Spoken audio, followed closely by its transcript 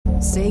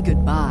Say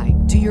goodbye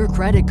to your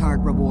credit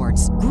card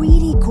rewards.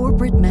 Greedy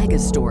corporate mega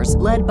stores,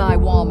 led by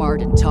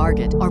Walmart and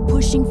Target, are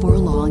pushing for a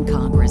law in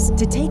Congress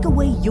to take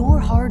away your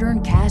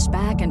hard-earned cash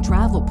back and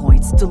travel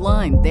points to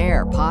line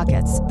their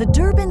pockets. The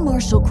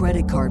Durbin-Marshall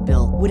credit card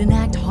bill would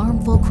enact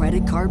harmful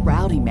credit card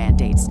routing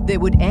mandates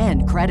that would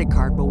end credit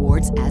card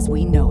rewards as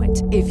we know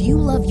it. If you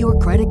love your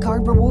credit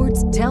card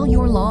rewards, tell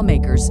your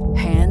lawmakers,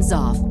 hands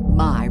off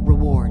my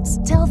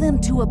rewards. Tell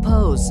them to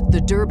oppose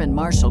the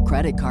Durbin-Marshall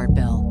credit card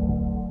bill.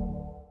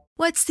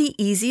 What's the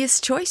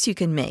easiest choice you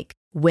can make?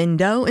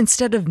 Window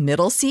instead of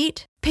middle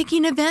seat?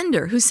 Picking a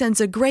vendor who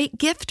sends a great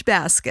gift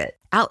basket?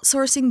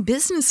 Outsourcing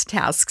business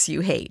tasks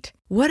you hate?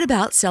 What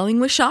about selling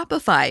with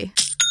Shopify?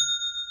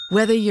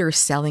 Whether you're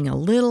selling a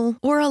little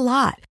or a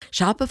lot,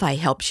 Shopify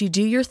helps you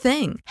do your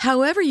thing,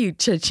 however you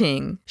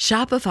cha-ching.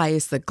 Shopify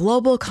is the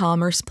global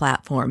commerce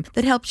platform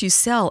that helps you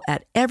sell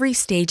at every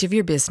stage of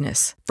your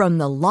business. From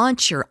the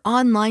launch your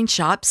online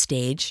shop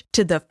stage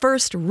to the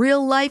first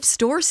real-life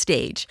store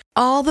stage,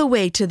 all the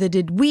way to the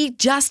did we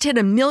just hit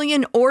 1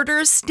 million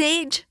orders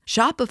stage?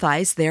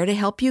 Shopify's there to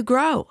help you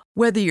grow.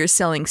 Whether you're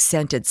selling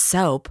scented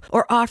soap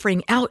or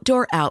offering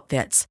outdoor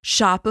outfits,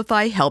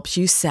 Shopify helps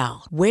you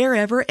sell.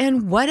 Wherever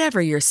and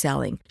whatever you're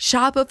selling,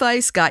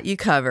 Shopify's got you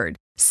covered.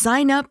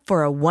 Sign up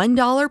for a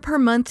 $1 per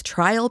month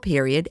trial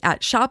period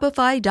at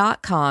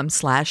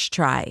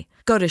shopify.com/try.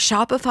 Go to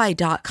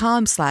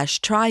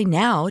shopify.com/try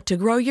now to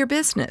grow your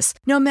business,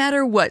 no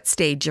matter what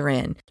stage you're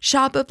in.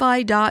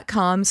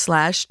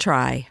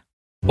 Shopify.com/try.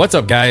 What's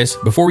up, guys?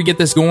 Before we get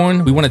this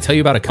going, we want to tell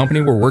you about a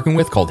company we're working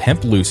with called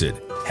Hemp Lucid.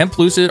 Hemp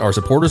Lucid are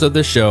supporters of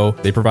this show.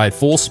 They provide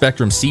full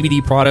spectrum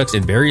CBD products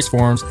in various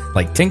forms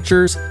like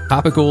tinctures,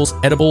 topicals,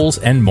 edibles,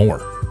 and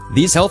more.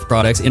 These health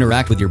products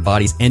interact with your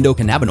body's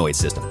endocannabinoid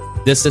system.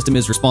 This system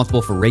is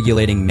responsible for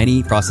regulating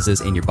many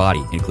processes in your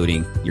body,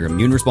 including your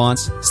immune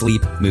response,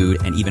 sleep, mood,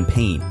 and even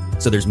pain.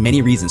 So there's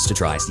many reasons to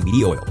try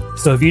CBD oil.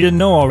 So if you didn't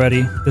know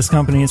already, this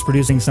company is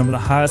producing some of the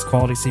highest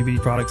quality CBD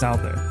products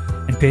out there.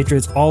 And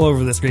patriots all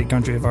over this great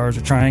country of ours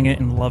are trying it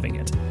and loving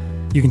it.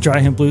 You can try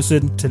Hemp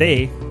Lucid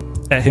today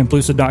at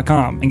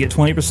hemplucid.com and get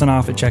 20%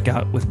 off at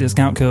checkout with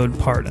discount code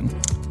PARDON.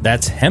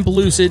 That's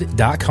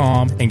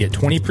hemplucid.com and get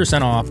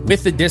 20% off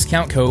with the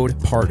discount code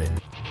PARDON.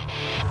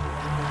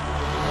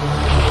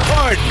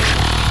 Pardon.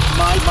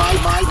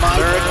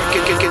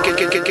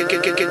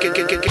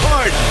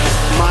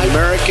 My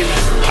American.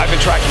 I've been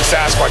tracking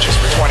Sasquatches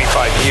for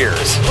 25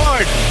 years.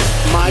 Pardon.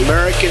 My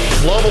American.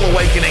 Global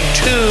awakening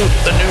to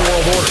the New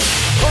World Order.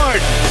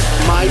 Pardon.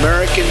 My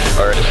American.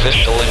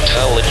 Artificial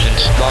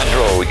intelligence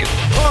android.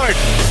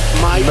 Pardon.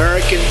 My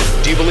American.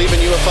 Do you believe in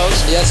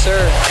UFOs? Yes,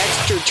 sir.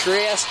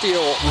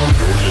 Extraterrestrial.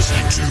 You're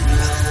listening to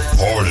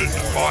Pardon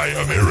My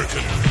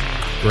American.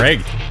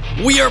 Greg,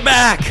 we are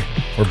back.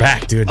 We're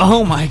back, dude.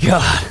 Oh my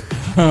God.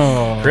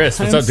 Oh, Chris,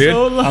 what's up, dude?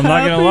 So I'm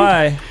not gonna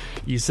lie.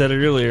 You said it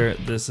earlier.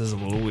 This is a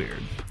little weird.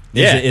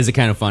 Yeah. Is it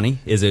kind of funny?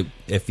 It feels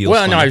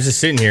well, funny? no, I was just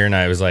sitting here and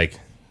I was like,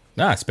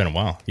 it's been a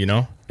while, you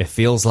know? It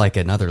feels like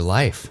another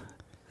life.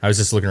 I was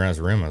just looking around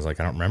the room. I was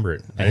like, I don't remember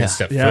it. I didn't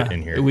step foot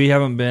in here. We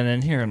haven't been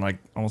in here in like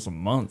almost a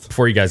month.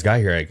 Before you guys got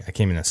here, I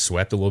came in and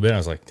swept a little bit. I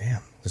was like,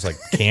 damn, there's like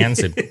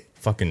cans of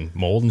fucking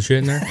mold and shit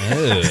in there.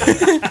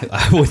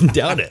 I wouldn't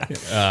doubt it.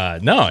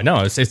 No,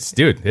 it's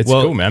dude, it's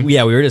cool, man.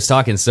 Yeah, we were just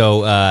talking.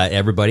 So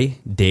everybody,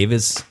 Dave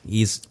he's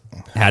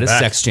had a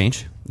sex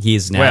change.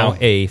 He's now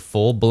a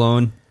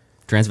full-blown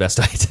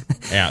transvestite.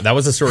 Yeah, that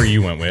was the story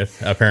you went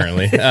with,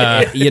 apparently.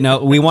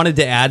 We wanted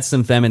to add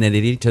some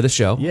femininity to the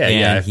show.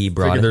 Yeah. He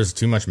brought it. There's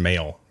too much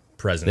male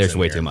presence. There's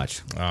way there. too much.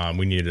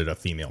 We needed a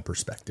female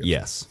perspective.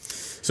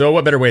 Yes. So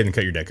what better way than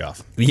cut your dick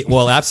off?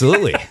 Well,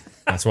 absolutely.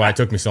 That's why it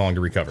took me so long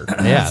to recover.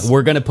 Yeah,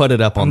 we're going to put it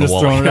up on the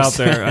wall. I'm just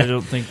throwing it out there. I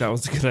don't think that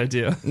was a good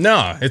idea.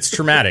 No, it's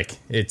traumatic.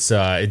 It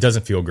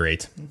doesn't feel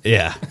great.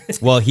 Yeah.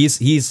 Well,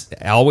 he's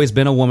always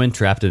been a woman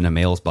trapped in a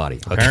male's body.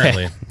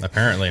 Okay?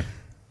 Apparently.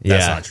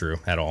 That's not true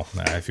at all.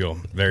 I feel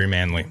very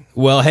manly.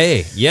 Well,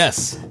 hey,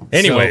 yes.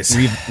 Anyways. So,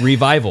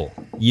 revival.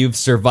 You've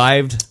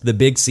survived the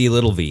big C,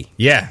 little V.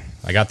 Yeah,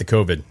 I got the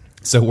COVID.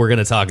 So we're going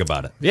to talk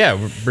about it. Yeah,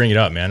 bring it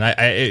up, man.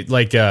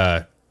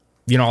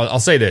 I'll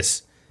say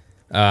this.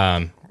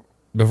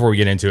 Before we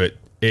get into it,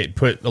 it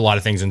put a lot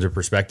of things into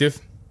perspective.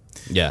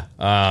 Yeah.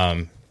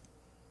 And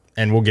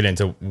we'll get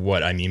into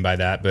what I mean by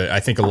that. But I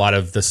think a lot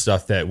of the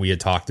stuff that we had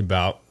talked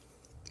about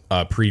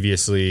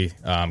previously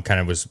kind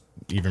of was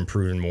even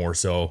proven more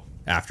so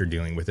after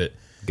dealing with it.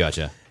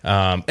 Gotcha.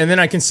 And then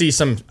I can see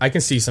some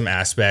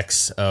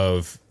aspects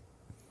of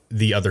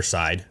the other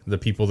side, the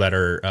people that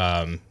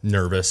are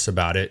nervous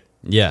about it.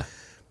 Yeah.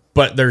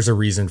 But there's a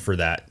reason for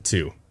that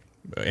too,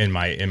 in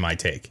my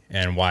take,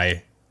 and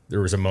why there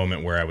was a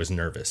moment where I was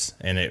nervous,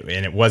 and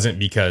it wasn't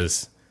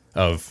because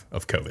of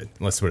COVID.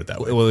 Let's put it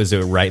that way. Well, was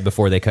it right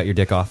before they cut your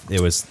dick off?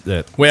 It was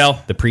the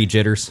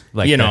pre-jitters,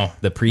 like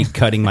the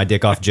pre-cutting my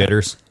dick off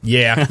jitters.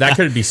 Yeah, that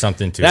could be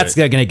something to That's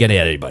it. gonna get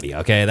anybody.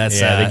 Okay, that's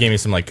they gave me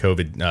some like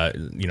COVID,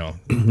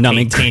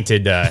 numbing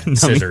tainted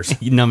scissors,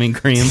 numbing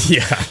cream.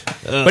 Yeah.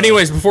 But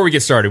anyways, before we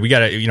get started, we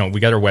got our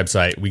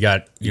website. We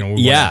got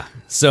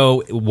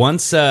So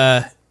once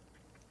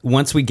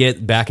once we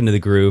get back into the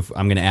groove,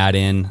 I'm going to add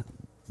in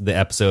the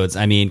episodes.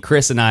 I mean,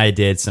 Chris and I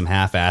did some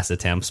half-assed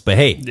attempts, but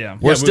hey,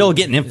 we're still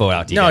getting info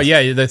out to you guys.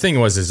 Yeah, the thing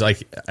is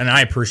like, and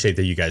I appreciate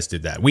that you guys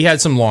did that. We had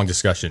some long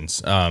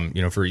discussions, for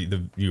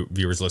the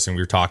viewers listening,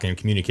 we were talking and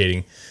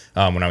communicating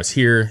when I was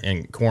here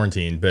in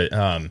quarantine, but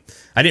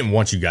I didn't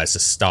want you guys to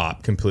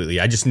stop completely.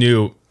 I just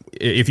knew,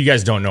 if you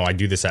guys don't know, I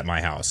do this at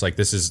my house. Like,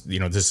 this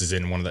is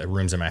in one of the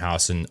rooms in my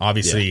house, and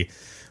obviously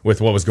with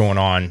what was going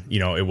on,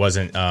 it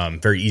wasn't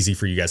very easy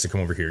for you guys to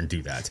come over here and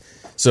do that.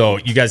 So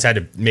you guys had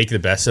to make the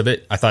best of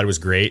it. I thought it was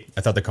great.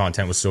 I thought the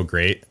content was so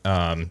great,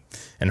 and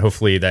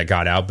hopefully that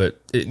got out. But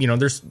it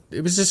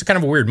was just kind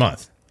of a weird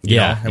month.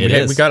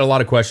 And we got a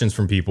lot of questions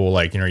from people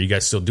like, are you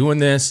guys still doing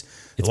this?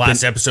 The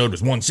last episode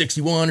was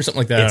 161 or something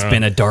like that. It's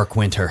been a dark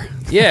winter.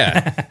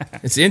 Yeah,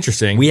 it's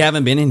interesting. We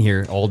haven't been in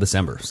here all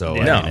December, so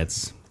I mean,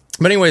 it's.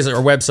 But anyways,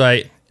 our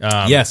website.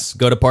 Yes,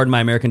 go to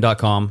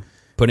pardonmyamerican.com.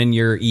 Put in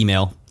your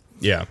email.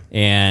 Yeah,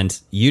 and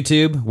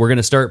YouTube. We're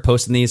gonna start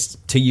posting these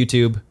to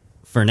YouTube.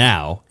 For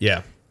now,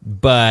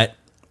 but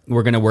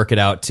we're going to work it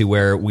out to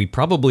where we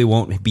probably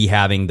won't be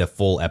having the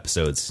full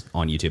episodes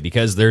on YouTube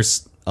because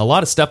there's a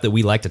lot of stuff that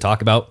we like to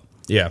talk about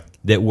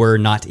that we're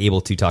not able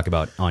to talk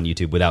about on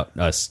YouTube without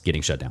us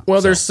getting shut down.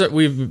 Well,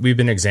 we've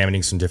been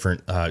examining some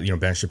different,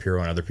 Ben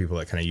Shapiro and other people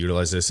that kind of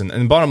utilize this. And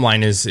the bottom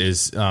line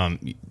is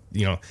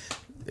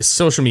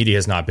social media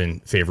has not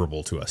been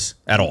favorable to us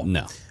at all.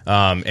 No.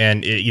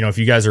 If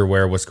you guys are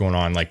aware of what's going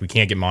on, like we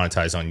can't get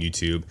monetized on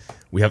YouTube.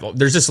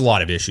 There's just a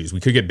lot of issues. We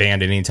could get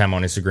banned at any time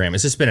on Instagram.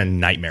 It's just been a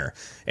nightmare.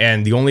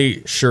 And the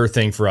only sure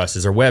thing for us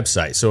is our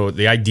website. So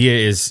the idea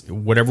is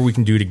whatever we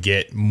can do to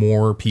get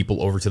more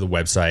people over to the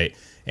website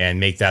and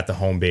make that the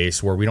home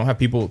base where we don't have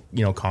people,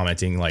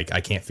 commenting like,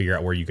 I can't figure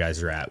out where you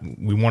guys are at.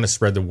 We want to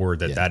spread the word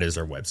that is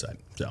our website.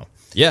 So,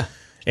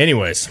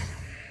 anyways,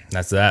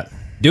 that's that.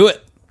 Do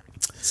it.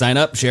 Sign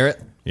up, share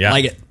it. Yeah.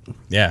 Like it.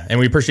 Yeah, and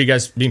we appreciate you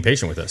guys being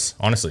patient with us.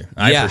 Honestly,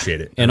 I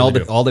appreciate it. And all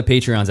the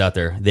Patreons out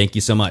there, thank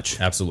you so much.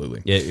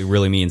 Absolutely, it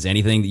really means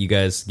anything that you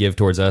guys give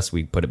towards us,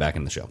 we put it back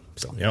in the show.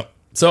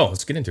 So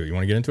let's get into it. You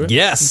want to get into it?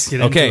 Yes.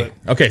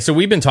 Okay. So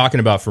we've been talking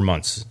about for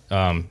months,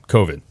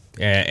 COVID,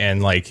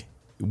 and like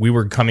we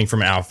were coming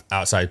from an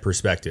outside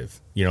perspective.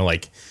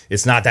 Like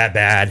it's not that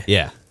bad.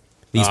 Yeah.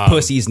 These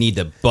pussies need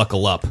to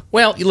buckle up.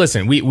 Well,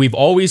 listen, we've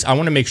always. I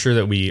want to make sure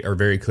that we are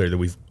very clear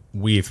that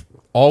we've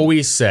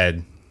always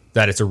said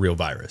that it's a real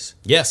virus.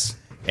 Yes.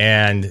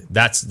 And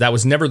that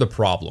was never the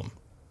problem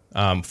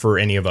for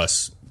any of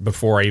us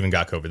before I even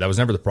got COVID. That was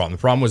never the problem. The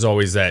problem was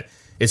always that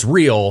it's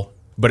real,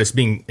 but it's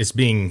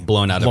being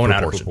blown out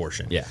of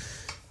proportion. Yeah.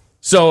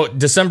 So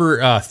December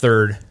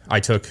 3rd,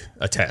 I took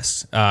a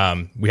test.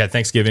 We had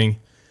Thanksgiving.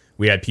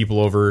 We had people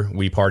over.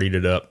 We partied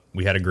it up.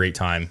 We had a great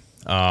time.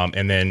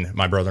 And then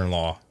my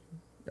brother-in-law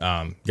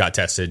got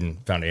tested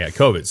and found he had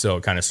COVID. So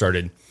it kind of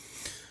started...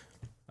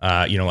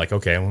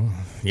 okay, well,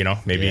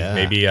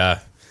 maybe.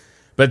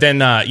 But then,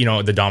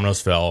 the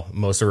dominoes fell.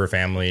 Most of her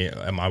family,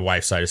 my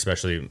wife's side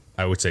especially,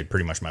 I would say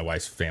pretty much my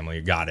wife's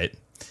family got it.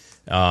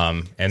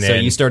 And then, so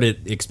you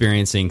started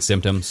experiencing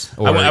symptoms?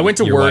 Or I went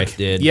to your work. Wife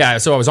did? Yeah,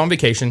 so I was on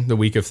vacation the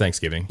week of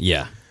Thanksgiving.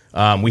 Yeah.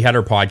 We had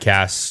our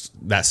podcast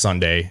that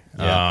Sunday.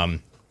 Yeah.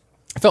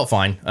 I felt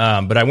fine,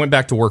 but I went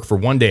back to work for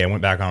one day. I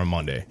went back on a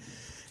Monday.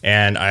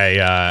 And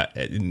I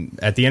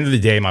at the end of the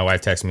day, my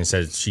wife texted me and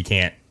said she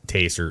can't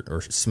taste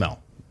or smell.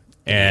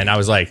 And I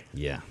was like,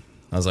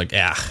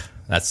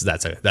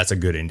 that's a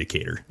good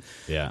indicator.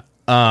 Yeah.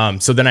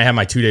 So then I had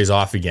my 2 days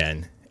off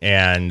again,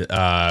 and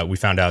we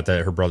found out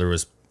that her brother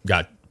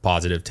got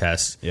positive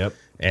tests. Yep.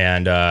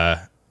 And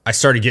I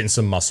started getting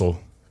some muscle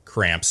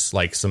cramps,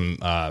 like some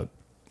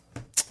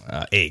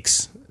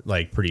aches,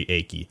 like pretty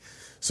achy.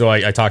 So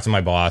I talked to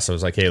my boss. I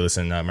was like, hey,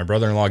 listen, my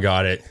brother-in-law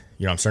got it.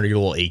 I'm starting to get a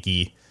little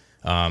achy.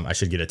 I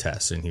should get a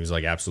test. And he was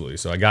like, absolutely.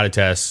 So I got a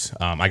test.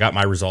 I got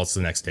my results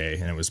the next day,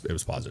 and it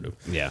was positive.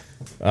 Yeah.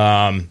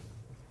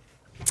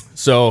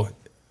 So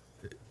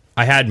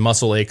I had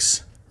muscle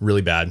aches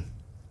really bad.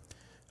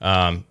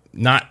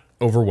 Not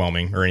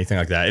overwhelming or anything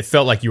like that. It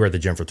felt like you were at the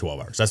gym for 12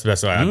 hours. That's the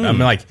best way. I'm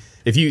like,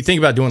 if you think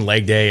about doing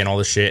leg day and all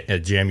this shit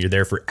at gym, you're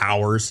there for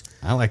hours.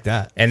 I like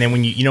that. And then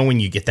when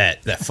you get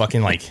that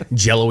fucking like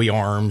jello-y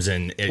arms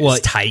and it's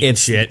tight and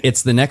shit.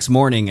 It's the next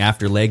morning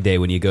after leg day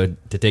when you go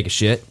to take a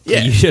shit.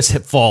 Yeah. You just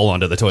fall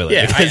onto the toilet.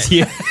 Yeah, because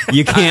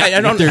you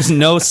can't. There's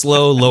no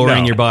slow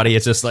lowering your body.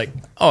 It's just like,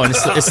 oh, and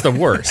it's the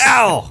worst.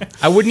 Ow!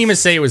 I wouldn't even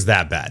say it was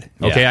that bad.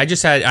 Okay, Yeah.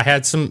 I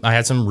had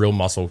some real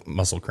muscle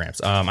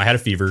cramps. I had a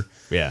fever.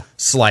 Yeah.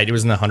 Slight. It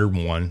was in the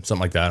 101,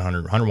 something like that.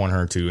 101,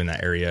 102 in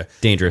that area.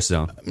 Dangerous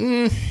zone.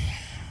 Okay,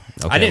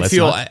 I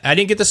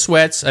didn't get the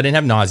sweats. I didn't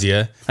have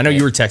nausea. I know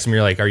you were texting me.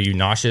 You're like, are you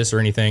nauseous or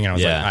anything? And I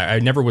was like, I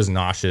never was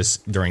nauseous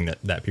during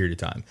that period of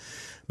time.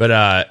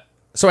 But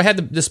so I had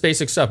this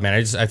basic stuff, man.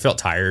 I felt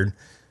tired.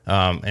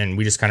 And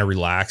we just kind of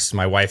relaxed.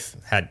 My wife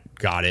had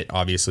got it,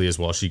 obviously, as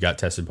well. She got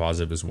tested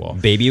positive as well.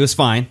 Baby was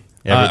fine.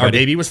 Our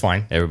baby was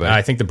fine. Everybody.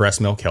 I think the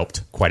breast milk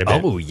helped quite a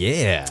bit. Oh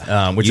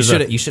yeah. Which you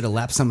should have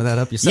lapped some of that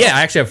up yourself. Yeah,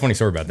 I actually have a funny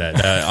story about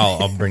that.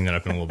 I'll bring that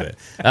up in a little bit.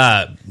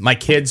 My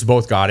kids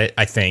both got it,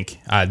 I think.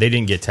 They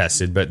didn't get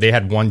tested, but they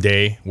had one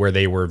day where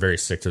they were very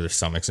sick to their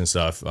stomachs and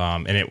stuff.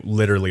 And it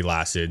literally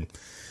lasted,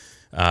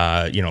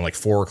 like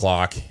 4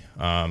 o'clock.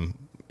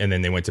 And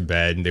then they went to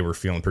bed and they were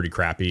feeling pretty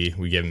crappy.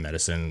 We gave them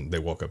medicine. They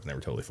woke up and they were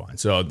totally fine.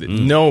 So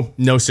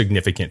no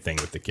significant thing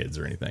with the kids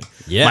or anything.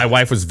 Yeah. My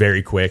wife was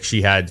very quick.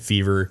 She had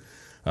fever,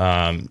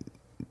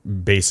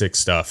 basic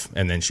stuff,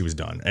 and then she was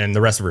done. And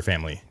the rest of her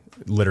family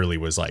literally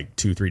was like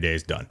 2-3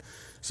 days done.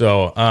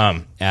 So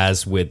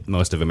as with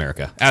most of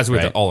America. As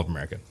with all of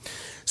America.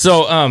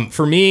 So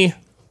for me,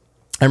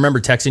 I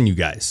remember texting you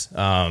guys.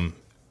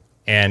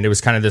 And it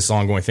was kind of this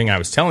ongoing thing. I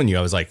was telling you,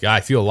 I was like, I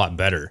feel a lot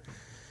better.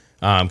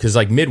 Because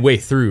like midway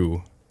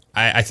through,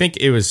 I think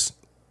it was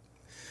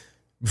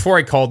before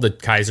I called the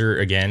Kaiser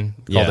again,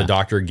 called the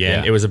doctor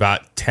again. It was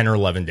about 10 or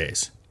 11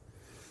 days.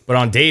 But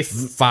on day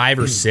 5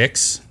 or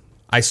 6,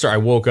 I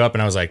woke up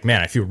and I was like,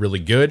 man, I feel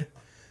really good.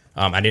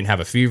 I didn't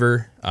have a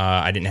fever.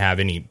 I didn't have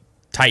any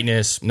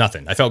tightness,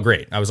 nothing. I felt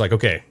great. I was like,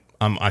 okay,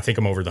 I think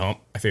I'm over the hump.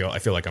 I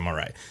feel like I'm all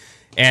right.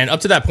 And up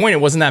to that point,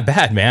 it wasn't that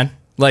bad, man.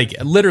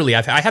 Like literally,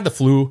 I had the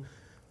flu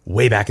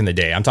way back in the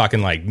day. I'm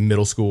talking like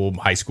middle school,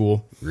 high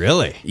school.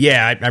 Really?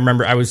 Yeah, I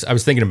remember. I was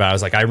thinking about it. I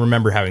was like, I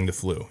remember having the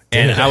flu,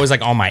 and I was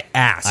like on my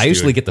ass. I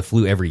usually get the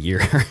flu every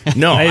year.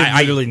 No,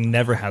 I literally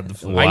never had the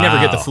flu. I never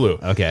get the flu.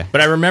 Okay,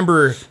 but I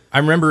remember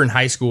in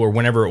high school or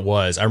whenever it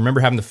was, I remember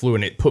having the flu,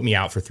 and it put me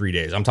out for 3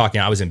 days. I'm talking.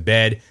 I was in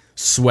bed,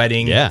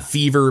 sweating,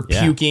 fever,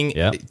 puking,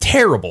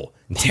 terrible.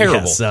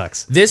 Yeah,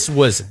 sucks. This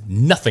was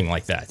nothing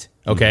like that.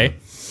 Okay.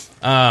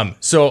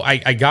 So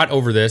I got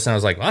over this and I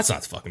was like, well, that's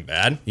not fucking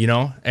bad,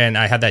 and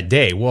I had that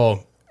day.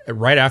 Well,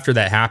 right after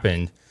that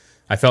happened,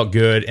 I felt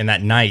good. And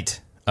that night,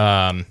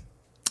 I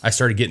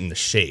started getting the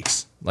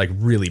shakes, like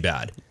really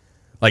bad,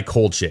 like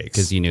cold shakes.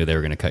 Because you knew they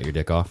were going to cut your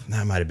dick off?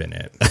 That might have been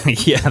it.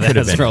 Yeah,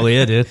 that's probably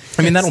it, dude.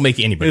 I mean, that'll make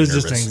anybody It was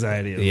nervous. just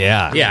anxiety.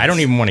 Yeah. Yeah, I don't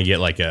even want to get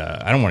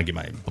I don't want to get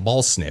my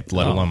balls snipped,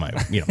 let alone my,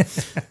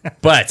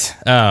 But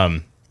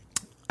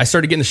I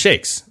started getting the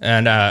shakes.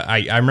 And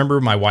I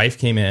remember my wife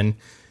came in.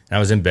 And I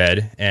was in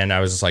bed, and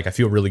I was just like, I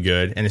feel really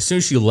good. And as soon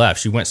as she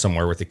left, she went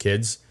somewhere with the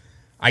kids.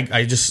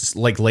 I just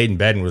like laid in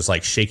bed and was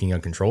like shaking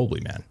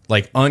uncontrollably, man.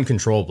 Like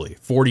uncontrollably.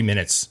 40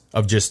 minutes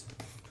of just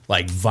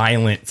like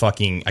violent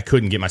fucking, I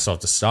couldn't get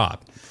myself to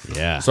stop.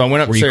 Yeah. So I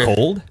went up. Were you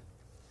cold?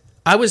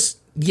 I was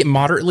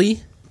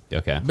moderately.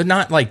 Okay. But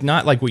not like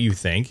what you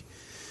think.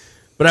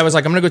 But I was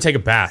like, I'm going to go take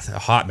a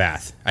hot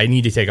bath. I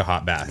need to take a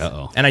hot bath.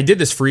 Uh-oh. And I did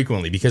this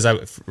frequently because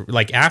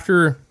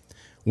after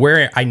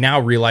where I now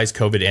realize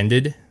COVID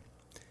ended,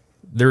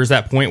 there was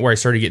that point where I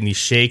started getting these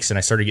shakes and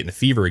I started getting the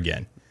fever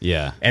again.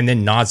 Yeah. And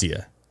then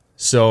nausea.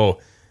 So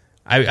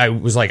I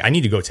was like, I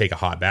need to go take a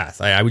hot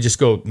bath. I would just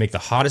go make the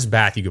hottest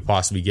bath you could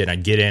possibly get. And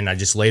I'd get in, I'd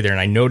just lay there. And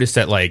I noticed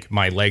that like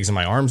my legs and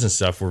my arms and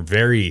stuff were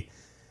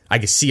I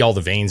could see all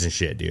the veins and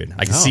shit, dude.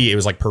 I could see it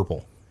was like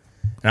purple.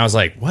 And I was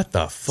like, what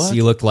the fuck? So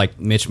you looked like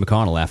Mitch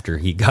McConnell after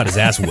he got his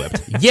ass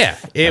whipped. Yeah.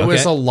 It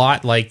was a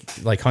lot like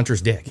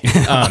Hunter's dick.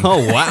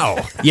 Oh,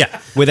 wow.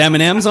 Yeah. With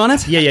M&Ms on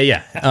it?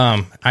 Yeah.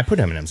 I put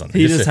M&Ms on it.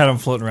 He just had them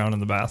floating around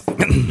in the bath.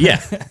 Yeah.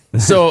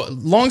 So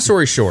long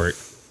story short,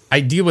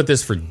 I deal with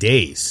this for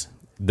days.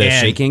 The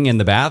shaking and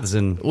the baths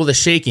and the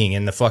shaking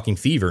and the fucking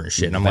fever and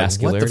shit. And I'm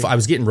like, what the I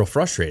was getting real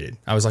frustrated.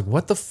 I was like,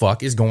 what the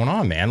fuck is going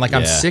on, man? Like,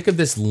 I'm sick of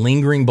this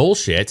lingering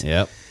bullshit.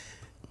 Yep.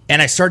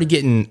 And I started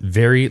getting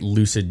very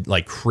lucid,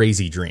 like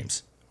crazy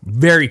dreams.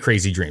 Very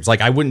crazy dreams. Like,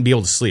 I wouldn't be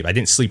able to sleep. I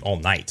didn't sleep all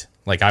night.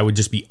 Like, I would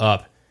just be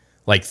up,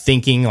 like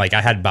thinking, like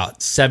I had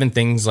about 7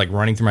 things like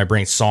running through my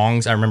brain.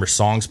 Songs. I remember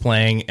songs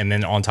playing. And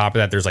then on top of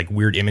that, there's like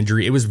weird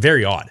imagery. It was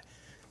very odd.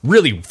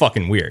 Really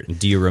fucking weird.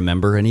 Do you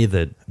remember any of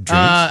the dreams?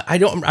 I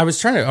don't. I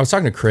was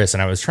talking to Chris,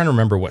 and I was trying to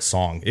remember what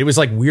song. It was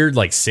like weird,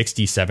 like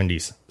 60s,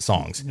 70s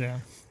songs.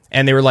 Yeah.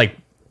 And they were like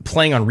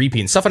playing on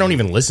repeat and stuff I don't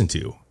even listen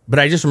to. But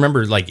I just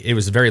remember like it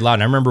was very loud.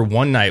 And I remember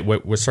one night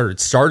what started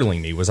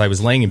startling me was I was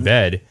laying in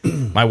bed.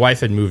 My wife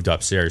had moved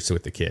upstairs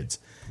with the kids.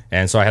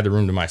 And so I had the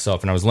room to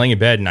myself. And I was laying in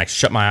bed and I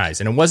shut my eyes.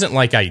 And it wasn't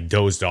like I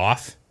dozed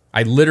off.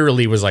 I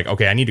literally was like,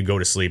 okay, I need to go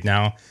to sleep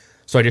now.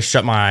 So I just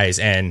shut my eyes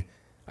and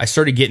I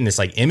started getting this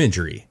like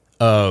imagery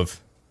of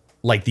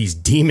like these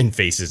demon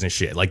faces and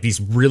shit. Like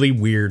these really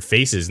weird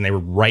faces. And they were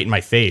right in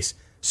my face.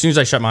 As soon as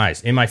I shut my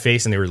eyes, in my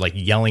face. And they were like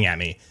yelling at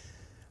me.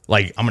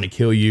 Like, I'm going to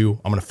kill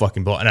you. I'm going to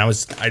fucking blow. And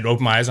I'd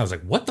open my eyes and I was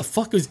like, what the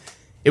fuck was...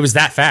 It was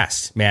that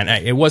fast, man.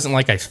 It wasn't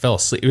like I fell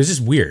asleep. It was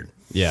just weird.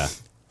 Yeah.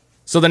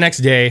 So the next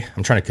day,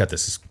 I'm trying to cut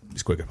this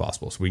as quick as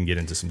possible so we can get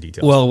into some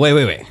details. Well,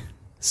 wait.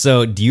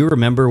 So do you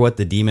remember what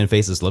the demon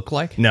faces look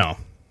like? No.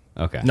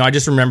 Okay. No, I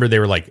just remember they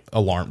were like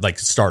like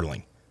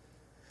startling.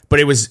 But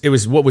it was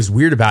what was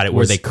weird about it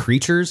was... Were they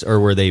creatures or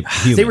were they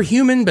human? They were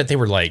human, but they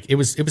were like... It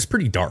was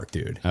pretty dark,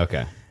 dude.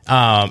 Okay.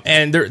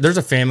 And there's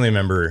a family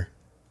member...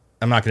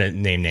 I'm not going to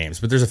name names,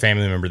 but there's a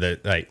family member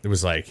that like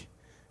was like,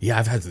 yeah,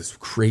 I've had this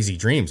crazy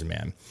dreams,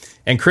 man.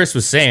 And Chris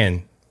was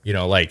saying,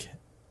 like,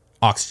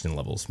 oxygen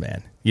levels,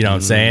 man. You know what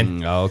I'm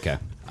saying? Oh, okay.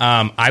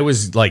 I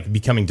was like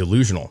becoming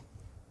delusional,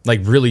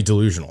 like really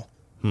delusional.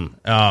 And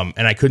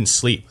I couldn't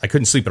sleep. I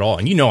couldn't sleep at all.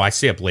 And you know, I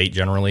stay up late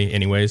generally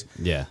anyways.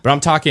 Yeah. But I'm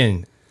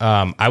talking,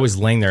 I was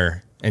laying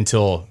there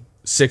until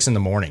 6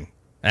 a.m. and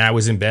I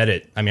was in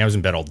bed I was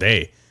in bed all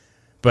day,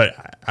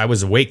 but I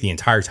was awake the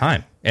entire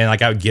time. And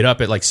like, I would get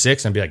up at like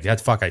 6 and be like,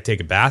 that's fuck. I'd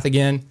take a bath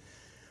again.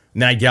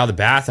 And then I'd get out of the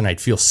bath and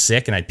I'd feel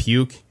sick and I'd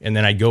puke. And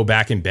then I'd go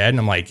back in bed and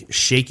I'm like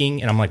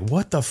shaking. And I'm like,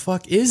 what the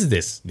fuck is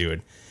this,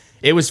 dude?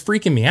 It was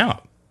freaking me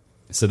out.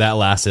 So that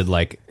lasted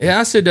like... It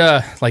lasted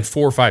like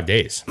 4 or 5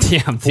 days.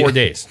 Yeah. 4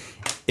 days.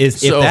 If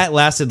that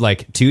lasted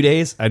like 2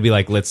 days, I'd be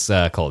like, let's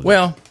call it.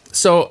 Well,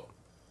 so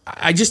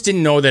I just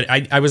didn't know that.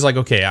 I was like,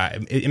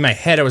 okay, in my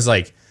head, I was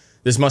like,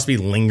 this must be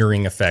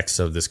lingering effects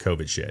of this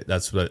COVID shit.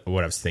 That's what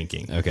I was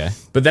thinking. Okay.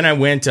 But then I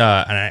went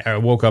and I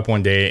woke up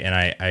one day and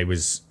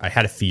I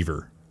had a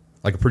fever,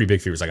 like a pretty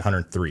big fever. It was like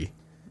 103.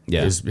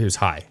 Yeah. It was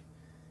high.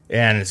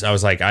 And so I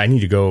was like, I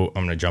need to go. I'm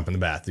going to jump in the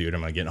bath, dude. I'm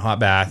going to get in a hot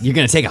bath. You're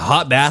going to take a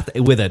hot bath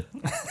with a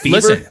fever?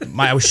 Listen,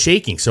 I was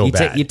shaking so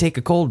bad. You take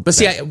a cold But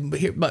bath.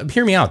 see,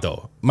 hear me out,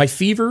 though. My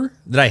fever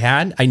that I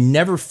had, I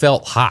never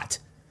felt hot.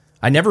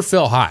 I never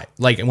felt hot.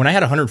 Like, when I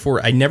had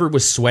 104, I never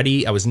was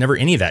sweaty. I was never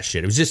any of that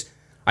shit. It was just,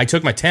 I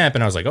took my temp,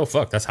 and I was like, oh,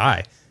 fuck, that's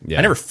high. Yeah.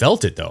 I never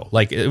felt it, though.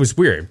 Like, it was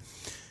weird.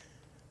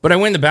 But I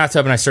went in the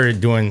bathtub, and I started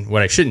doing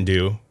what I shouldn't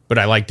do, but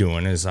I like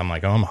doing, is I'm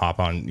like, oh, I'm going to hop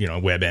on,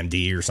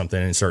 WebMD or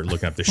something and start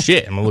looking up the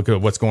shit. I'm going to look at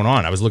what's going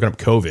on. I was looking up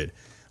COVID.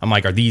 I'm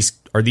like, are these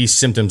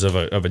symptoms of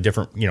a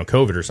different,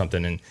 COVID or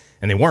something? And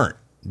they weren't.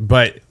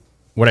 But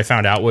what I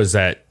found out was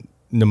that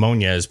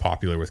pneumonia is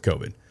popular with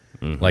COVID,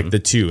 like the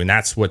two. And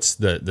that's what's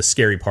the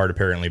scary part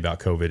apparently about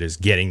COVID is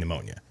getting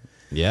pneumonia.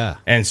 Yeah.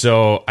 And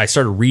so I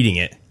started reading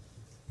it.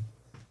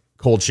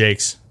 Cold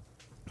shakes,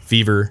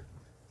 fever,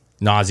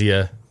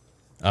 nausea,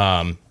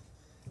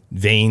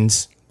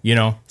 veins,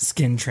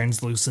 Skin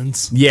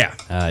translucence.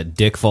 Yeah.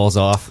 Dick falls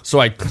off. So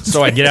I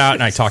get out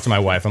and I talk to my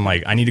wife. I'm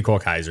like, I need to call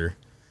Kaiser.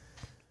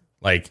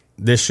 Like,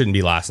 this shouldn't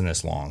be lasting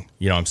this long.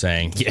 You know what I'm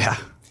saying? Yeah.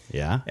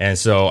 Yeah. And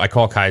so I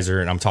call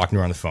Kaiser and I'm talking to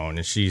her on the phone,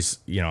 and she's,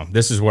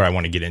 this is where I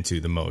want to get into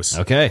the most.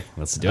 Okay,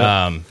 let's do it.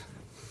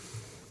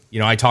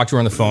 I talked to her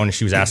on the phone and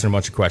she was asking a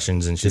bunch of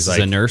questions, and she's this like,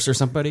 is a nurse or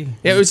somebody?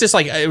 Yeah, it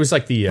was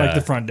like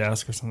the front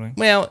desk or something.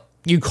 Well,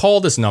 you call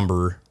this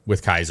number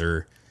with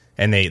Kaiser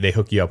and they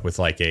hook you up with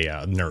like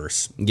a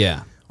nurse.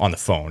 Yeah. On the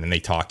phone, and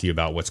they talk to you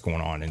about what's going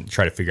on and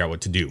try to figure out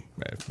what to do,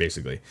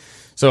 basically.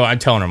 So I'm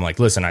telling her, I'm like,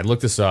 listen, I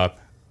looked this up.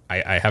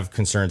 I have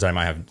concerns I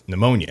might have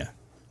pneumonia,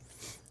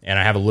 and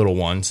I have a little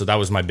one. So that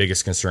was my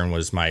biggest concern,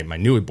 was my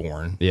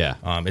newborn. Yeah.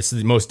 It's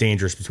the most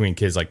dangerous between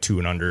kids like 2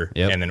 and under,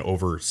 yep. and then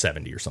over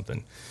 70 or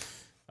something.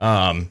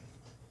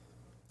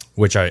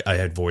 Which I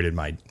had avoided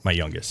my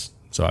youngest.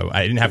 So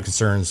I didn't have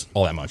concerns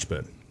all that much,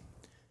 but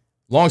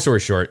long story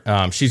short,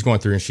 she's going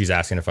through and she's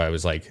asking if I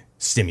was like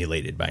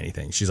stimulated by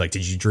anything. She's like,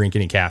 did you drink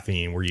any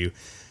caffeine? Were you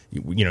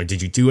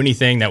did you do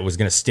anything that was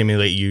going to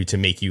stimulate you to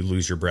make you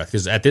lose your breath?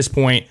 Because at this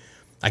point,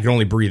 I could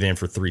only breathe in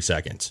for 3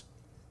 seconds.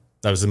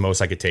 That was the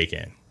most I could take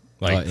in.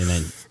 Like, and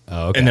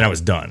then I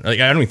was done. Like,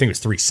 I don't even think it was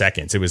 3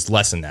 seconds. It was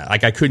less than that.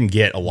 Like, I couldn't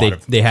get a lot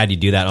of. They had you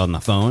do that on the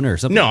phone or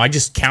something? No, I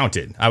just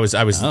counted.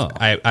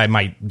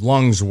 My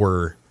lungs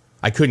were.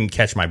 I couldn't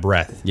catch my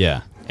breath.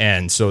 Yeah.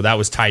 And so that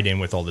was tied in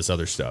with all this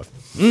other stuff.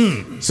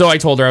 So I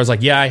told her, I was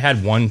like, yeah, I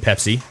had one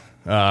Pepsi.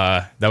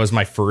 That was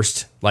my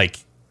first like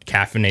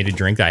caffeinated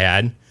drink I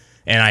had.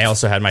 And I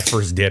also had my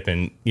first dip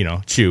in,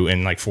 chew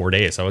in like 4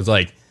 days. So I was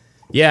like,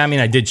 yeah, I mean,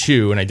 I did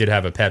chew and I did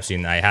have a Pepsi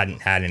and I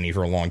hadn't had any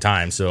for a long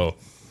time. So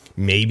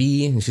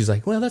maybe. And she's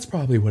like, well, that's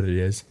probably what it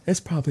is. It's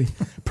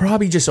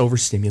probably just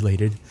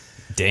overstimulated.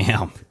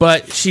 Damn.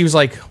 But she was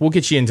like, we'll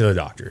get you into the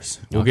doctors.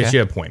 We'll get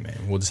you an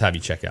appointment. We'll just have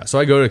you check out. So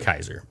I go to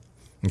Kaiser.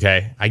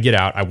 Okay. I get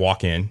out. I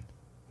walk in.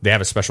 They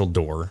have a special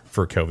door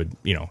for COVID,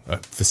 a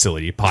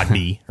facility, Pod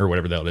B or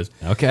whatever the hell it is.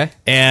 Okay.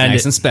 And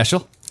nice and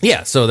special.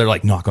 Yeah. So they're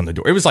like, knock on the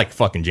door. It was like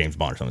fucking James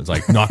Bond or something. It's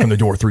like, knock on the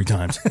door 3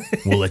 times.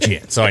 We'll let you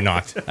in. So I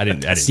knocked. I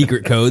didn't.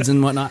 Secret codes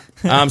and whatnot.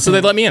 So they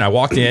let me in. I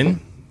walked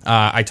in.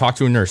 I talked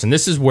to a nurse, and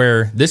this is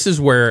where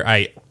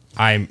I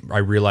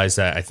realized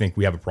that I think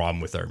we have a problem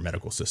with our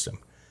medical system,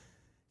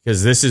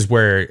 because this is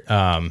where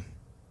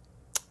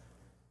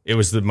it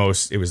was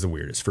the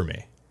weirdest for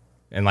me,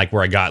 and like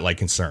where I got like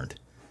concerned,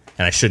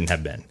 and I shouldn't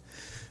have been.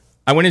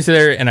 I went into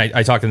there and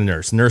I talked to the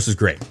nurse. The nurse was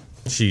great.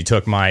 She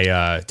took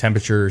my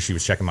temperature. She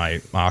was checking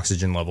my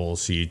oxygen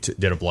levels. She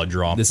did a blood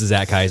draw. This is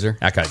at Kaiser?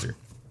 At Kaiser.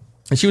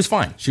 And she was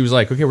fine. She was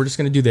like, okay, we're just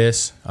going to do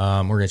this.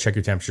 We're going to check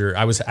your temperature.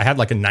 I had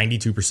like a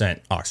 92%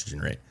 oxygen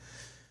rate,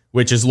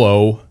 which is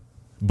low,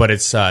 but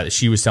it's,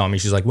 she was telling me,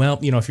 she's like, well,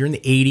 if you're in the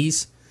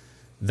 80s,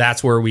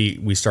 that's where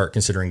we start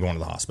considering going to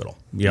the hospital.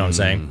 You know what I'm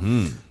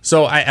saying?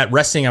 So at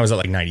resting, I was at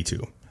like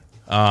 92.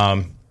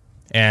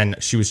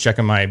 And she was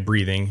checking my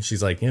breathing.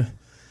 She's like, yeah,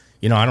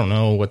 I don't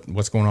know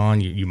what's going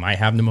on. You might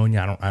have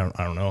pneumonia.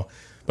 I don't know.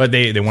 But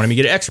they wanted me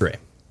to get an x-ray.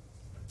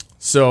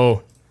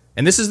 So,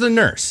 and this is the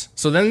nurse.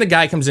 So then the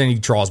guy comes in and he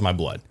draws my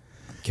blood.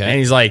 Okay. And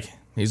he's like,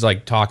 He's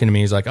like talking to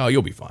me. He's like, oh,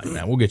 you'll be fine,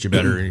 man. We'll get you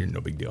better.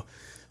 No big deal.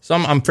 So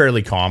I'm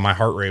fairly calm. My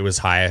heart rate was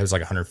high. It was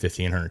like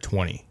 150 and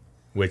 120,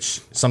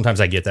 which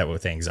sometimes I get that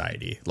with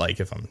anxiety. Like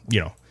if I'm,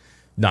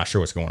 not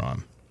sure what's going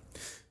on.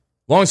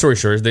 Long story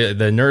short,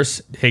 the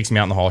nurse takes me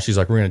out in the hall. She's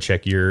like, we're going to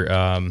check your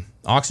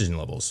oxygen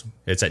levels.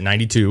 It's at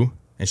 92.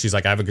 And she's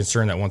like, I have a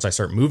concern that once I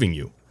start moving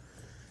you,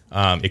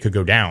 it could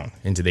go down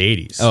into the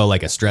 80s. Oh,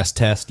 like a stress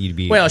test? You'd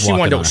be well,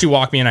 she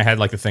walked me and I had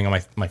like the thing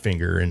on my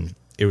finger and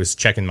it was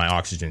checking my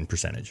oxygen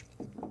percentage.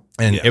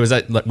 And it was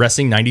at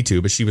resting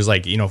 92. But she was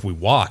like, if we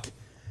walk,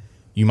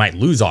 you might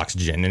lose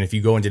oxygen. And if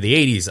you go into the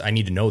 80s, I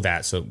need to know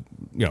that. So,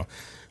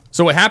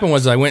 So what happened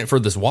was I went for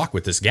this walk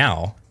with this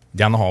gal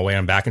down the hallway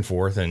and back and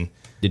forth. And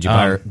did you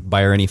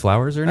buy her any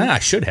flowers or anything? I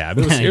should have.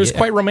 It was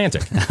quite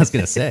romantic. I was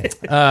going to say.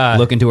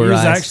 Look into her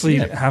eyes. He was actually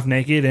half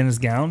naked in his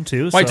gown,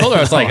 too. Well, I told her,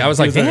 I was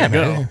like, damn,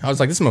 man. I was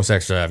like, this is the most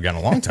extra I've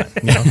gotten in a long time.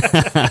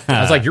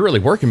 I was like, you're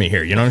really working me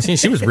here. You know what I'm saying?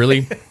 She was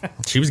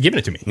giving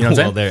it to me. You know what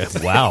I'm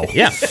saying? Wow.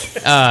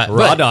 Yeah.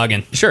 Raw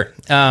dogging. Sure.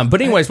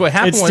 But anyways, what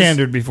happened it's was...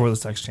 standard before the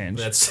sex change.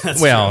 That's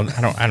well,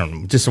 true. I don't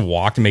know. Just a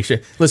walk to make sure.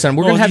 Listen,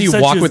 we're going to have you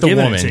walk with a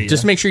woman.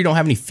 Just make sure you don't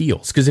have any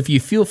feels. Because if you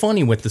feel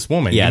funny with this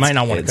woman, you might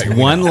not want to cut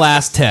your one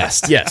last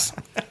test. Yes.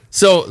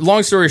 So,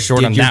 long story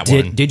short on that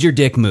one. Did your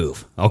dick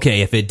move?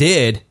 Okay, if it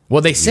did...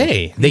 Well, they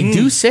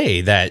do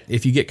say that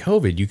if you get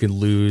COVID, you could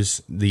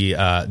lose the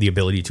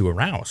ability to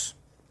arouse.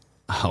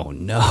 Oh,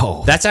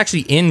 no. That's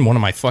actually in one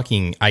of my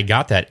fucking... I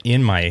got that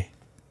in my...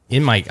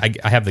 I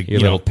have the,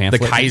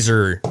 the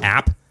Kaiser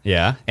app.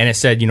 Yeah. And it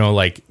said,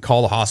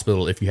 call the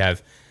hospital if you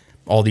have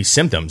all these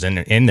symptoms. And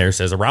in there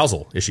says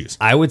arousal issues.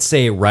 I would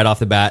say right off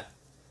the bat,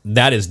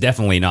 that is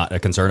definitely not a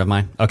concern of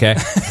mine. Okay.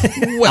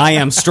 I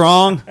am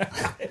strong.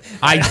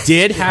 I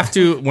did have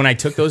to, when I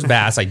took those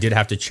baths, I did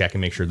have to check and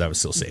make sure that was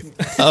still safe.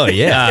 Oh,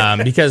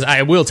 yeah. Because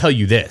I will tell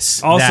you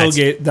this.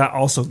 That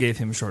also gave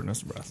him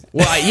shortness of breath.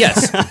 Well,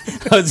 yes.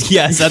 That's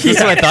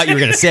what I thought you were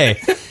going to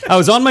say. I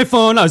was on my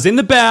phone. I was in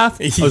the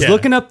bath. I was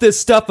looking up this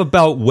stuff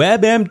about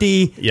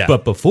WebMD. Yeah.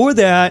 But before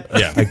that,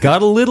 I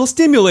got a little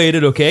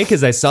stimulated, okay,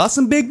 because I saw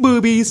some big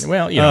boobies.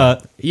 Well,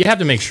 you have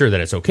to make sure that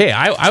it's okay.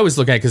 I was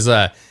looking at it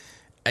because...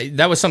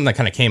 that was something that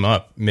kind of came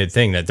up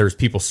mid-thing, that there's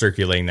people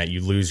circulating that you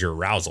lose your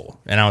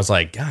arousal. And I was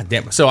like, God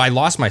damn. So I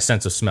lost my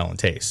sense of smell and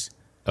taste.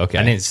 Okay.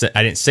 I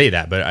didn't say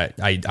that, but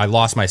I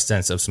lost my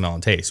sense of smell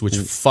and taste, which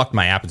fucked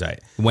my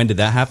appetite. When did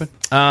that happen?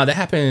 That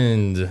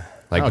happened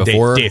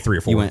before? Day 3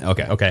 or 4. You went,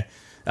 okay.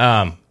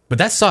 But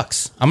that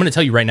sucks. I'm going to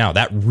tell you right now,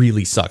 that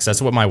really sucks.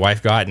 That's what my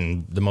wife got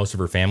and the most of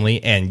her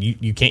family. And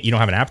you don't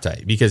have an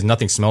appetite because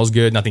nothing smells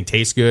good. Nothing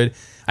tastes good.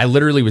 I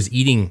literally was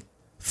eating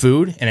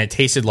food and it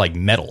tasted like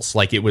metals.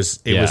 Like it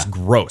was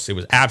gross. It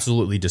was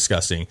absolutely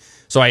disgusting.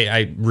 So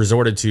I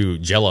resorted to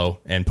Jell-O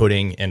and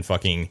pudding and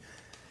fucking,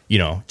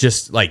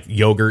 just like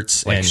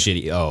yogurts like and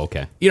shitty. Oh,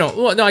 okay.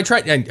 Well, no, I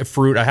tried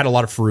fruit. I had a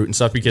lot of fruit and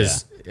stuff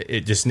because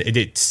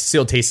it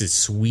still tasted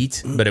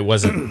sweet, but it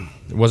wasn't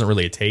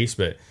really a taste.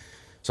 But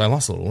so I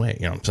lost a little weight.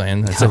 You know what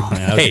I'm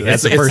saying?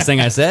 That's the first thing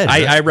I said.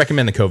 I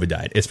recommend the COVID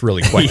diet. It's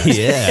really quite nice.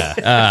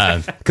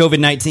 Yeah.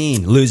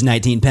 COVID-19, lose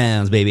 19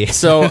 pounds, baby.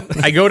 So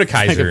I go to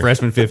Kaiser. Like a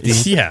freshman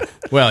 15. Yeah.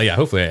 Well, yeah.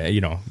 Hopefully,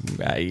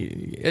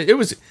 it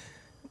was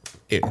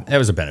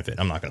a benefit.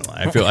 I'm not gonna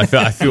lie.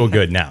 I feel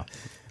good now.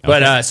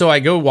 But so I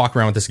go walk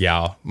around with this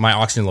gal. My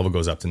oxygen level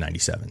goes up to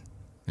 97,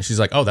 and she's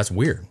like, "Oh, that's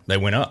weird. They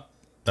went up.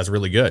 That's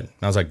really good." And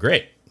I was like,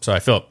 "Great." So I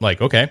felt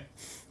like, okay,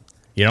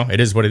 it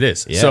is what it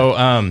is. Yeah.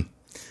 So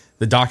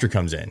the doctor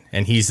comes in,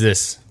 and he's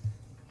this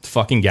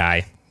fucking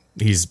guy.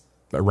 He's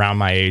around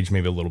my age,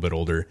 maybe a little bit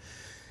older,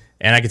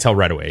 and I could tell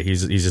right away.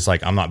 He's just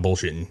like, I'm not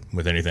bullshitting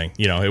with anything.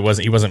 He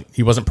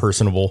wasn't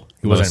personable.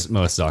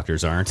 Most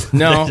doctors aren't.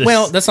 No,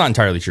 well, that's not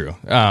entirely true.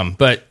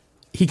 But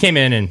he came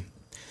in and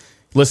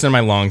listened to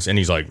my lungs, and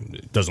he's like,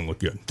 it doesn't look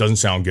good. Doesn't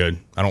sound good.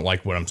 I don't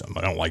like what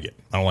I don't like it.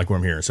 I don't like what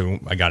I'm hearing. So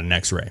I got an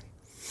X-ray,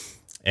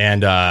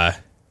 and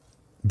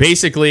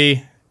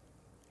basically,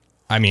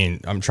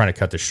 I'm trying to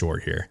cut this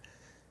short here.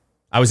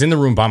 I was in the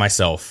room by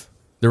myself.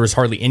 There was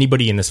hardly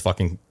anybody in this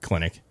fucking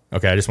clinic.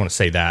 Okay, I just want to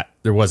say that.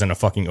 There wasn't a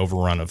fucking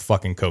overrun of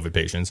fucking COVID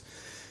patients.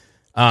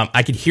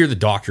 I could hear the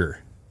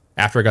doctor.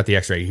 After I got the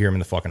X-ray, I hear him in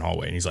the fucking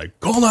hallway. And he's like,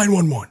 call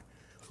 911.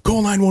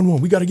 Call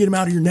 911. We got to get him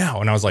out of here now.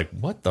 And I was like,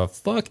 what the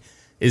fuck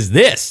is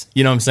this?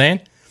 You know what I'm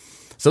saying?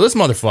 So this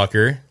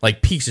motherfucker,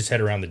 peeks his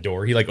head around the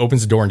door. He,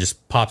 opens the door and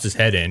just pops his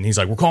head in. He's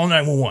like, we're calling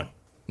 911.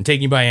 I'm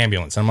taking you by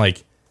ambulance. I'm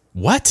like,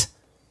 what?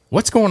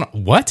 What's going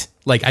on? What?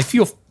 I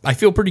feel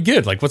pretty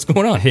good. What's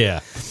going on? Yeah.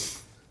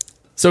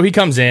 So he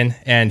comes in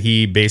and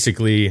he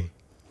basically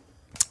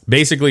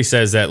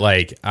says that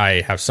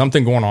I have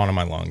something going on in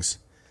my lungs,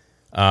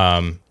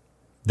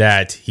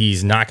 that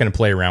he's not going to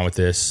play around with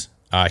this.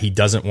 He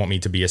doesn't want me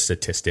to be a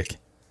statistic,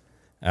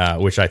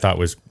 which I thought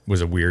was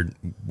a weird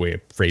way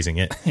of phrasing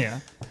it. Yeah.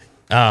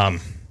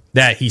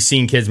 That he's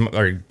seen kids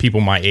or people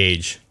my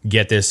age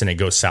get this and it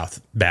goes south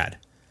bad,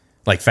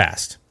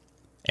 fast.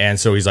 And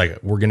so he's like,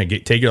 we're going to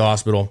take you to the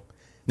hospital.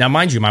 Now,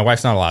 mind you, my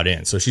wife's not allowed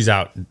in. So she's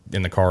out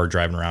in the car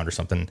driving around or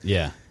something.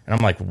 Yeah. And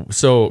I'm like,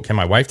 so can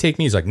my wife take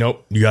me? He's like,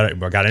 nope, I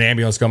got an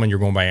ambulance coming. You're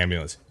going by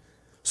ambulance.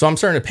 So I'm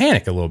starting to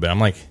panic a little bit. I'm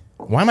like,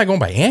 why am I going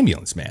by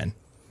ambulance, man? And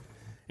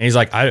he's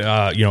like,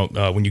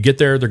 when you get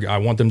there, I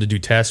want them to do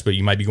tests, but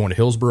you might be going to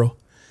Hillsborough.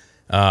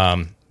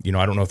 I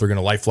don't know if they're going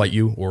to life flight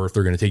you or if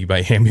they're going to take you by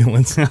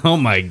ambulance. Oh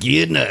my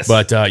goodness.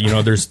 But,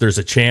 there's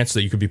a chance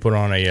that you could be put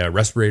on a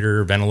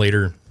respirator,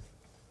 ventilator.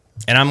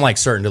 And I'm like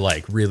starting to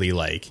like really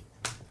like,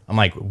 I'm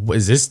like,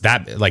 is this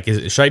that, like,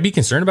 should I be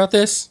concerned about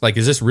this? Like,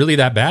 is this really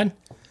that bad?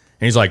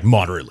 And he's like,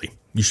 moderately.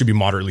 You should be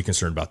moderately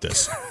concerned about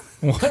this.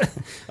 What?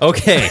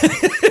 Okay.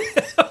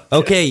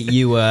 Okay,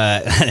 you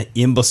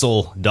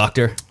imbecile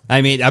doctor.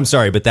 I mean, I'm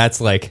sorry, but that's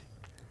like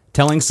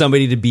telling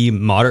somebody to be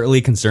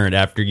moderately concerned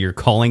after you're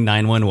calling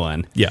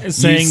 911. Yeah.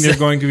 Saying they're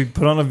going to be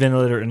put on a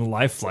ventilator and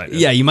life flighted.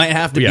 Yeah, you might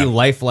have to be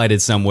life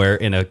flighted somewhere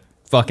in a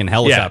fucking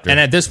helicopter. Yeah, and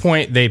at this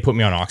point, they put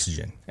me on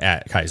oxygen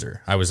at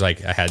Kaiser. I was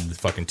like, I had the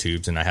fucking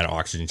tubes and I had an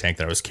oxygen tank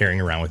that I was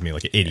carrying around with me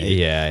like an idiot.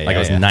 Yeah, like I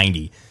was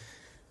 90.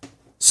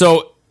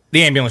 So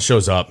the ambulance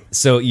shows up.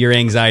 So your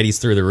anxiety's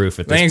through the roof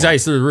at this point.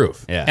 Anxiety's through the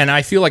roof. Yeah. And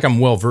I feel like I'm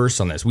well versed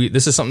on this.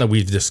 This is something that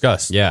we've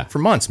discussed for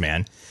months,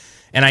 man.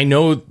 And I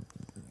know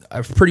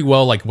pretty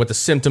well like what the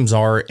symptoms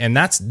are, and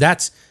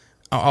that's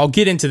I'll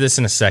get into this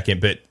in a second,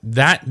 but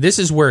this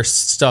is where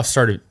stuff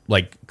started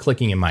like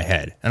clicking in my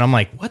head. And I'm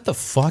like, what the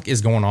fuck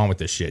is going on with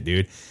this shit,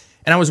 dude?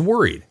 And I was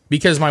worried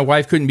because my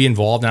wife couldn't be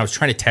involved and I was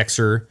trying to text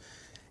her,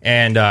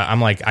 and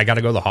I'm like, I got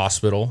to go to the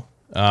hospital,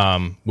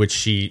 which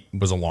she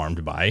was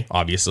alarmed by,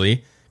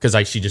 obviously,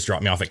 because she just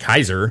dropped me off at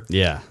Kaiser.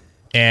 Yeah.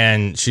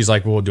 And she's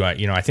like, well,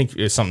 I think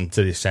it's something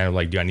to the extent of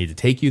like, do I need to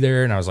take you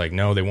there? And I was like,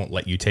 no, they won't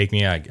let you take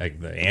me.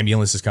 The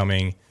ambulance is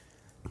coming.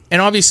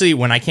 And obviously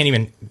when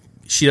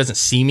she doesn't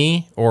see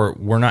me or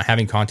we're not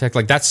having contact,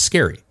 like that's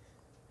scary.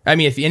 I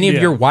mean, if any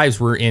of your wives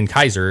were in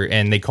Kaiser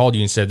and they called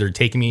you and said they're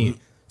taking me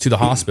to the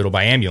hospital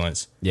by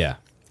ambulance,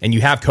 and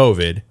you have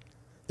COVID,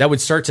 that would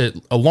start to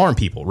alarm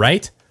people,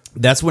 right?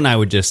 That's when I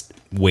would just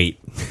wait.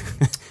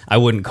 I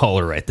wouldn't call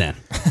her right then.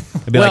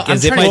 I'd be Well, like,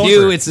 as I'm if trying I to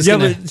do, offer. it's just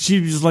but she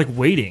was like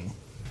waiting,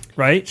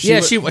 right? She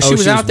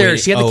was out there.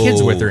 waiting. She had the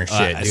kids with her and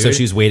shit. Dude. So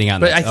she's waiting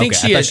on. But I think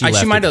okay.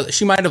 she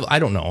might have. I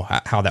don't know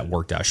how that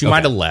worked out. She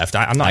might have left.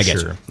 I'm not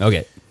sure.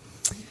 Okay.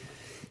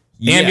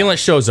 The ambulance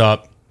shows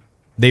up.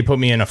 They put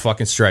me in a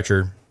fucking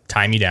stretcher,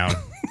 tie me down.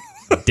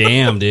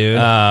 Damn, dude.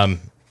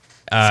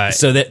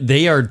 So that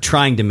they are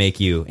trying to make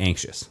you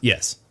anxious.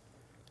 Yes.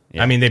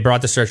 Yeah. I mean, they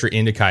brought the stretcher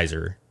into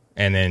Kaiser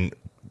and then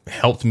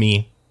helped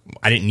me.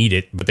 I didn't need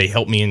it, but they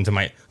helped me into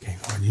my. Okay,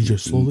 I need you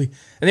slowly.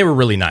 And they were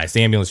really nice.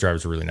 The ambulance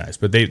drivers were really nice.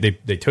 But they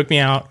took me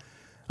out.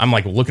 I'm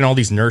like looking at all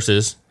these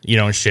nurses,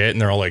 and shit,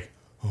 and they're all like,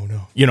 "Oh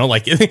no,"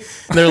 like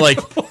they're like,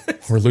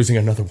 "We're losing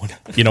another one,"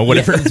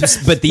 whatever. Yeah.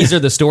 But these are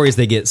the stories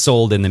they get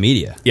sold in the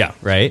media. Yeah.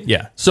 Right.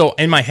 Yeah. So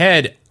in my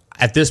head,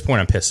 at this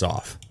point, I'm pissed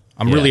off.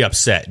 I'm really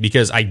upset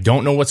because I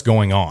don't know what's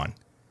going on.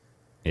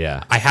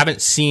 Yeah. I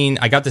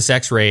got this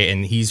x-ray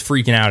and he's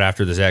freaking out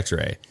after this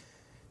x-ray.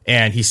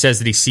 And he says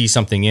that he sees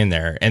something in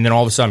there. And then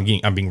all of a sudden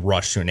I'm being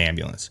rushed to an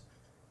ambulance.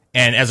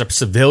 And as a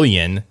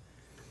civilian,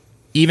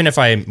 even if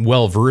I'm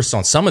well versed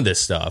on some of this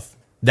stuff,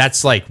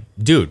 that's like,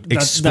 dude,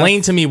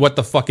 explain to me what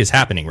the fuck is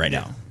happening right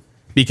now.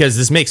 Because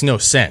this makes no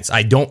sense.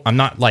 I'm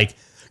not like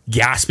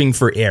gasping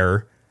for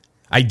air.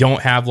 I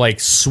don't have like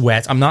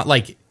sweat. I'm not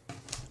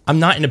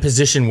in a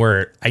position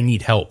where I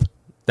need help.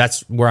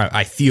 That's where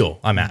I feel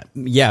I'm at.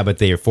 Yeah, but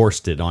they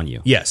forced it on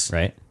you. Yes.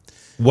 Right?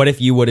 What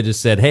if you would have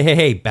just said,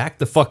 hey, back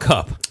the fuck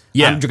up.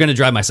 Yeah. I'm going to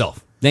drive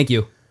myself. Thank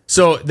you.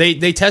 So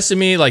they tested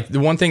me. Like the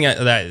one thing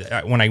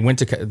that when I went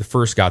to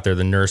first got there,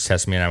 the nurse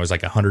tested me and I was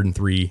like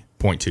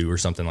 103.2 or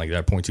something like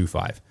that,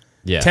 0.25.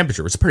 Yeah.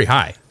 Temperature was pretty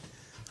high.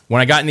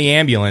 When I got in the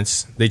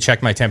ambulance, they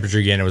checked my temperature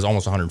again. It was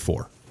almost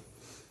 104.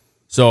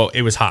 So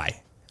it was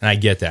high. And I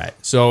get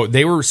that. So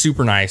they were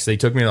super nice. They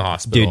took me to the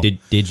hospital. Dude,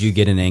 did you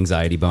get an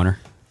anxiety boner?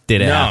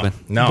 Did it happen?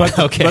 No.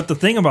 But the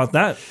thing about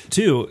that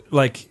too,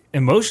 like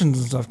emotions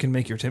and stuff can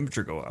make your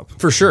temperature go up.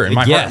 For sure. And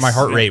my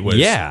heart rate was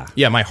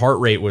my heart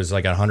rate was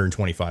like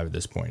 125 at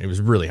this point. It was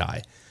really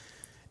high.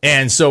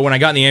 And so when I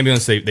got in the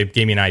ambulance, they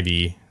gave me an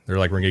IV. They're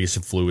like, we're gonna get you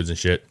some fluids and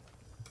shit.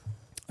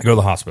 I go to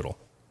the hospital.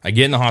 I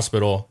get in the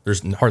hospital.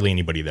 There's hardly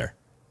anybody there.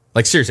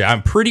 Like seriously,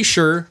 I'm pretty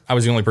sure I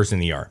was the only person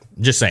in the ER.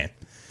 Just saying.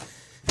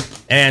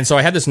 And so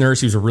I had this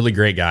nurse who's a really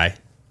great guy,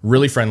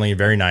 really friendly,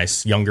 very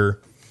nice, younger.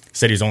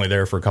 Said he was only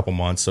there for a couple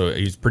months, so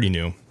he's pretty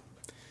new.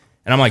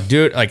 And I'm like,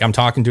 dude, like I'm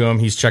talking to him.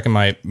 He's checking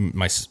my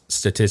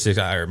statistics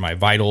or my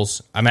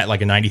vitals. I'm at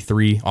like a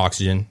 93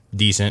 oxygen,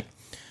 decent.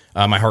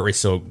 My heart rate's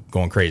still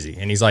going crazy.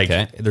 And he's like,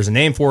 there's a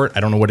name for it. I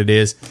don't know what it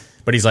is.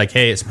 But he's like,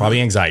 hey, it's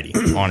probably anxiety,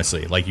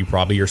 honestly. Like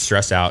you're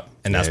stressed out,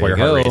 and that's why your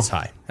heart rate is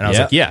high. And I was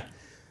like, yeah.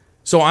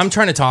 So I'm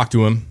trying to talk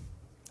to him.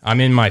 I'm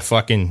in my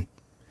fucking...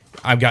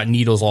 I've got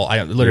needles all...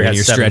 I literally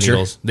had 7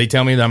 needles. They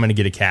tell me that I'm going to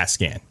get a CAT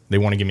scan. They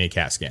want to give me a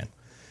CAT scan.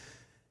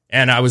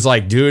 And I was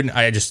like, dude,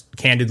 I just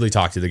candidly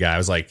talked to the guy. I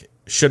was like,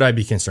 should I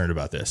be concerned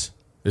about this?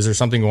 Is there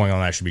something going on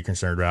that I should be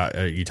concerned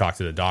about? You talk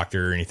to the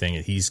doctor or anything,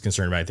 and he's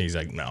concerned about anything? He's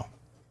like, no.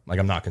 Like,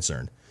 I'm not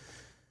concerned.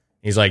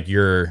 He's like,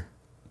 you're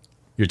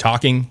You're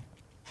talking.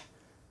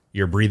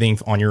 You're breathing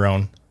on your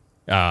own.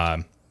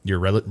 You're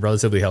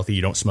relatively healthy.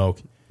 You don't smoke.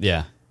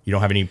 Yeah. You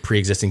don't have any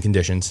pre-existing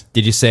conditions.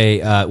 Did you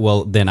say,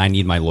 well, then I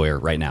need my lawyer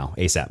right now,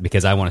 ASAP,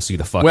 because I want to sue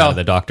the fuck out of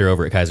the doctor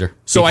over at Kaiser?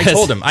 So I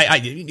told him,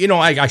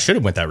 I should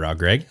have went that route,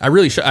 Greg. I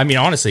really should. I mean,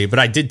 honestly, but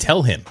I did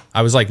tell him.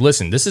 I was like,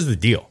 listen, this is the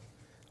deal.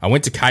 I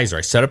went to Kaiser.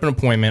 I set up an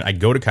appointment. I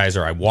go to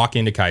Kaiser. I walk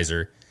into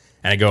Kaiser,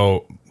 and I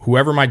go,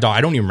 whoever my doctor,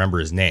 I don't even remember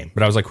his name,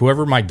 but I was like,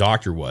 whoever my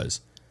doctor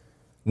was,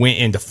 went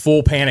into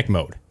full panic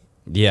mode.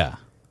 Yeah.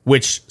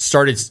 Which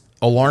started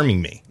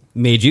alarming me.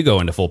 Made you go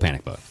into full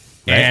panic mode.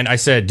 Right? And I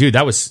said, dude,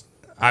 that was...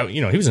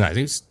 he was nice.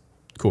 He was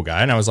a cool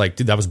guy. And I was like,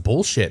 dude, that was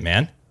bullshit,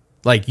 man.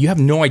 Like, you have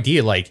no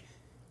idea. Like,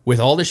 with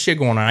all this shit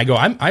going on, I go,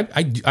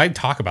 I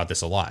talk about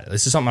this a lot.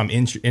 This is something I'm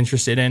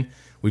interested in.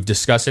 We've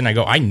discussed it. And I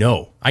go, I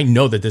know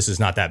that this is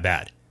not that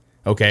bad.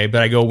 Okay.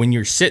 But I go, when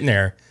you're sitting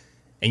there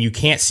and you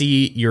can't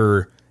see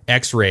your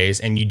x-rays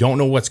and you don't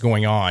know what's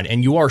going on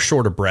and you are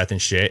short of breath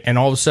and shit. And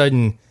all of a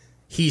sudden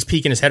he's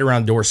peeking his head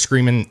around the door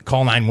screaming,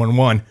 call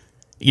 911,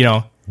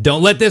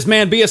 Don't let this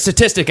man be a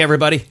statistic,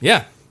 everybody.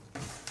 Yeah.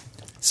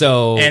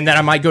 So, and then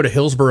I might go to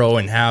Hillsborough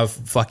and have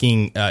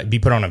fucking be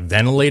put on a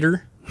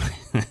ventilator.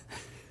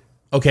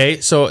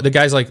 Okay, so the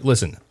guy's like,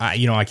 listen,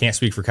 I can't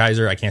speak for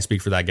Kaiser. I can't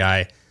speak for that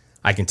guy.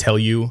 I can tell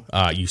you,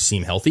 you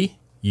seem healthy.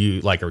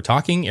 You are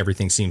talking.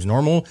 Everything seems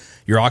normal.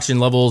 Your oxygen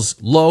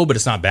level's low, but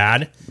it's not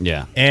bad.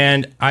 Yeah.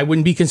 And I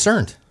wouldn't be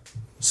concerned.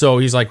 So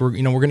he's like, we're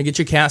going to get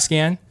you a CAT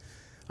scan.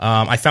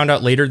 I found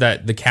out later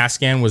that the CAT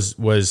scan was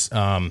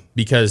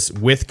because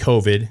with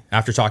COVID,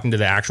 after talking to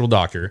the actual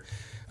doctor,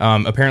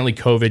 apparently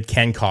COVID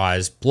can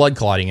cause blood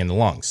clotting in the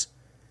lungs.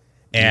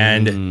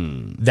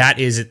 And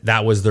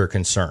that was their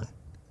concern.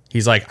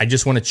 He's like, I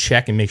just want to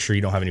check and make sure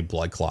you don't have any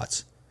blood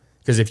clots.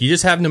 Because if you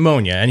just have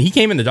pneumonia, and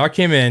the doc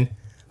came in,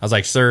 I was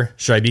like, sir,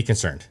 should I be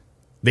concerned?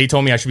 They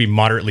told me I should be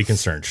moderately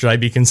concerned. Should I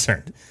be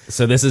concerned?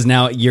 So this is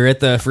now, you're at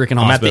the freaking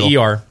hospital. I'm at the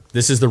ER.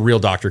 This is the real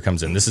doctor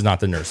comes in. This is not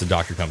the nurse. The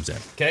doctor comes in.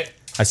 Okay.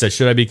 I said,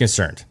 should I be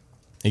concerned?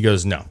 He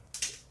goes, no.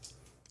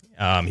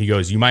 He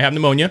goes, you might have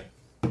pneumonia,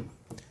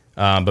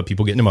 but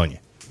people get pneumonia.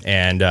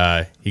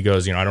 And he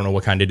goes, I don't know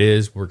what kind it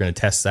is. We're going to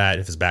test that,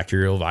 if it's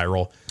bacterial,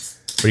 viral.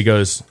 But he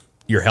goes,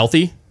 you're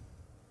healthy.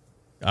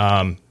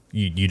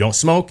 You don't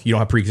smoke. You don't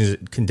have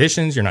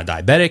preconditions. You're not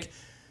diabetic.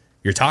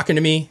 You're talking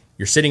to me.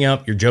 You're sitting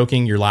up. You're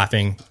joking. You're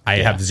laughing. I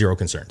have zero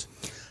concerns.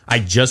 I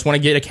just want to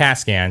get a CAT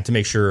scan to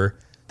make sure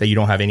that you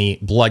don't have any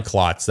blood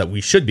clots that we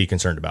should be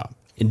concerned about.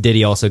 And did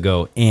he also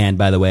go, and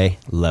by the way,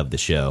 love the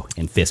show,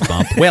 and fist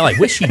bump? Well, I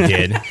wish he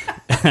did.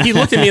 He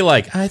looked at me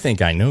like, I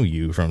think I know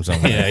you from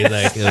somewhere. Yeah, he's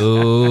like,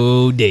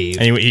 oh, Dave.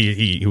 And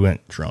he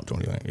went, Trump,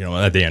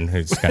 at the end.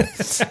 It's kind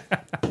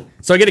of...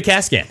 So I get a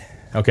CAT scan.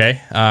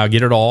 Okay.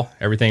 Get it all.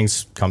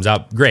 Everything's comes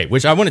out great,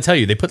 which I want to tell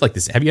you, they put like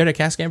this. Have you had a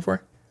CAT scan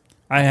before?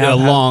 I have.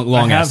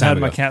 I have had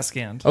my CAT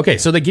scanned. Okay.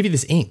 So they give you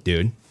this ink,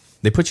 dude.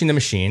 They put you in the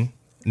machine.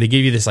 And they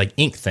give you this like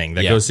ink thing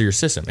that goes through your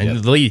system. And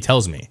the lady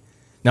tells me,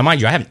 now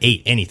mind you, I haven't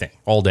ate anything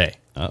all day.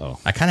 Uh-oh.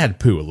 I kind of had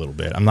to poo a little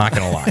bit. I'm not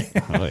going to lie.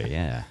 Oh,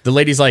 yeah. The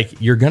lady's like,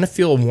 you're going to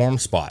feel a warm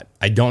spot.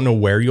 I don't know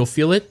where you'll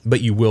feel it,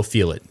 but you will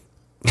feel it.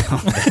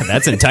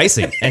 That's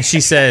enticing. And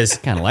she says,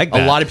 kind of like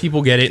that. A lot of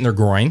people get it in their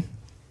groin.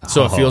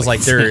 So it feels like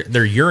they're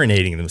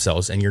urinating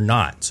themselves, and you're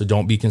not. So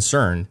don't be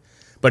concerned.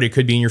 But it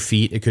could be in your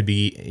feet. It could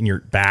be in your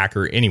back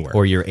or anywhere.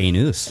 Or your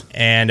anus.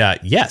 And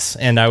yes.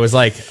 And I was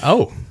like,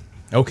 oh,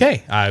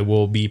 okay. I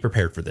will be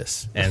prepared for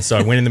this. And so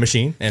I went in the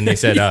machine, and they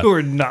said... you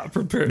were not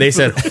prepared. They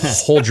said,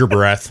 hold your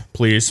breath,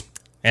 please.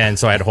 And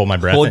so I had to hold my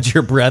breath. Hold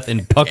your breath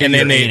and pucker and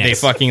then your they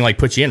fucking like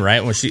put you in,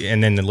 right?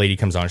 And then the lady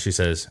comes on, and she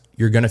says,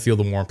 you're going to feel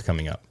the warmth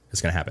coming up.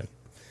 It's going to happen.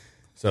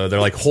 So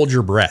they're like, hold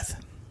your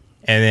breath.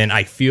 And then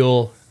I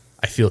feel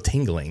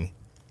tingling,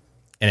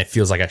 and it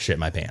feels like I shit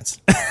my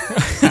pants.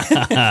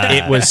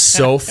 It was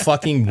so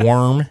fucking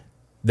warm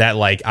that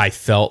like I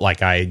felt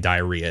like I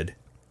diarrheaed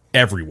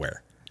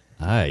everywhere.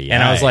 And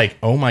I was like,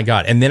 oh my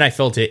God. And then I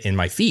felt it in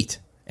my feet.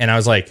 And I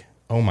was like,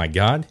 oh my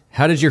God.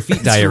 How did your feet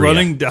It's diarrhea?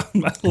 running down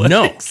my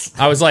legs.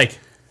 No. I was like,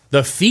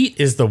 the feet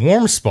is the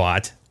warm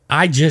spot.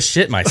 I just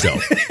shit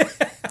myself.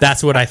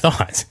 That's what I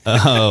thought.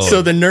 Oh.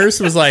 So the nurse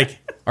was like,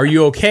 are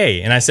you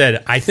okay? And I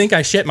said, I think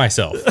I shit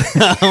myself.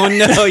 Oh,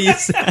 no. You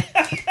said...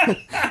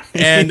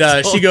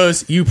 And she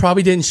goes, you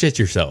probably didn't shit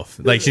yourself.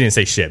 Like, she didn't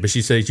say shit, but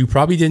she says, you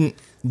probably didn't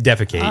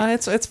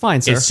defecate. It's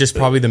fine, sir. It's just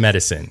probably the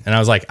medicine. And I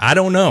was like, I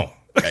don't know.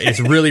 It's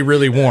really,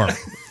 really warm.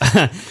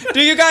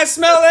 Do you guys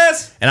smell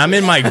this? And I'm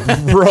in my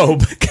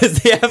robe. Because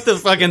they have the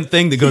fucking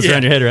thing that goes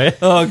around your head, right?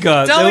 Oh,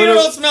 God. Tell me you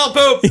don't smell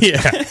poop.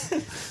 Yeah.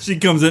 She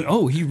comes in.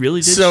 Oh, he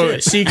really did So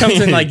shit. she comes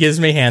in, like,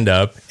 gives me a hand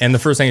up. And the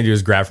first thing I do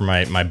is grab for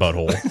my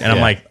butthole. And I'm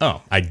like,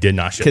 oh, I did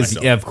not shit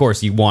myself. Because, of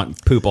course, you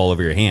want poop all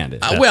over your hand.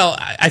 Well,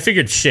 I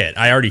figured shit.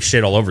 I already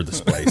shit all over this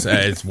place.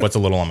 It's what's a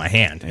little on my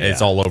hand. Yeah.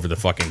 It's all over the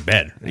fucking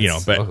bed,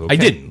 but okay. I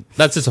didn't.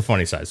 That's just a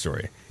funny side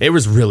story. It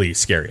was really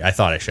scary. I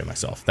thought I shit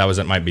myself.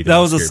 That might be that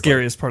was the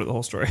scariest part of the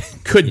whole story.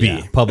 Could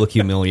be public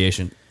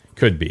humiliation.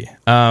 Could be.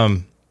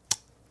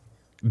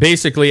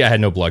 Basically, I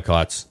had no blood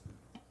clots.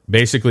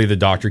 Basically, the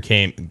doctor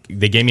came.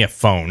 They gave me a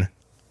phone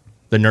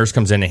The nurse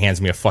comes in and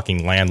hands me a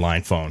fucking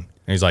landline phone.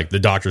 And he's like, the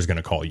doctor's going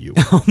to call you.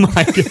 Oh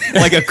my God.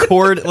 Like a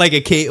cord, like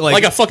a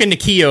fucking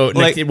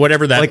Nikio,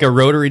 whatever that. Like a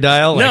rotary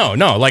dial?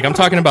 No. Like I'm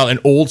talking about an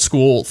old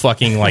school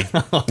fucking like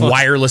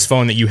wireless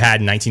phone that you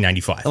had in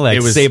 1995. Like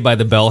it was Saved by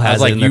the Bell has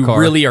it in their car.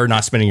 You really are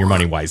not spending your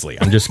money wisely.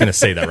 I'm just going to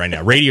say that right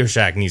now. Radio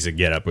Shack needs to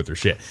get up with their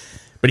shit.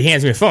 But he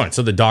hands me a phone.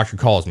 So the doctor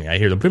calls me. I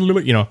hear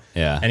the,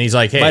 Yeah. And he's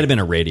like, hey. Might have been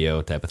a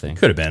radio type of thing.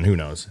 Could have been. Who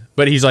knows?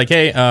 But he's like,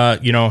 hey,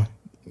 you don't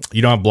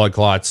have blood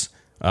clots.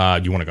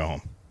 Do you want to go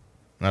home?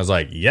 And I was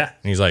like, yeah.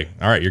 And he's like,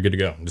 all right, you're good to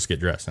go. Just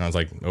get dressed. And I was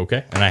like,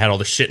 okay. And I had all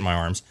this shit in my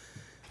arms,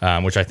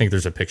 which I think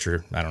there's a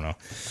picture. I don't know.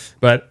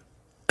 But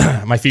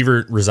my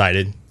fever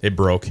resided. It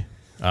broke.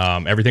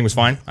 Everything was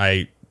fine.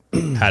 I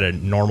had a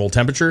normal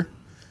temperature.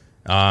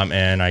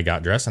 And I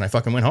got dressed and I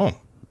fucking went home.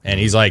 And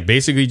he's like,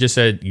 basically just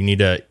said,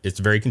 it's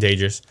very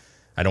contagious.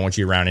 I don't want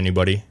you around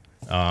anybody.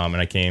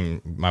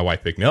 And my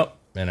wife picked me up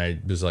and I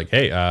was like,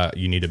 hey,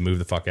 you need to move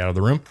the fuck out of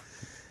the room.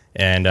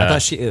 And I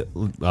thought she.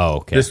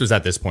 Okay. This was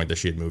at this point that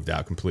she had moved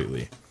out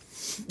completely.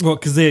 Well,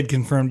 because they had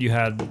confirmed you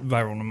had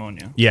viral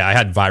pneumonia. Yeah, I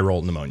had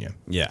viral pneumonia.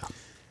 Yeah.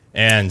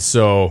 And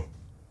so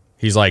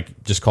he's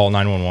like, just call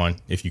 911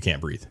 if you can't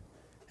breathe.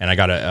 And I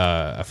got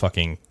a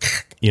fucking,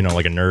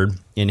 like a nerd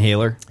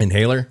inhaler.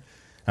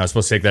 I was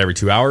supposed to take that every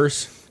 2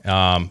 hours,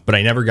 but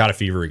I never got a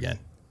fever again.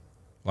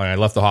 When I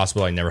left the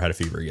hospital, I never had a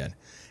fever again.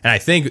 And I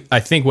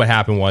think what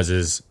happened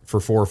was for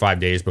 4 or 5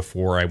 days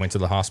before I went to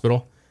the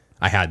hospital,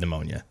 I had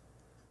pneumonia.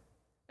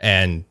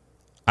 And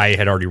I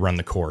had already run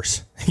the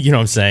course. You know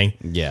what I'm saying?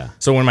 Yeah.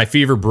 So when my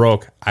fever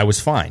broke, I was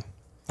fine.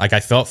 Like, I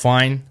felt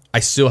fine. I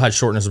still had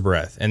shortness of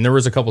breath. And there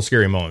was a couple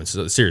scary moments,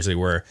 seriously,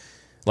 where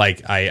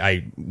like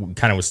I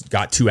kind of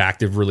got too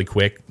active really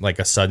quick, like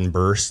a sudden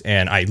burst,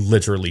 and I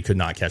literally could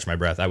not catch my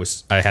breath.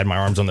 I had my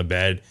arms on the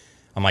bed.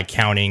 I'm like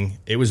counting.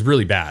 It was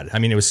really bad. I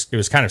mean, it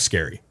was kind of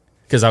scary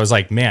because I was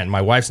like, man,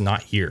 my wife's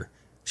not here.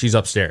 She's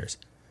upstairs.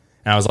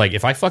 And I was like,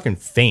 if I fucking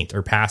faint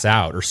or pass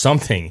out or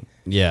something.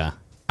 Yeah.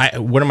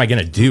 What am I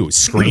going to do?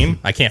 Scream?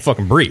 I can't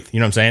fucking breathe.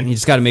 You know what I'm saying? You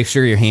just got to make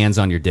sure your hand's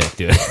on your dick,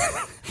 dude.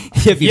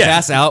 If you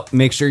pass out,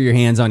 make sure your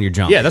hand's on your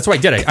junk. Yeah, that's what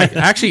I did. I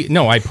actually,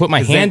 no, I put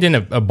my hand in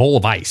a bowl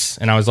of ice,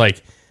 and I was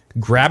like,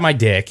 grab my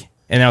dick,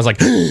 and I was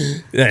like,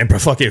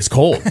 and fuck, it was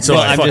cold. So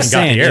well, I I'm fucking just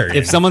got saying, the air.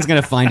 if someone's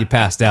going to find you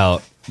passed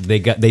out, they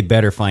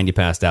better find you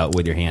passed out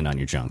with your hand on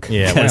your junk.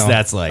 Yeah, well,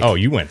 that's like, oh,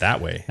 you went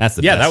that way. That's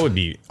the best. best. That would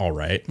be all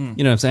right. You know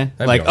what I'm saying?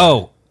 That'd like, be all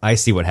right. I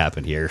see what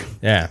happened here.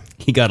 Yeah.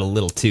 He got a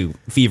little too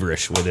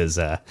feverish with his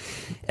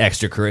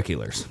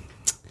extracurriculars.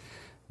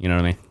 You know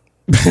what I mean?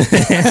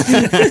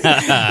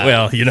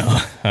 Well,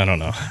 I don't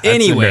know. That's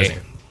anyway.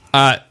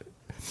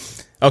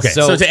 Okay,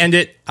 so to end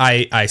it,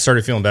 I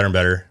started feeling better and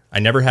better. I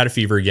never had a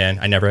fever again.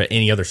 I never had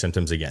any other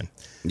symptoms again.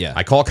 Yeah.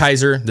 I call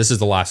Kaiser. This is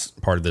the last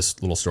part of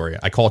this little story.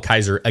 I call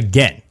Kaiser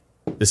again.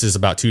 This is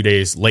about 3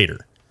 days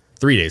later.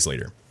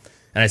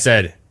 And I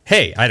said,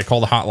 hey, I had to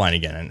call the hotline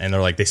again. And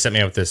they're like, they set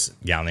me up with this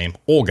gal named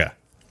Olga.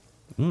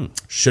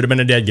 Should have been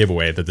a dead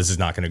giveaway that this is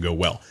not going to go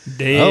well.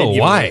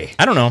 Why?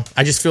 I don't know.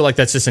 I just feel like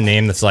that's just a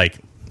name that's like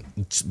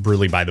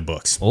really by the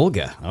books.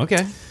 Olga.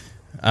 Okay.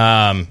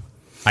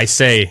 I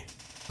say,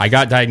 I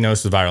got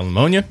diagnosed with viral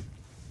pneumonia.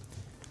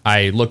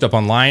 I looked up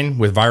online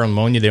with viral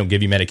pneumonia. They don't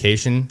give you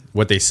medication.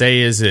 What they say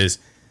is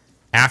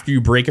after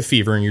you break a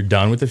fever and you're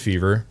done with the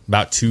fever,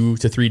 about 2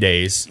 to 3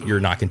 days,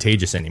 you're not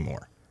contagious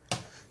anymore.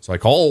 So I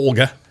call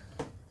Olga,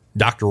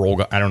 Dr.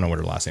 Olga. I don't know what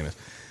her last name is.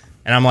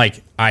 And I'm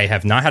like, I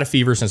have not had a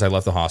fever since I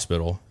left the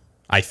hospital.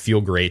 I feel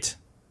great.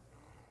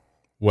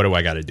 What do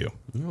I got to do?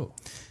 Oh.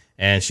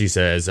 And she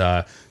says,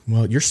 well,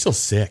 you're still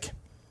sick.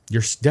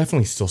 You're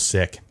definitely still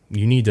sick.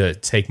 You need to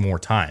take more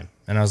time.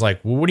 And I was like,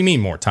 well, what do you mean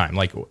more time?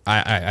 Like,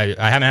 I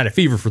haven't had a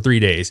fever for 3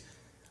 days.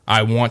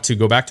 I want to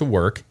go back to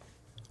work.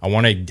 I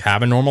want to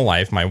have a normal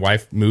life. My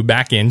wife moved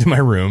back into my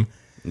room.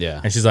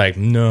 Yeah. And she's like,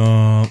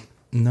 no,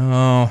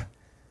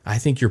 I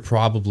think you're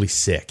probably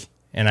sick.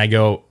 And I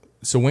go,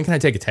 so when can I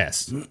take a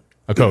test?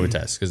 A COVID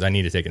test, because I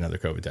need to take another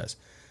COVID test.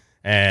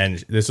 And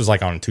this was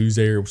like on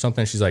Tuesday or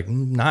something. She's like,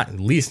 at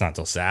least not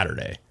till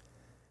Saturday.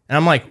 And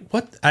I'm like,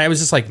 what? I was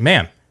just like,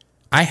 ma'am,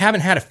 I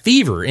haven't had a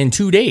fever in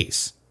 2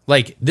 days.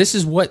 Like, this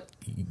is what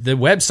the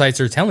websites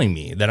are telling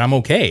me, that I'm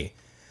okay.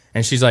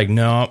 And she's like,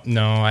 no,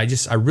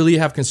 I really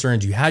have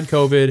concerns. You had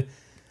COVID.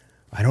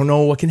 I don't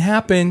know what can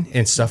happen,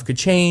 and stuff could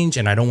change,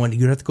 and I don't want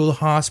you to have to go to the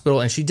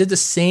hospital. And she did the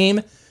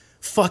same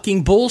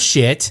fucking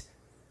bullshit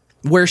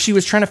where she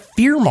was trying to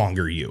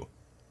fearmonger you.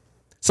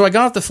 So I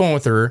got off the phone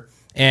with her,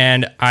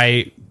 and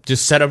I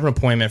just set up an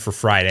appointment for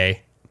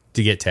Friday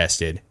to get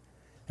tested.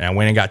 And I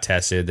went and got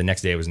tested. The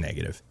next day it was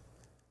negative.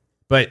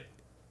 But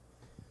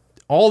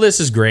all this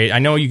is great. I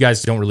know you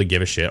guys don't really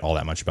give a shit all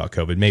that much about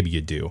COVID. Maybe you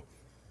do.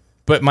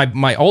 But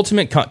my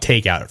ultimate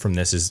take out from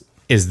this is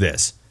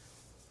this.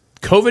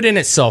 COVID in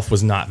itself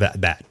was not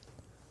that bad.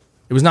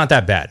 It was not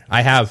that bad.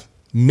 I have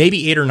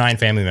maybe 8 or 9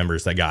 family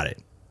members that got it.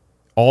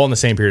 All in the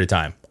same period of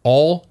time.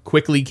 All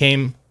quickly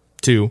came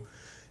to.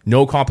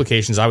 No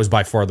complications. I was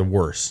by far the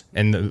worst.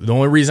 And the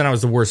only reason I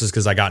was the worst is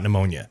because I got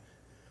pneumonia.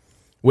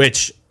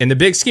 Which, in the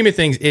big scheme of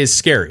things, is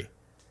scary.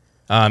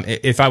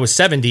 If I was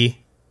 70,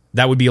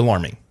 that would be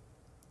alarming.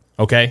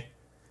 Okay?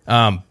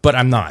 But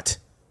I'm not.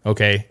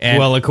 Okay? And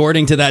well,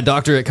 according to that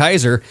doctor at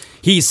Kaiser,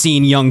 he's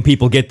seen young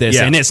people get this,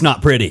 and it's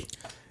not pretty.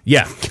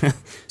 Yeah.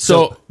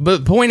 So,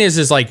 but the point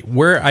is like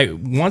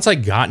once I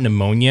got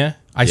pneumonia,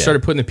 I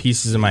started putting the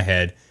pieces in my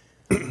head.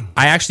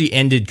 I actually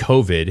ended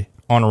COVID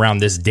on around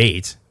this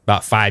date,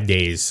 about 5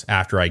 days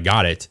after I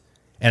got it,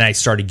 and I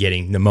started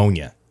getting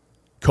pneumonia.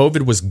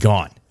 COVID was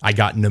gone. I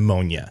got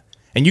pneumonia.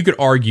 And you could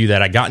argue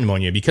that I got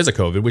pneumonia because of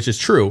COVID, which is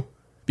true,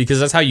 because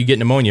that's how you get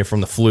pneumonia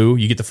from the flu.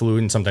 You get the flu,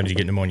 and sometimes you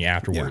get pneumonia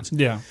afterwards.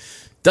 Yeah.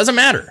 Doesn't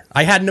matter.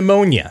 I had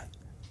pneumonia.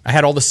 I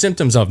had all the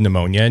symptoms of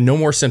pneumonia and no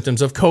more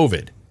symptoms of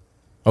COVID.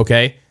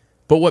 Okay?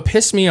 But what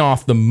pissed me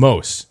off the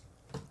most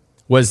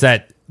was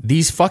that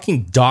these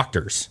fucking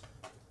doctors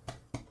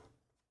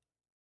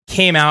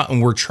came out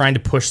and were trying to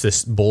push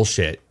this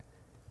bullshit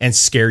and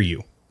scare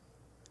you.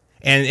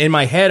 And in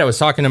my head, I was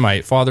talking to my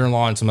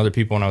father-in-law and some other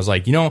people, and I was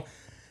like,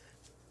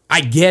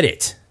 I get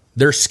it.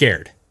 They're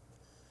scared.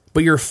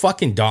 But you're a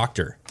fucking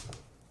doctor.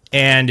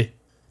 And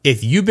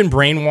if you've been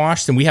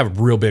brainwashed, then we have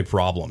real big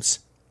problems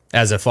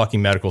as a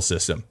fucking medical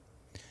system.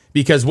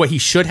 Because what he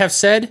should have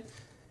said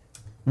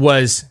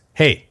was,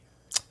 hey,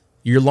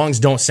 your lungs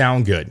don't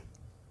sound good.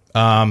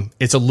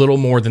 It's a little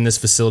more than this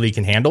facility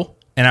can handle.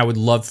 And I would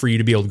love for you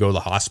to be able to go to the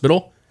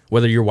hospital,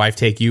 whether your wife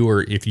take you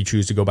or if you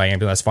choose to go by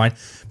ambulance, that's fine.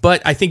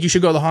 But I think you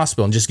should go to the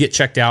hospital and just get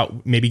checked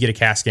out, maybe get a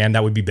CAT scan.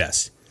 That would be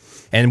best.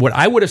 And what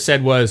I would have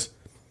said was,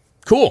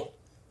 cool,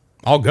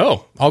 I'll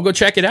go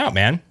check it out,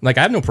 man. Like,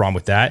 I have no problem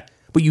with that.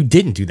 But you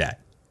didn't do that.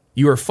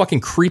 You were a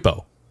fucking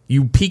creepo.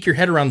 You peek your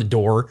head around the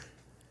door.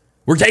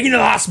 We're taking you to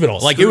the hospital.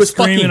 Like, it was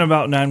screaming fucking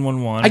about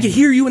 911. I could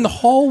hear you in the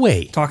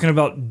hallway talking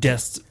about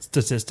death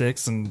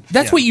statistics, and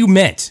that's what you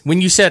meant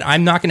when you said,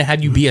 I'm not going to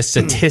have you be a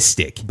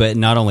statistic. But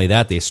not only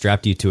that, they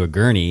strapped you to a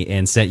gurney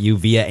and sent you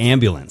via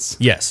ambulance.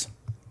 Yes.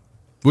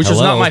 Which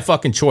was not my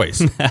fucking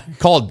choice.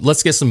 Called,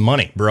 let's get some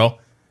money, bro.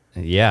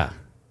 Yeah.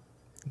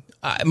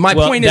 My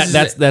point is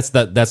that's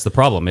the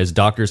problem is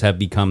doctors have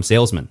become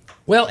salesmen.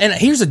 Well, and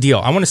here's the deal.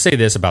 I want to say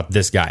this about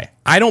this guy.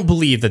 I don't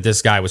believe that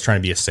this guy was trying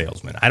to be a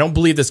salesman. I don't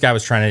believe this guy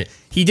was trying to...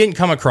 He didn't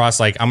come across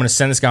like, I'm going to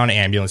send this guy on an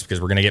ambulance because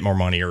we're going to get more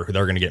money or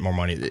they're going to get more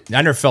money.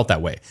 I never felt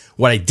that way.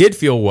 What I did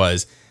feel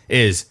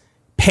is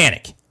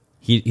panic.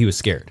 He was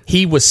scared.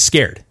 He was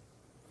scared.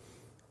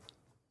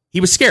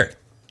 He was scared.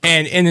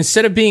 And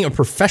instead of being a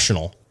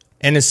professional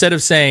and instead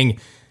of saying,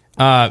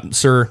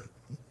 sir,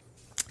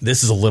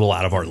 this is a little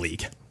out of our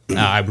league.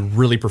 I would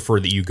really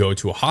prefer that you go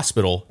to a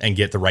hospital and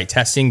get the right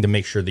testing to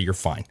make sure that you're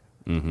fine.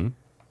 Mm-hmm.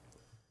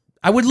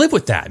 I would live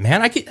with that,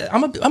 man.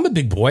 I'm a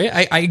big boy.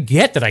 I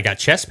get that I got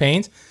chest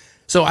pains.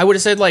 So I would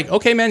have said, like,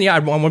 okay, man, yeah, I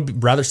want to be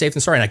rather safe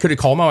than sorry. And I could have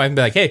called my wife and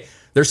be like, hey,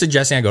 they're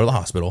suggesting I go to the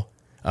hospital,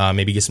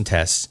 maybe get some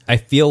tests. I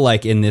feel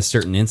like in this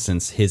certain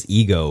instance, his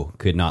ego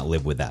could not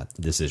live with that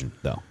decision,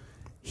 though.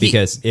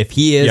 Because if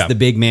he is the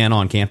big man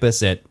on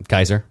campus at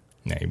Kaiser...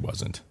 No, he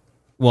wasn't.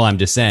 Well, I'm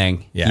just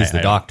saying, he's the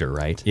doctor,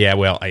 right? Yeah,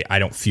 well, I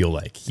don't feel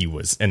like he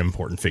was an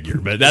important figure,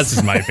 but that's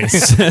just my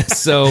opinion.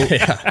 So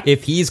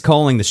if he's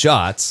calling the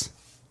shots,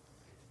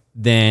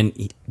 then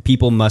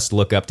people must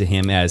look up to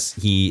him as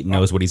he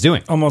knows what he's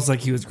doing. Almost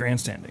like he was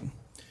grandstanding.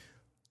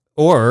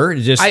 Or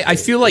just... I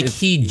feel like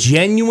he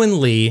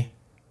genuinely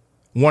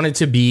wanted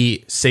to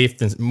be safe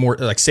than more,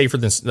 like safer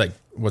than, like,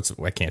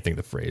 I can't think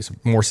of the phrase,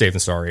 more safe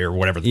than sorry or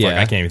whatever the fuck.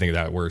 I can't even think of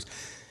that word.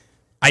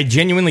 I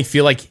genuinely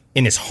feel like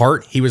in his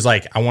heart, he was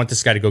like, I want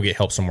this guy to go get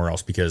help somewhere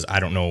else because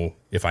I don't know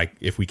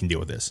if we can deal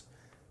with this.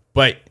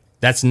 But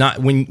that's not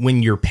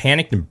when you're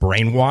panicked and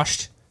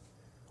brainwashed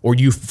or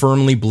you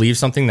firmly believe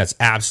something that's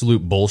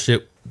absolute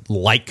bullshit,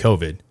 like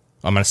COVID.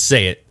 I'm going to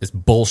say it. It's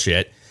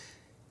bullshit.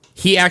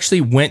 He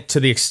actually went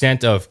to the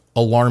extent of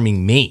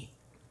alarming me.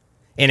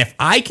 And if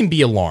I can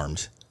be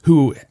alarmed,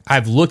 who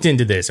I've looked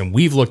into this and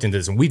we've looked into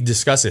this and we've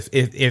discussed it,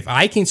 if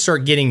I can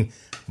start getting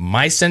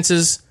my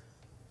senses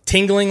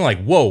tingling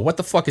like, whoa, what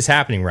the fuck is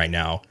happening right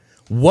now?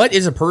 What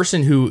is a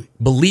person who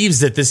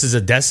believes that this is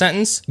a death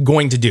sentence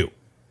going to do?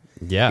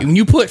 Yeah. When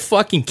you put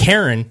fucking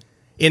Karen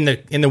in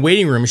the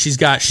waiting room and she's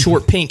got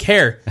short pink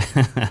hair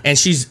and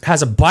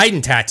has a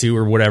Biden tattoo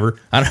or whatever.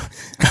 I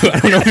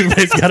don't know if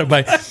anybody's got a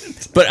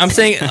Biden. But I'm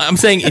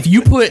saying if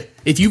you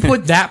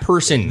put that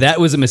person, that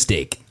was a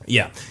mistake.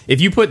 Yeah.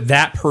 If you put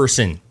that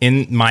person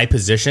in my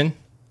position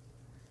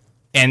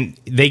and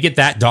they get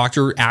that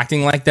doctor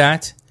acting like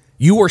that,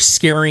 you are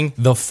scaring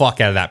the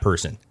fuck out of that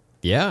person.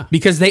 Yeah.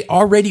 Because they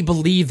already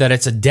believe that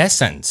it's a death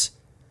sentence.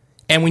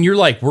 And when you're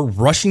like, we're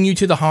rushing you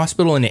to the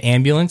hospital in an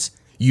ambulance,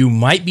 you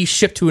might be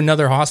shipped to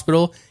another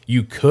hospital.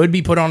 You could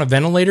be put on a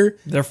ventilator.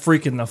 They're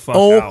freaking the fuck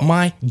out. Oh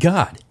my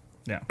God.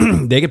 Yeah.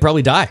 They could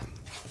probably die.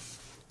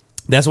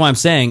 That's why I'm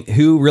saying,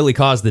 who really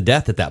caused the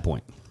death at that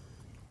point?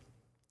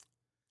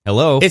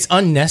 Hello? It's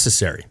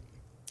unnecessary.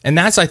 And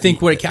that's, I think,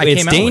 what it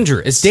came out dangerous.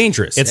 With. It's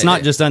dangerous. It's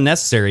not just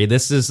unnecessary.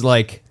 This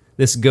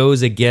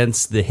goes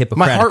against the Hippocratic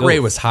My heart rate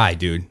oath. was high,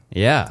 dude.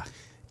 Yeah.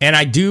 And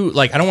I don't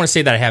want to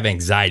say that I have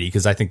anxiety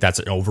because I think that's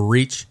an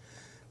overreach.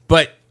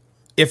 But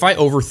if I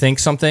overthink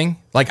something,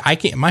 like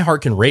my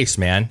heart can race,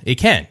 man. It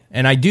can,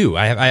 and I do.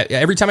 I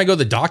every time I go to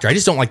the doctor, I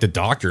just don't like the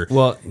doctor.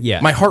 Well,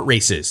 yeah, my heart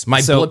races.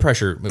 My blood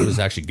pressure was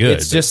actually good.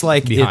 It's just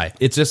like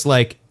it's just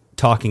like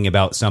talking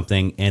about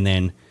something, and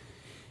then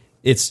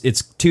it's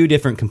two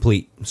different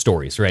complete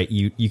stories, right?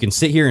 You can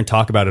sit here and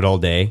talk about it all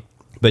day,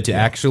 but to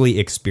actually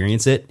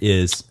experience it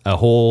is a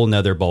whole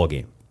nother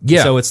ballgame.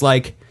 Yeah. So it's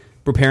like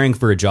preparing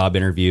for a job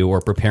interview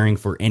or preparing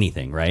for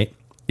anything, right?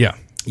 Yeah.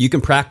 You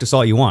can practice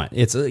all you want.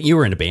 You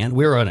were in a band.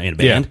 We were in a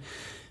band. Yeah.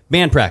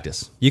 Band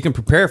practice. You can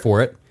prepare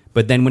for it,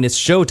 but then when it's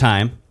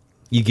showtime,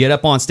 you get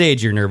up on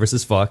stage, you're nervous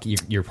as fuck.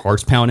 Your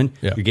heart's pounding.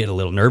 Yeah. You're getting a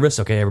little nervous.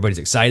 Okay, everybody's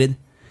excited.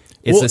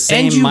 It's the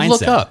same and you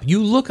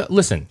mindset.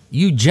 Listen,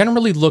 you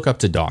generally look up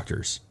to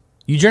doctors.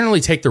 You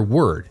generally take their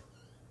word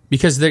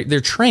because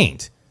they're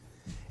trained.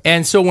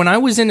 And so when I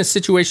was in a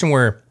situation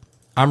where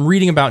I'm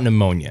reading about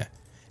pneumonia,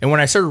 and when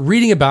I started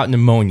reading about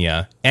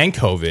pneumonia and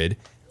COVID,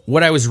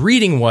 what I was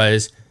reading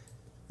was,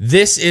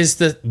 this is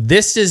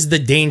the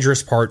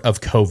dangerous part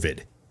of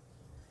COVID.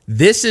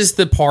 This is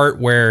the part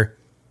where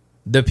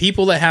the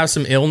people that have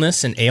some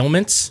illness and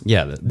ailments,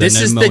 this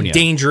is the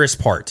dangerous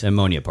part. The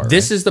pneumonia part.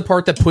 This is the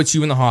part that puts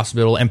you in the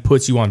hospital and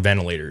puts you on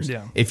ventilators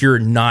if you're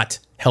not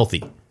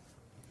healthy.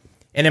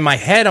 And in my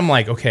head, I'm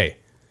like, okay,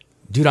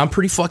 dude, I'm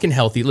pretty fucking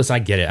healthy. Listen, I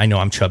get it. I know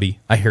I'm chubby.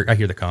 I hear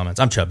the comments.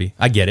 I'm chubby.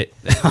 I get it.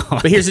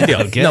 But here's the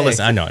deal. Okay. No,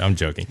 listen, I know, I'm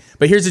joking.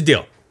 But here's the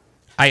deal.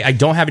 I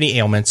don't have any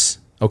ailments,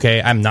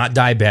 okay? I'm not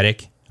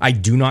diabetic. I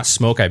do not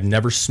smoke. I've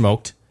never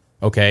smoked,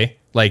 okay?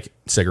 Like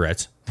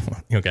cigarettes.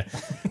 Okay.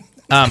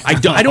 I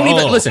don't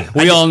even, listen.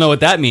 We all know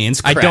what that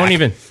means. Crack. I don't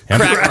even.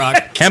 Crack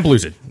rock. Hemp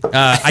lucid.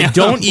 I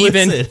don't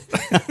even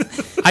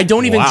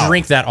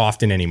drink that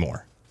often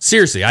anymore.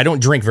 Seriously, I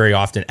don't drink very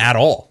often at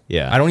all.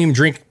 Yeah. I don't even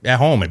drink at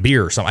home, a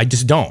beer or something. I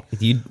just don't.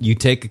 You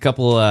take a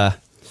couple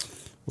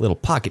little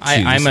pocket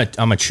chews.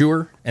 I'm a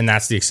chewer, and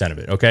that's the extent of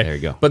it, okay? There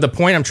you go. But the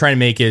point I'm trying to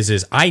make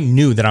is I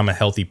knew that I'm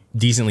a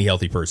decently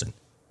healthy person,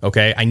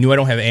 okay? I knew I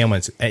don't have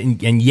ailments,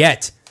 and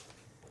yet,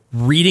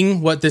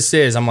 reading what this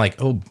is, I'm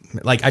like, oh,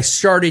 like I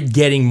started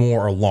getting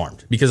more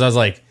alarmed because I was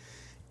like,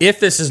 if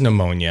this is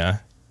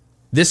pneumonia,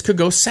 this could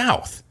go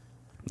south.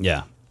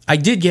 Yeah. I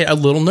did get a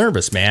little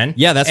nervous, man.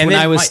 Yeah, that's when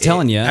I was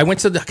telling you. I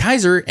went to the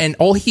Kaiser, and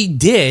all he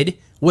did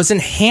was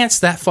enhance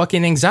that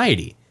fucking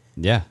anxiety.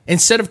 Yeah.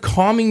 Instead of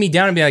calming me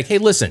down and be like, hey,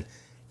 listen,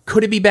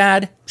 could it be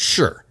bad?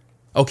 Sure.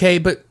 Okay,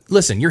 but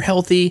listen, you're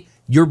healthy.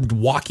 You're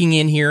walking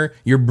in here.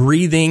 You're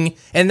breathing.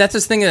 And that's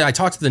this thing that I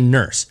talked to the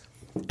nurse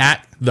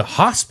at the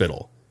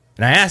hospital.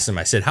 And I asked him,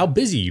 I said, how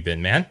busy you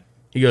been, man?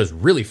 He goes,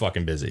 really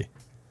fucking busy.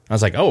 I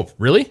was like, oh,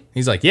 really?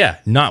 He's like, yeah,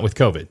 not with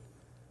COVID,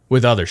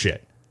 with other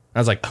shit. I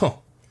was like, oh,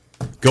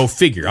 go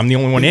figure. I'm the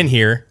only one in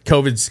here.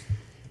 COVID's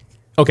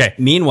okay.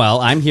 Meanwhile,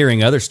 I'm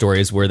hearing other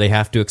stories where they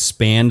have to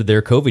expand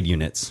their COVID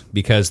units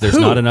because there's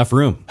not enough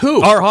room.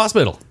 Who? Our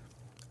hospital.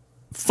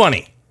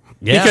 Funny.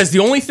 Yeah. Because the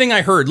only thing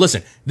I heard,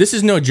 listen, this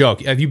is no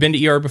joke. Have you been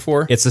to ER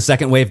before? It's the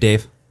second wave,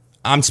 Dave.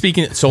 I'm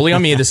speaking solely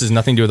on me. This has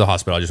nothing to do with the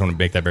hospital. I just want to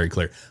make that very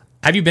clear.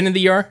 Have you been in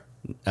the ER?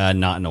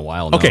 Not in a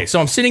while, no. Okay, so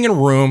I'm sitting in a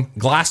room,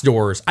 glass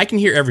doors. I can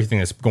hear everything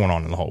that's going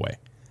on in the hallway.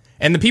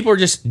 And the people are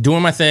just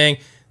doing my thing,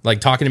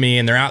 like talking to me,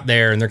 and they're out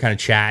there, and they're kind of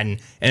chatting.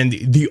 And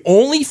the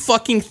only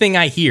fucking thing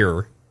I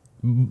hear,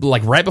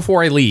 like right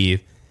before I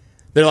leave,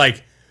 they're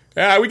like,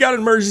 we got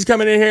an emergency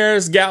coming in here.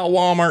 This gal at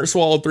Walmart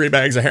swallowed 3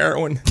 bags of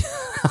heroin.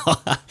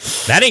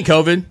 That ain't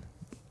COVID.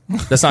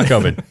 That's not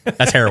COVID.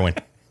 That's heroin.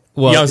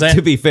 Well, you know what I'm saying?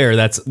 To be fair,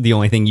 that's the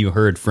only thing you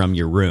heard from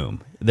your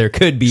room. There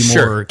could be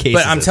more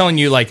cases. But I'm telling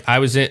you, like,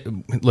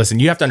 listen,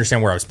 you have to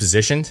understand where I was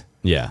positioned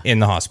in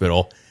the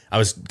hospital. I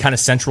was kind of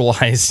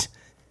centralized.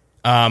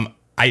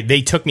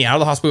 They took me out of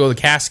the hospital with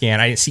a CAT scan.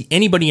 I didn't see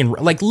anybody in,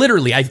 like,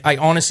 literally, I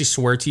honestly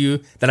swear to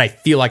you that I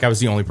feel like I was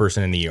the only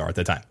person in the ER at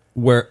the time.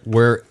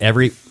 Were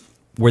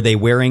they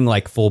wearing,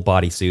 like, full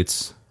body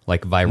suits,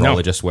 like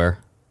virologists wear,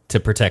 to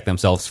protect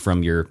themselves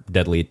from your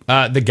deadly?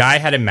 The guy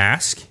had a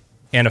mask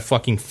and a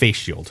fucking face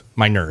shield,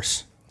 my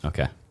nurse.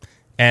 Okay.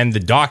 And the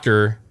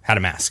doctor had a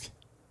mask.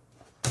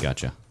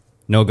 Gotcha.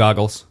 No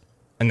goggles?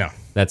 No.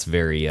 That's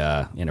very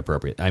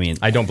inappropriate. I mean,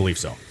 I don't believe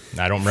so.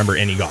 I don't remember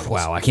any goggles.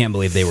 Wow, I can't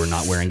believe they were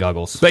not wearing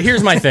goggles. But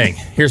here's my thing.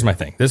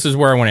 This is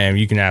where I want to end.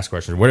 You can ask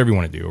questions, whatever you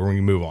want to do, or we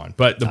can move on.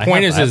 But the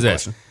point is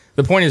this.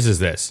 The point is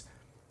this.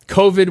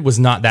 COVID was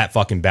not that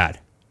fucking bad.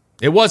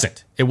 It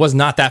wasn't. It was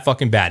not that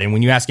fucking bad. And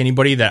when you ask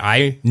anybody that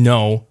I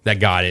know that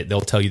got it, they'll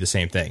tell you the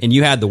same thing. And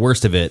you had the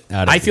worst of it.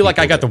 I feel like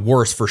I got the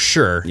worst for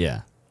sure.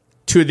 Yeah.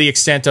 To the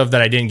extent of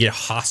that I didn't get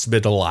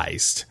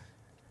hospitalized.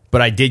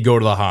 But I did go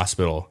to the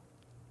hospital.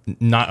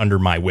 Not under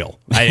my will.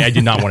 I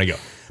did not want to go.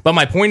 But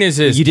my point is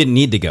you didn't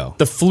need to go.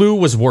 The flu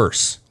was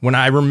worse. When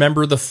I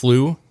remember the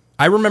flu,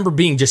 I remember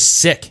being just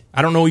sick.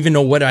 I don't even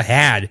know what I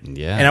had.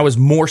 Yeah. And I was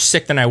more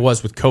sick than I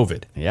was with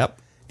COVID. Yep.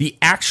 The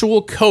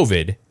actual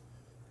COVID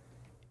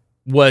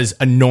was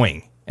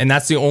annoying. And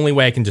that's the only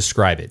way I can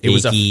describe it. It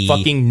was a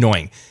fucking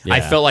annoying. Yeah.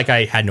 I felt like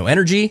I had no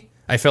energy.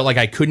 I felt like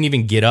I couldn't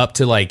even get up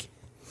to, like,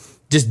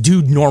 just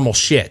do normal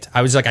shit.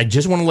 I was like, I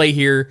just want to lay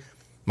here.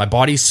 My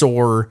body's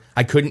sore.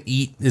 I couldn't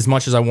eat as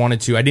much as I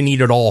wanted to. I didn't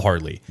eat at all,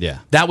 hardly. Yeah.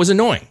 That was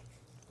annoying.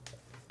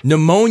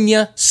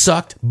 Pneumonia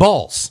sucked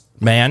balls,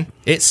 man.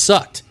 It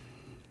sucked.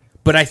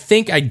 But I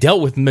think I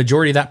dealt with the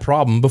majority of that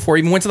problem before I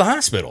even went to the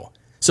hospital.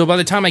 So by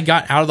the time I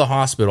got out of the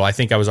hospital, I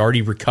think I was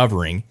already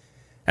recovering,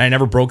 and I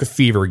never broke a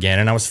fever again,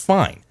 and I was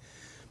fine.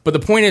 But the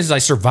point is, I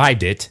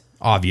survived it,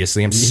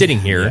 obviously. I'm sitting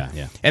here.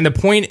 Yeah. And the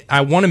point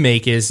I want to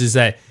make is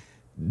that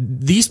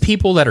these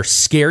people that are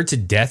scared to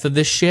death of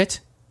this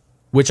shit,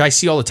 which I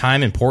see all the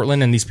time in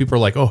Portland, and these people are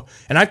like, oh,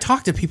 and I've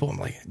talked to people, I'm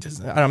like,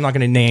 I'm not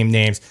going to name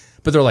names,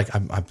 but they're like,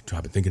 I've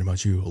been thinking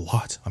about you a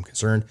lot. I'm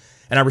concerned.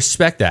 And I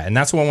respect that. And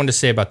that's what I wanted to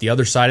say about the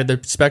other side of the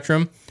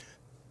spectrum.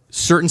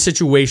 Certain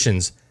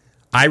situations,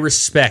 I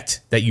respect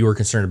that you are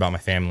concerned about my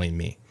family and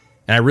me.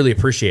 And I really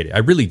appreciate it. I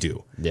really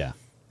do. Yeah.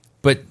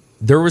 But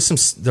there were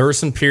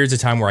some periods of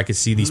time where I could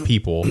see these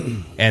people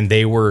and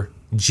they were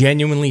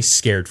genuinely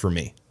scared for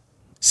me.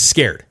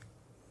 Scared.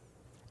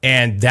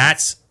 And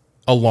that's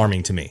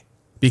alarming to me.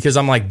 Because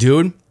I'm like,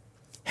 dude,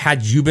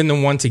 had you been the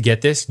one to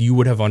get this, you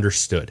would have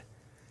understood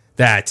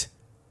that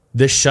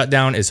this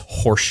shutdown is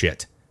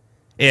horseshit.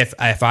 If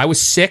I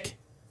was sick,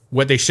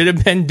 what they should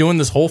have been doing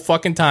this whole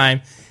fucking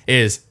time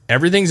is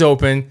everything's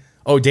open.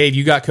 Oh, Dave,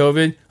 you got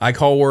COVID. I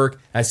call work.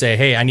 I say,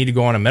 hey, I need to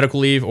go on a medical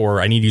leave, or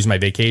I need to use my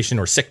vacation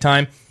or sick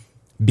time.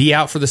 Be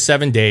out for the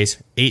 7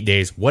 days, 8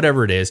 days,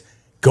 whatever it is.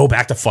 Go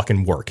back to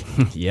fucking work.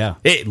 Yeah.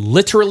 It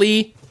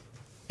literally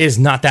is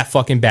not that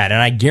fucking bad.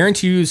 And I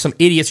guarantee you some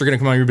idiots are going to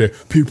come out here and be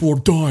like, people are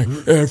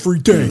dying every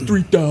day.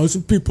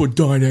 3,000 people are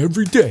dying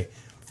every day.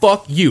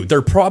 Fuck you.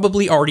 They're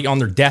probably already on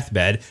their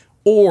deathbed,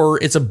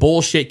 or it's a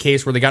bullshit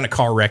case where they got in a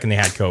car wreck and they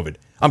had COVID.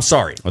 I'm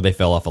sorry. Or they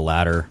fell off a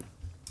ladder.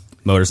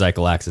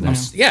 Motorcycle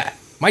accident. Yeah.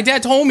 My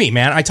dad told me,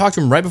 man. I talked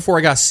to him right before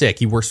I got sick.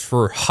 He works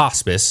for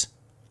hospice,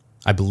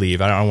 I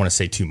believe. I don't want to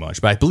say too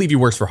much, but I believe he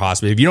works for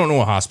hospice. If you don't know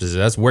what hospice is,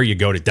 that's where you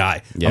go to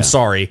die. Yeah. I'm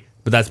sorry,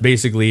 but that's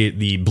basically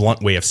the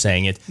blunt way of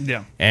saying it.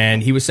 Yeah.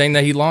 And he was saying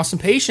that he lost some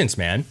patients,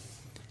 man.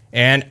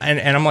 And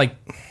I'm like,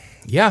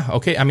 yeah,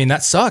 okay. I mean,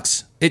 that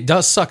sucks. It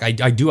does suck. I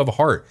do have a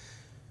heart.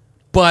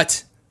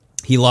 But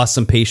he lost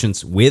some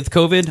patients with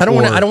COVID. I don't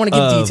want to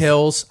give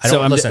details.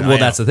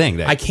 That's the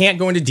thing. I can't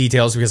go into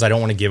details because I don't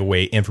want to give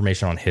away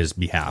information on his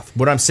behalf.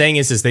 What I'm saying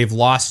is they've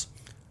lost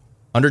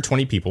under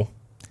 20 people,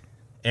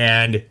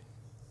 and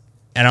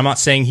I'm not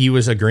saying he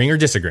was agreeing or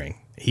disagreeing.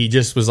 He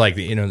just was like,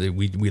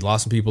 we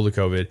lost some people to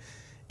COVID,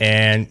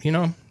 and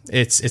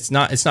it's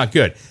not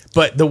good.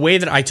 But the way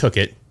that I took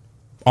it,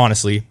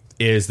 honestly,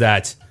 is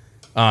that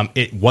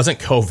it wasn't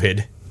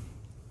COVID.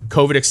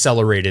 COVID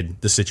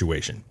accelerated the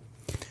situation.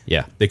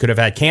 Yeah. They could have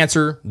had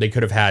cancer. They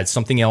could have had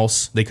something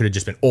else. They could have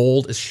just been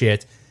old as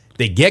shit.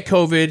 They get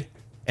COVID,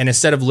 and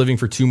instead of living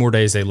for 2 more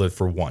days, they live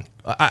for 1.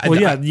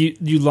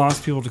 You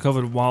lost people to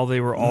COVID while they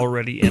were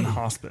already in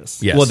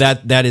hospice. Yes. Well,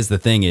 that is the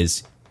thing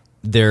is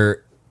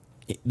they're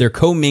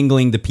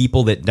commingling the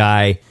people that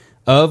die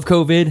of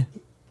COVID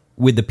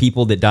with the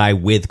people that die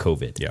with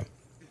COVID. Yeah.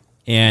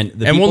 And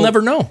we'll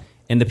never know.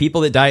 And the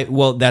people that die,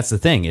 well, that's the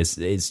thing is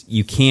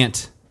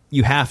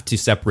you have to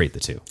separate the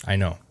two. I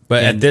know.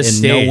 But at this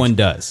stage, no one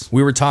does.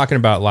 We were talking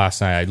about last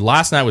night.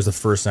 Last night was the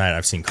first night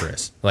I've seen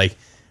Chris. Like,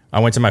 I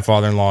went to my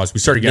father-in-law's. We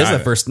started getting. This is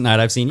the first night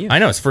I've seen you. I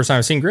know, it's the first time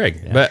I've seen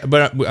Greg. Yeah.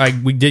 But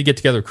we did get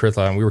together with Chris,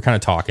 and we were kind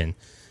of talking.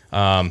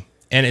 And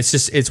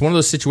it's one of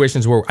those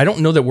situations where I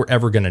don't know that we're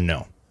ever going to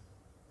know,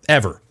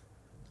 ever,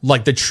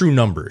 like the true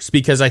numbers,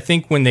 because I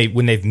think when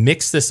they've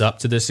mixed this up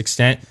to this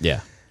extent, yeah.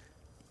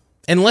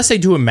 Unless they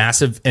do a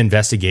massive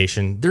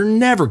investigation, they're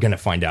never going to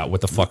find out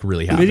what the fuck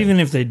really happened. But even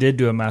if they did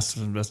do a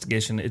massive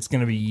investigation, it's going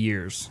to be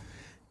years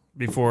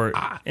before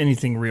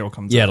anything real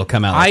comes out. Yeah, it'll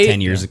come out like 10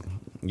 years.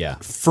 Yeah.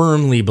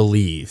 Firmly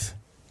believe,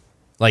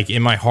 like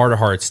in my heart of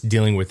hearts,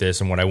 dealing with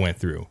this and what I went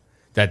through,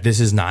 that this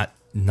is not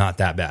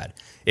that bad.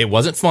 It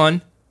wasn't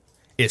fun.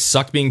 It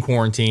sucked being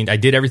quarantined. I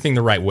did everything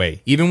the right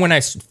way. Even when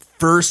I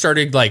first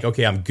started, like,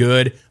 okay, I'm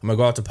good. I'm going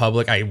to go out to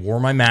public. I wore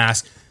my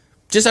mask.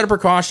 Just out of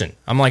precaution.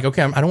 I'm like,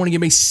 okay, I don't want to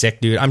get me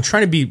sick, dude. I'm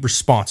trying to be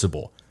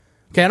responsible.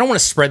 Okay, I don't want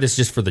to spread this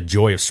just for the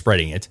joy of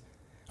spreading it.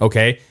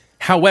 Okay?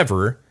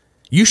 However,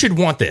 you should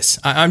want this.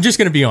 I'm just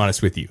going to be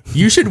honest with you.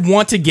 You should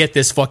want to get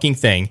this fucking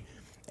thing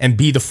and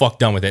be the fuck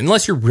done with it.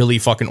 Unless you're really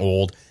fucking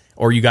old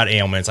or you got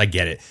ailments. I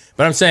get it.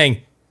 But I'm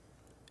saying,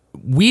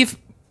 we've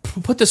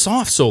put this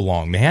off so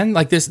long, man.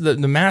 Like this,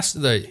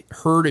 the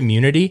herd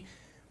immunity,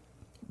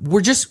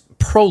 we're just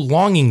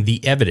prolonging the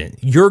evidence.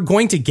 You're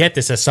going to get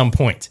this at some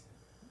point.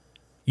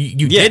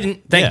 You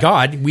didn't, thank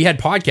God. We had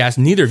podcasts.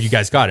 Neither of you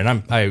guys got it.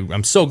 And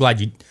I'm so glad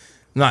you.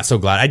 Not so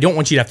glad. I don't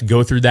want you to have to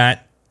go through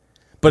that.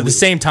 But at the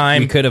same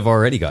time, we could have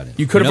already got it.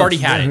 You could have already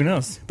had it. Who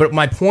knows? But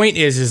my point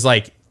is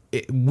like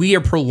we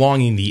are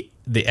prolonging the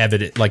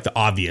evidence, like the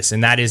obvious,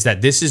 and that is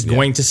that this is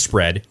going to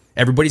spread.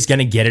 Everybody's going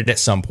to get it at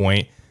some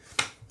point.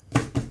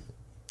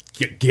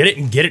 Get it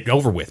and get it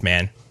over with,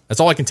 man. That's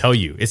all I can tell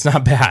you. It's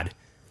not bad.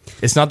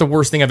 It's not the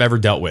worst thing I've ever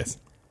dealt with.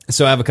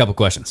 So I have a couple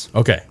questions.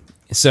 Okay.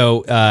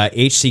 So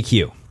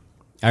HCQ,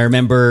 I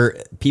remember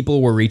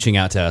people were reaching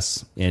out to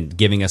us and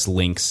giving us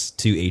links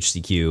to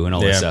HCQ and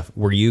all this stuff.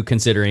 Were you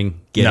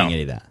considering getting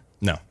any of that?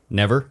 No.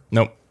 Never?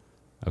 Nope.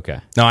 Okay.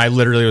 No, I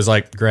literally was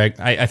like, Greg,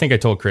 I think I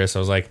told Chris, I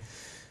was like,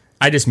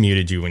 I just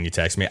muted you when you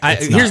text me.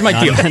 Here's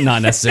my deal.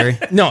 Not necessary.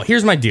 No,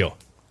 here's my deal.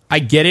 I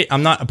get it.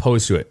 I'm not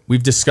opposed to it.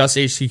 We've discussed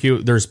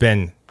HCQ. There's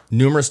been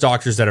numerous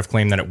doctors that have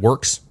claimed that it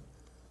works,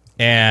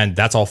 and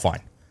that's all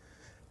fine.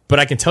 But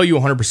I can tell you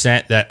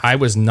 100% that I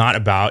was not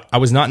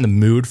in the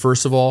mood,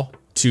 first of all,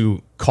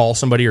 to call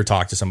somebody or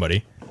talk to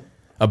somebody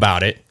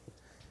about it.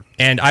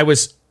 And I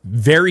was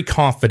very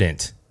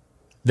confident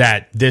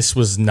that this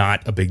was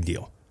not a big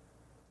deal.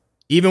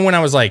 Even when I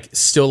was like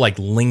still like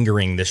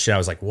lingering this shit, I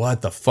was like,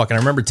 what the fuck? And I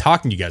remember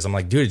talking to you guys. I'm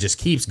like, dude, it just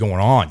keeps going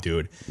on,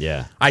 dude.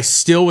 Yeah. I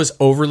still was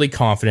overly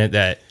confident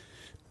that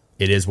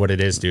it is what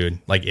it is, dude.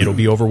 Like, it'll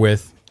be over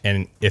with.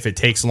 And if it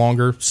takes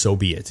longer, so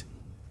be it.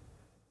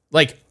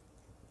 Like,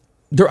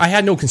 I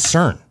had no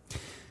concern.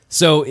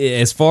 So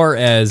as far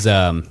as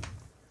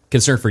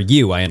concern for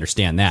you, I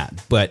understand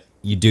that. But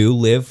you do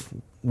live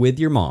with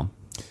your mom.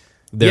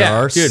 There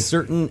are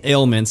certain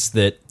ailments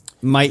that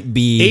might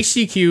be...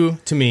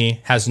 HCQ, to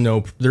me,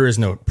 there is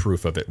no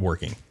proof of it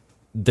working.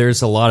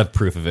 There's a lot of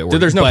proof of it working.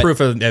 There's no proof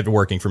of it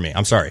working for me.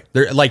 I'm sorry.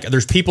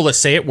 There's people that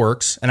say it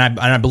works, and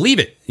I believe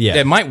it. Yeah.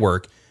 It might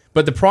work.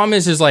 But the problem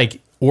is like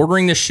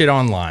ordering this shit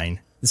online.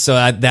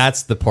 So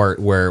that's the part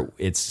where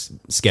it's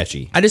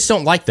sketchy. I just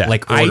don't like that.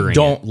 Like I ordering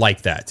don't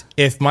like that.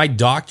 If my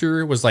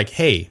doctor was like,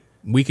 hey,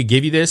 we could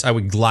give you this, I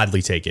would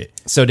gladly take it.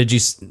 So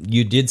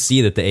you did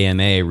see that the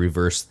AMA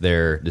reversed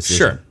their decision?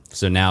 Sure.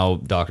 So now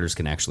doctors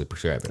can actually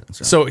prescribe it.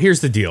 So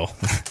here's the deal.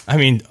 I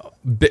mean,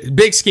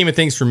 big scheme of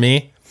things for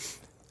me,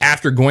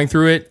 after going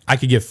through it, I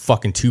could give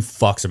fucking two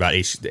fucks about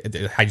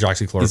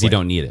hydroxychloroquine. Because you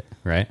don't need it,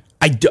 right?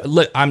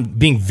 I'm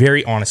being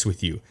very honest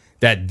with you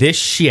that this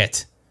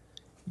shit,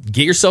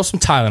 get yourself some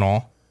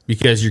Tylenol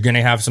because you're going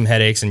to have some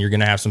headaches and you're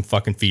going to have some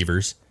fucking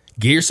fevers.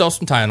 Get yourself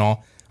some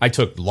Tylenol. I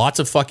took lots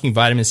of fucking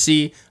vitamin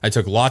C. I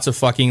took lots of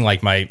fucking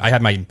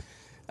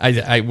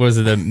I was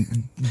the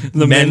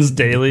men's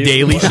daily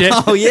shit.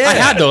 Oh yeah, I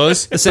had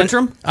those.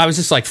 Centrum. I was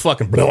just like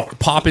fucking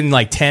popping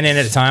like 10 in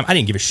at a time. I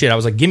didn't give a shit. I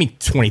was like, give me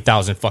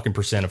 20,000 fucking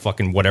 % of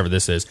fucking whatever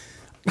this is.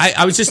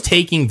 I was just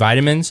taking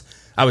vitamins.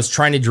 I was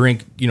trying to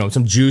drink,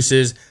 some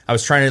juices. I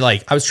was trying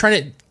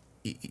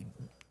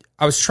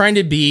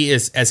to be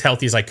as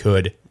healthy as I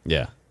could.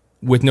 Yeah.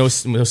 With no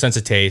sense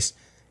of taste.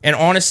 And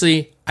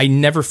honestly, I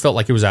never felt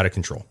like it was out of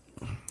control.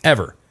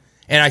 Ever.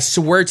 And I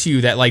swear to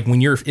you that, like,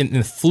 when you're in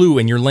the flu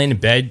and you're laying in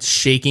bed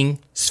shaking,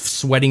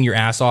 sweating your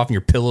ass off and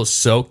your pillow's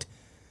soaked,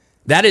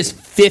 that is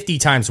 50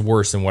 times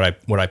worse than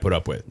what I put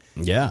up with.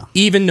 Yeah.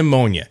 Even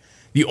pneumonia.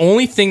 The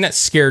only thing that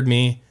scared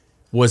me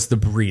was the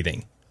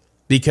breathing.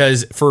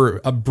 Because for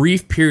a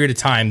brief period of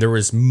time, there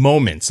was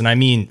moments, and I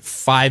mean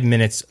 5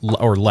 minutes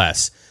or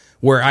less,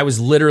 where I was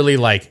literally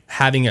like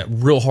having a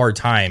real hard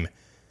time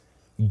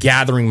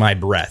gathering my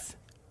breath.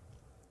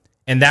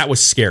 And that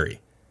was scary.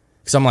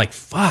 Because I'm like,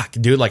 fuck,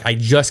 dude, like I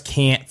just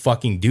can't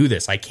fucking do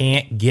this. I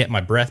can't get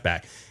my breath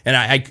back. And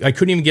I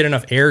couldn't even get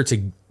enough air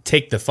to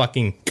take the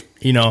fucking,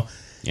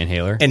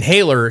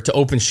 inhaler to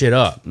open shit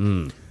up.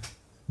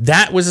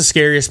 That was the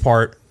scariest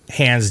part,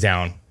 hands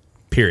down,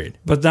 period.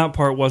 But that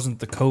part wasn't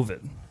the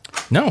COVID.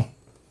 No.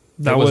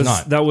 That was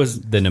not. That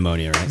was the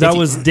pneumonia, right? That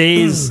was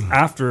days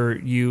after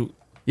you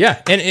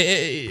and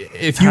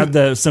if you had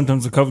the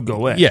symptoms of COVID go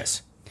away.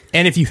 Yes.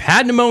 And if you've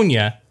had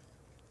pneumonia,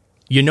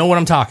 you know what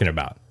I'm talking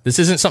about. This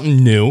isn't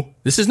something new.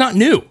 This is not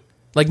new.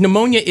 Like,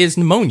 pneumonia is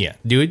pneumonia,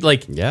 dude.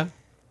 Like, yeah.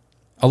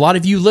 A lot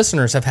of you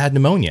listeners have had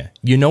pneumonia.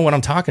 You know what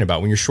I'm talking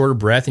about when you're short of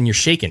breath and you're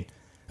shaking.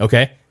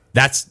 Okay?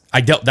 That's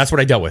what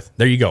I dealt with.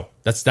 There you go.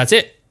 That's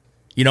it.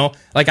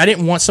 Like, I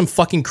didn't want some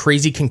fucking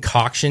crazy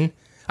concoction.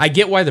 I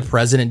get why the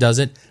president does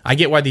it. I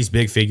get why these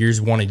big figures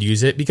want to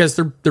use it because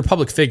they're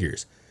public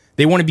figures.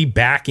 They want to be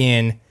back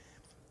in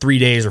 3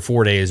 days or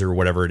 4 days or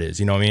whatever it is.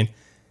 You know what I mean?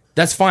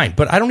 That's fine.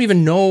 But I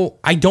don't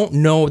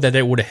know that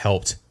it would have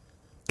helped.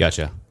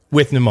 Gotcha.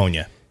 With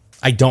pneumonia.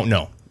 I don't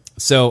know.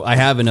 So I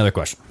have another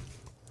question.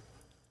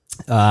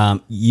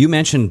 You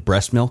mentioned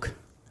breast milk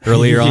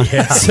earlier on.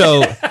 Yeah.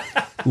 So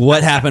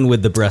what happened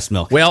with the breast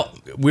milk? Well,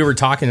 we were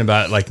talking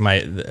about like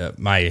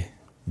my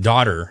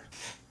daughter.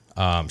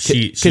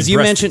 Because you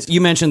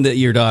mentioned that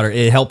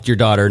it helped your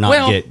daughter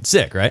not get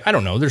sick, right? I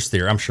don't know.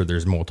 I'm sure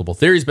there's multiple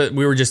theories, but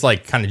we were just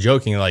like kind of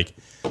joking. Like,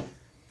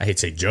 I hate to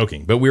say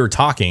joking, but we were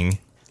talking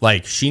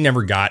like she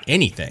never got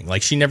anything.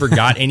 Like she never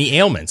got any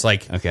ailments.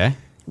 Like, okay.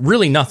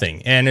 Really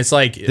nothing. And it's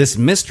like this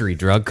mystery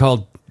drug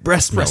called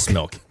breast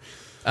milk.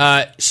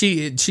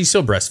 She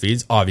still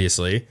breastfeeds,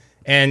 obviously.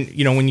 And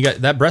when you got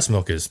that, breast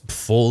milk is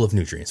full of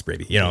nutrients,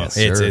 baby. Yes,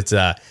 it's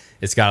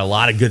got a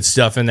lot of good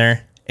stuff in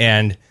there.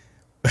 And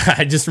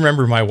I just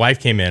remember my wife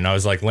came in. I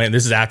was like,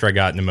 this is after I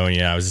got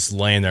pneumonia. I was just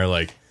laying there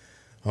like,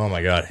 oh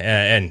my God.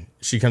 And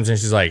she comes in,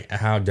 she's like,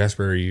 how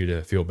desperate are you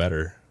to feel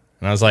better?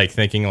 And I was like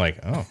thinking like,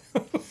 oh,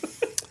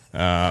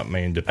 I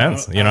mean, it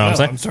depends. You know what I'm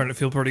saying? I'm starting to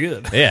feel pretty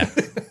good. Yeah.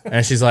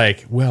 And she's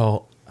like,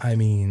 well, I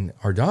mean,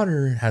 our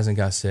daughter hasn't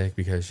got sick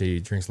because she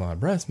drinks a lot of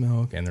breast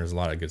milk and there's a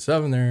lot of good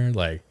stuff in there.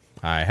 Like,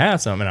 I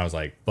have some. And I was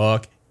like,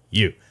 fuck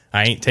you.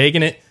 I ain't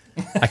taking it.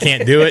 I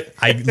can't do it.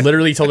 I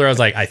literally told her, I was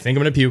like, I think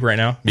I'm going to puke right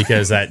now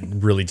because that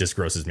really just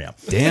grosses me out.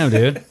 Damn,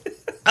 dude.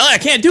 I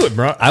can't do it,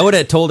 bro. I would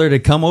have told her to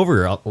come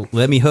over.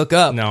 Let me hook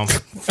up. No,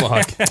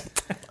 fuck.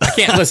 I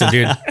can't. Listen,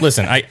 dude.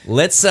 Listen,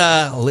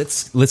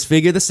 let's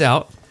figure this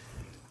out.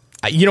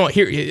 You know what?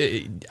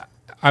 Here,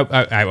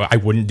 I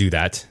wouldn't do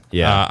that.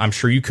 Yeah. I'm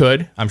sure you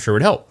could. I'm sure it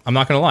would help. I'm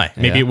not going to lie.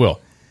 Maybe Yeah. it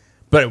will.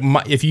 But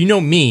if you know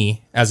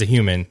me as a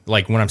human,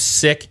 like when I'm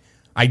sick,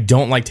 I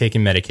don't like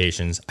taking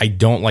medications. I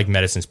don't like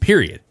medicines,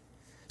 period.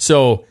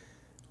 So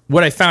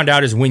what I found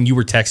out is when you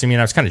were texting me,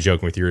 and I was kind of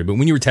joking with you, but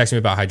when you were texting me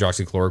about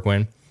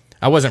hydroxychloroquine,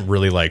 I wasn't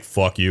really like,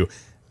 fuck you.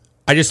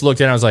 I just looked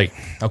at it and I was like,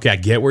 okay, I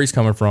get where he's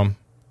coming from,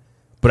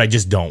 but I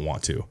just don't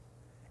want to.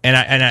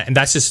 And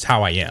that's just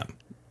how I am.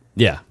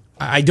 Yeah.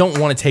 I don't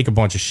want to take a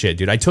bunch of shit,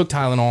 dude. I took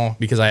Tylenol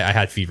because I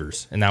had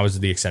fevers, and that was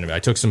the extent of it. I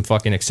took some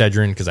fucking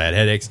Excedrin because I had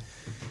headaches,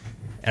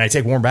 and I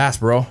take warm baths,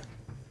 bro.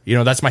 You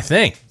know, that's my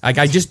thing. Like,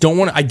 I just don't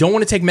want to. I don't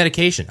want to take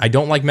medication. I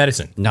don't like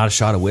medicine. Not a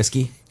shot of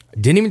whiskey?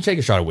 Didn't even take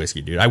a shot of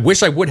whiskey, dude. I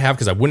wish I would have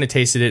because I wouldn't have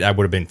tasted it. I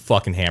would have been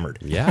fucking hammered.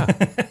 Yeah.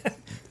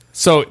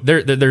 So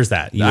there's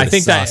that. I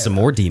think that some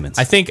more demons.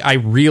 I think I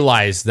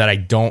realized that I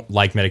don't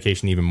like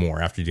medication even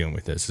more after dealing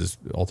with this. Is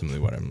ultimately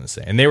what I'm going to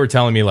say. And they were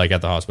telling me like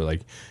at the hospital,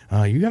 like,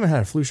 you haven't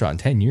had a flu shot in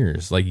 10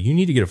 years. Like, you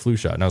need to get a flu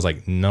shot. And I was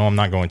like, no, I'm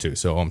not going to.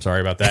 So I'm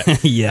sorry about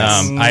that.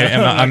 Yes.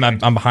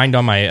 I'm behind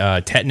on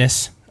my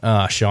tetanus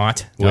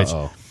shot, which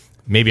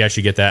maybe I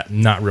should get that.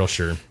 Not real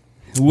sure.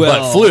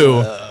 Well, but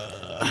flu.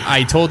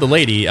 I told the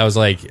lady, I was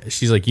like,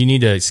 she's like, you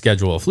need to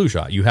schedule a flu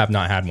shot. You have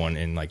not had one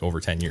in like over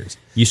 10 years.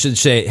 You should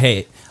say,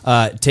 hey,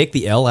 take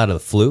the L out of the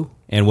flu,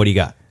 and what do you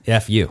got?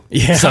 F you.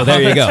 Yeah. So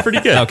there you go. That's pretty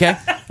good. Okay.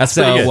 That's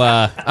so, pretty good.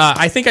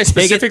 I think I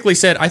specifically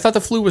said, I thought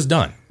the flu was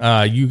done.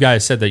 You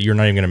guys said that you're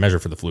not even going to measure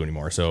for the flu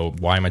anymore. So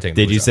why am I taking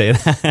the flu Did you say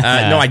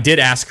that? No, I did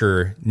ask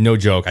her, no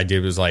joke. I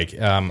did was like,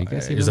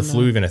 is the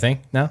flu even a thing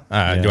now?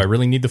 Do I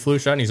really need the flu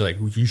shot? And he's like,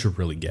 well, you should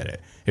really get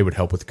it. It would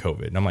help with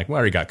COVID. And I'm like, well, I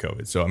already got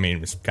COVID. So, I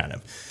mean, it's kind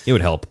of. It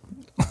would help.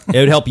 It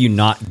would help you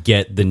not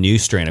get the new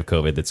strain of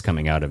COVID that's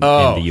coming out of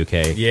in the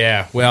UK.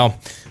 Yeah, well,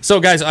 so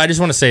guys, I just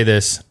want to say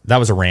this. That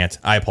was a rant.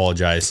 I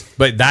apologize.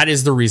 But that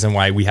is the reason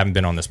why we haven't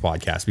been on this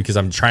podcast, because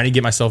I'm trying to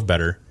get myself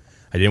better.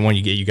 I didn't want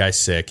to get you guys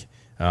sick,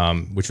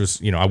 which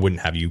was, I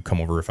wouldn't have you come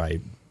over if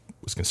I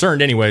was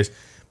concerned anyways.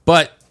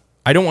 But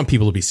I don't want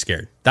people to be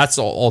scared. That's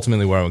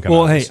ultimately where I would come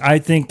Well, out of hey, this. I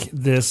think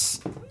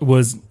this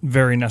was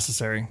very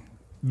necessary,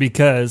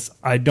 because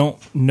I don't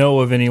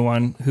know of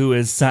anyone who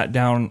has sat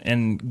down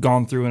and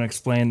gone through and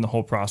explained the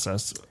whole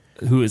process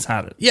who has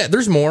had it. Yeah,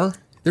 there's more.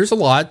 There's a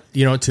lot,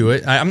 to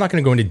it. I'm not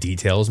going to go into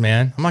details,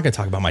 man. I'm not going to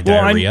talk about my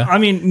diarrhea. I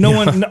mean, no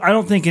one. I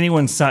don't think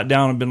anyone sat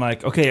down and been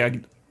like, okay,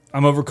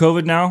 I'm over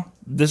COVID now.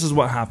 This is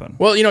what happened.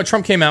 Well,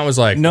 Trump came out and was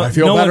like, I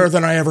feel better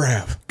than I ever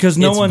have. Because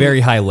It's very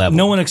high level.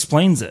 No one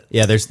explains it.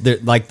 Yeah, there's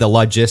like the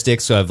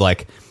logistics of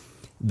like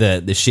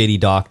the shitty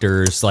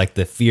doctors, like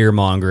the fear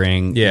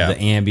mongering, the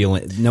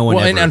ambulance. No one.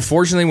 Well, ever. and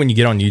unfortunately, when you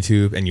get on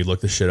YouTube and you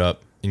look this shit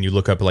up and you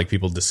look up like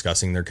people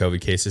discussing their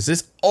COVID cases,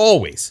 it's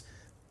always,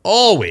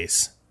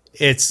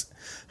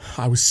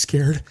 I was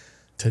scared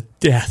to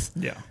death.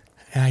 Yeah,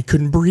 and I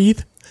couldn't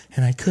breathe,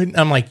 and I couldn't.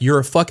 I'm like, you're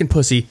a fucking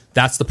pussy.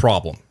 That's the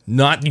problem.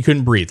 Not you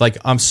couldn't breathe. Like,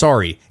 I'm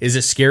sorry. Is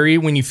it scary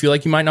when you feel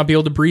like you might not be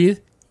able to breathe?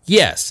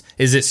 Yes.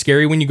 Is it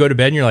scary when you go to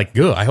bed and you're like,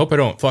 good, I hope I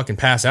don't fucking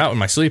pass out in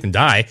my sleep and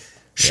die?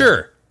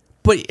 Sure.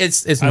 But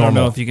it's normal. I don't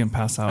know if you can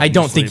pass out. I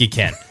don't think you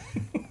can.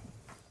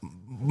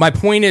 My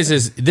point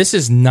is this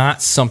is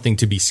not something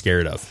to be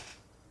scared of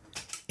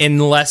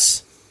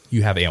unless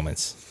you have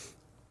ailments.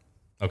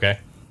 Okay?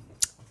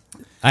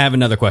 I have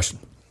another question.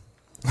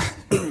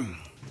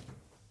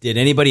 Did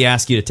anybody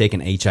ask you to take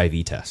an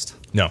HIV test?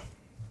 No.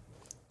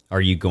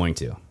 Are you going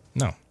to?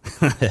 No.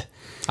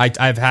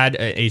 I've had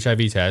a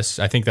HIV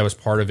test. I think that was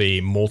part of a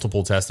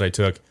multiple test that I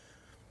took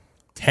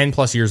 10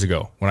 plus years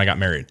ago when I got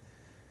married.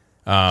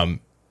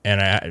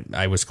 And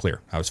I was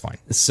clear. I was fine.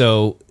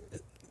 So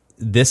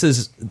this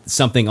is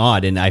something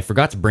odd, and I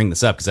forgot to bring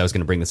this up because I was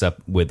going to bring this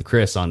up with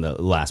Chris on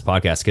the last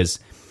podcast, because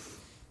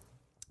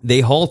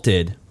they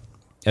halted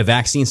a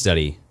vaccine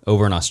study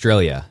over in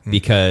Australia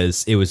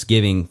because it was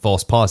giving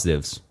false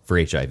positives for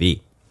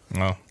HIV.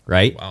 Oh,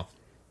 right? Wow.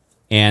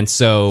 And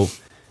so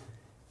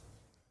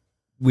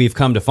we've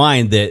come to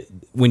find that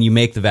when you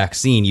make the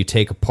vaccine, you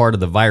take a part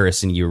of the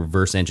virus and you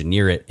reverse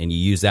engineer it, and you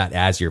use that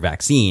as your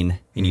vaccine,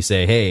 and you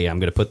say, hey, I'm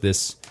going to put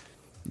this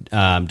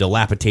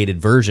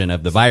dilapidated version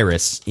of the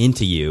virus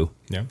into you,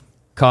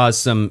 cause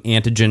some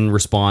antigen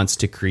response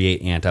to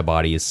create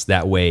antibodies.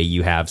 That way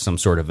you have some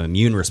sort of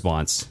immune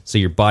response so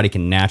your body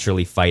can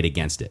naturally fight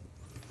against it.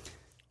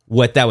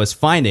 What that was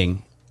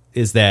finding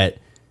is that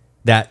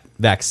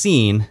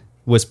vaccine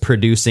was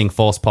producing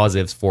false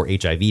positives for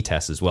HIV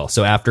tests as well.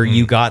 So after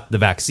you got the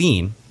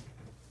vaccine,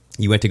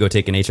 you went to go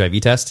take an HIV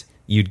test,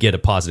 you'd get a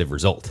positive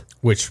result.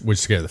 Which would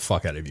scare the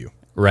fuck out of you.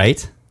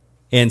 Right?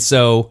 And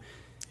so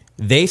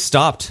They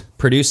stopped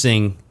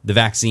producing the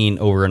vaccine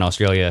over in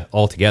Australia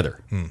altogether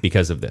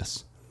because of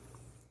this.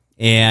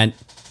 And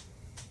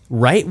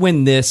right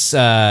when this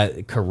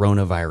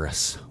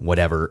coronavirus,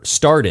 whatever,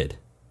 started,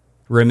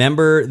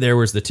 remember there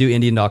was the 2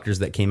 Indian doctors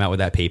that came out with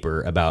that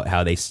paper about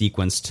how they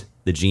sequenced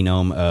the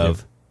genome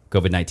of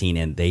COVID-19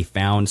 and they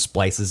found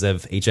splices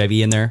of HIV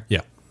in there?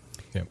 Yeah.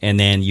 And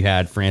then you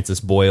had Francis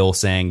Boyle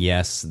saying,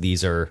 yes,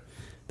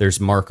 there's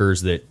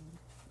markers that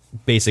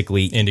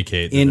basically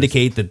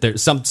indicate that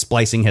there's some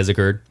splicing has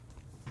occurred.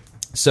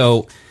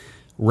 So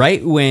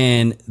right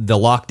when the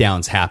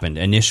lockdowns happened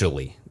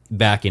initially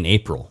back in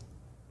April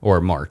or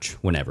March,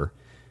 whenever,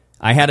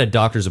 I had a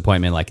doctor's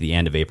appointment like the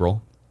end of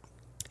April,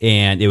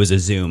 and it was a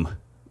Zoom,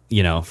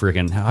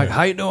 freaking,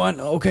 how you doing?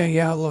 Okay,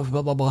 yeah,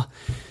 blah, blah,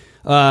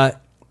 blah.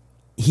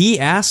 He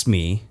asked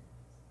me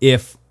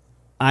if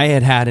I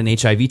had an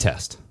HIV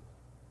test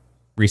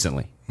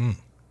recently.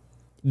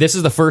 This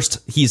is the first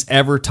he's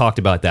ever talked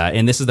about that,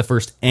 and this is the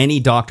first any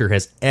doctor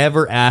has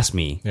ever asked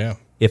me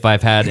if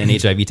I've had an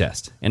HIV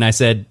test. And I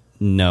said,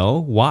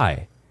 no,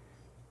 why?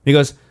 He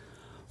goes,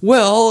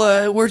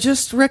 well, we're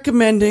just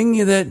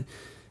recommending that,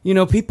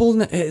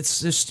 people,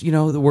 it's just,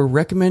 we're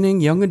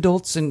recommending young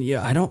adults, and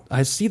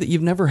I see that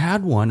you've never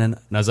had one. And I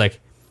was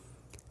like,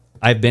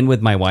 I've been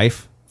with my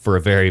wife for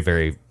a very,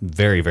 very,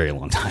 very, very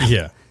long time.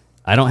 Yeah.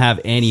 I don't have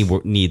any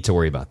need to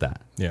worry about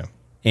that. Yeah.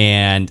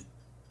 And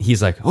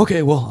he's like,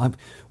 okay, well,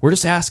 we're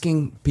just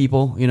asking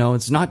people,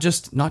 it's not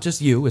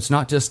just you. It's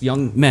not just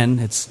young men.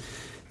 It's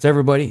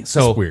everybody.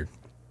 So that's weird.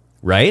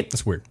 Right?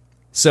 That's weird.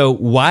 So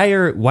why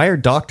are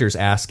doctors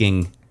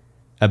asking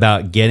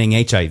about getting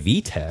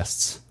HIV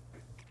tests?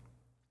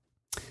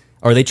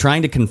 Are they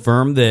trying to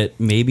confirm that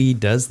maybe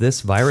does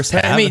this virus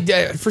have? I mean,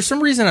 for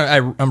some reason,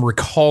 I'm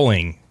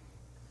recalling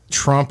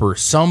Trump or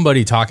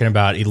somebody talking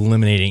about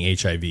eliminating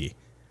HIV.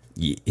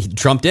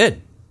 Trump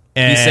did.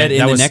 And he said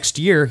in the next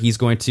year he's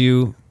going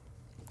to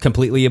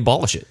completely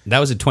abolish it. That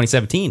was in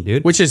 2017,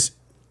 dude. Which is,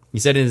 he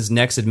said in his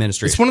next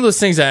administration. It's one of those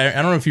things that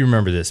I don't know if you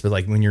remember this, but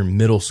like when you're in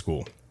middle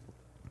school,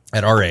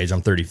 at our age,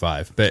 I'm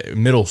 35, but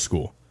middle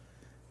school,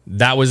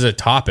 that was a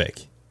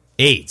topic.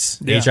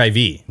 AIDS,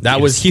 HIV. That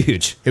was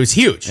huge. It was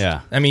huge.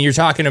 Yeah. I mean, you're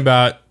talking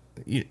about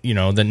the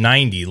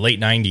late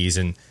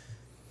 90s,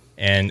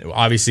 and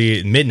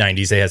obviously mid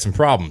 90s they had some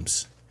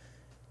problems.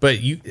 But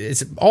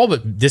it's all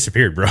but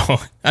disappeared, bro.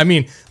 I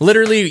mean,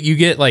 literally, you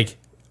get like,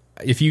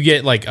 if you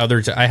get like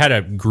I had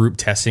a group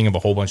testing of a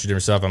whole bunch of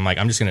different stuff. I'm like,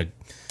 I don't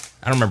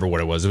remember what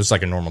it was. It was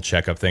like a normal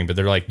checkup thing. But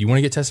they're like, you want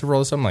to get tested for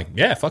all this stuff? I'm like,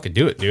 yeah, fucking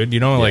do it, dude.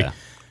 Like,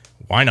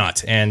 why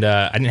not? And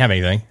I didn't have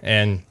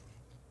anything.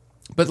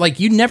 But like,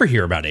 you never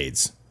hear about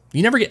AIDS.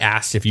 You never get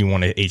asked if you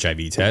want an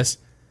HIV test.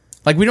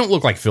 Like, we don't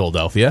look like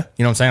Philadelphia.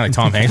 You know what I'm saying? Like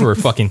Tom Hanks, we're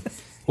fucking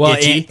well,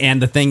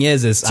 and the thing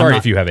is sorry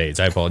if you have AIDS.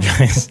 I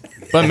apologize.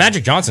 But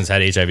Magic Johnson's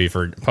had HIV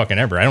for fucking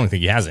ever. I don't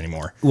think he has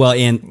anymore. Well,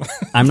 and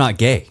I'm not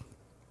gay.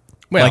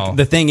 Well, like,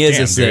 the thing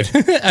is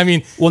that, I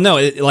mean, well, no,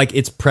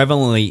 it's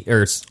prevalently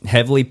or it's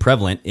heavily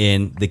prevalent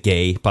in the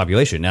gay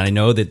population. And I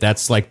know that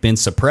that's like been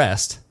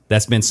suppressed.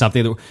 That's been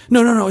something that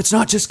no, it's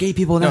not just gay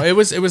people. No, it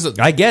was.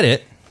 I get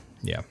it.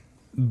 Yeah,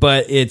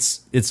 but it's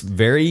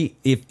very.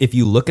 If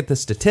you look at the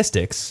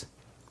statistics,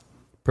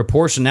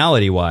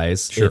 proportionality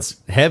wise, it's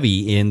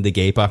heavy in the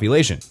gay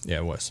population. Yeah,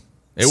 it was.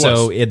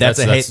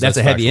 That's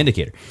a heavy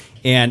indicator.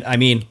 And I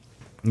mean,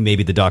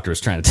 maybe the doctor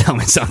was trying to tell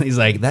me something. He's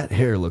like, that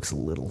hair looks a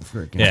little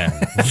freaking.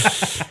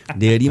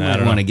 Dude, you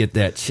might want to get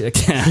that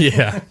checked out.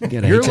 Yeah,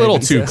 you're a little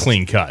too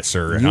clean cut,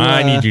 sir.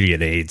 I need you to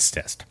get an AIDS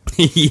test.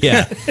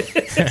 Yeah.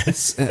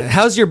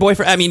 How's your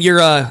boyfriend? I mean,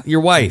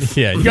 your wife.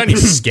 Yeah, you got any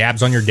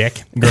scabs on your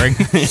dick, Greg?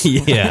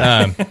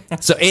 Yeah.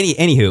 So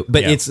anywho,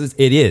 but it's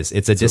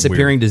a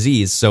disappearing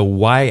disease. So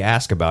why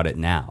ask about it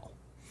now?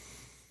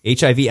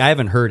 HIV, I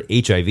haven't heard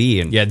HIV.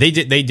 And yeah, they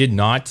did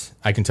not.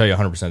 I can tell you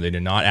 100%. They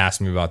did not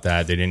ask me about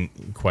that. They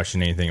didn't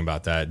question anything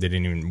about that. They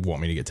didn't even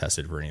want me to get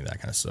tested for any of that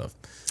kind of stuff.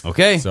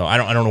 Okay. So I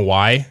don't know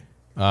why.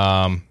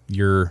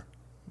 You're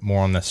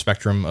more on the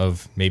spectrum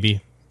of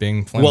maybe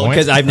being flamboyant. Well,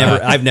 because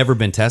I've never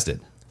been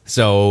tested,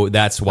 so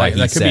that's why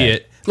that could be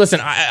it. Listen,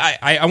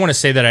 I want to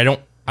say that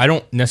I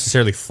don't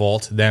necessarily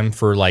fault them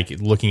for like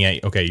looking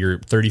at, okay, you're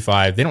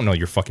 35. They don't know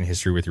your fucking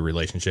history with your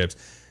relationships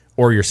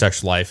or your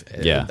sexual life.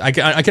 Yeah. I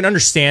can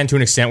understand to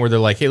an extent where they're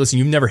like, hey, listen,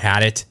 you've never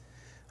had it.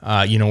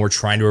 We're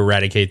trying to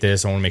eradicate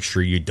this. I want to make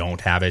sure you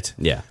don't have it.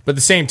 Yeah. But at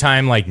the same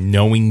time, like,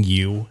 knowing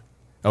you,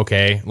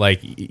 okay, like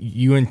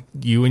you and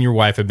your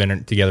wife have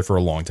been together for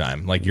a long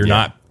time. Like, you're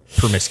not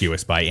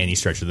promiscuous by any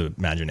stretch of the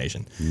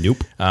imagination.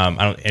 Nope.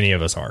 Any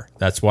of us are.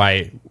 That's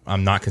why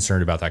I'm not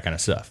concerned about that kind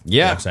of stuff. Yeah. You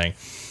know what I'm saying?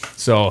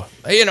 So,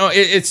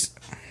 it's...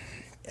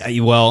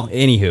 Well,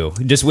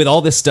 anywho, just with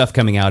all this stuff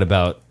coming out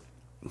about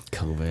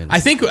COVID. I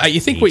think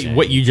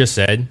what you just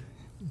said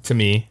to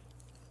me,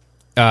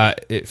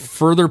 it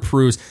further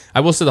proves.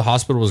 I will say the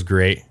hospital was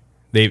great.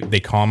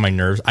 They calmed my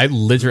nerves. I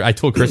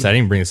told Chris I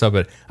didn't bring this up,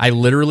 but I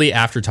literally,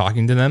 after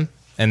talking to them,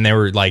 and they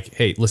were like,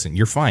 "Hey, listen,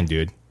 you're fine,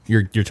 dude.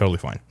 You're totally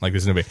fine. Like,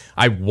 this is no big."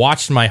 I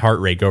watched my heart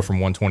rate go from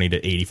 120 to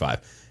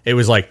 85. It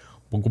was like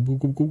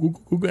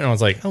And I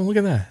was like, oh, look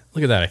at that.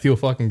 Look at that. I feel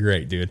fucking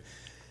great, dude.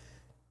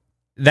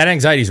 That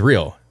anxiety is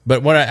real.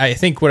 But what I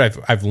think what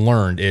I've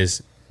learned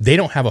is they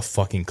don't have a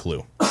fucking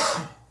clue.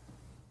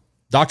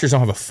 Doctors don't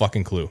have a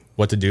fucking clue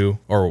what to do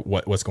or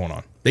what's going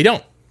on. They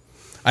don't.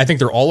 I think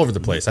they're all over the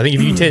place. I think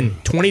if you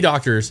take 20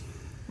 doctors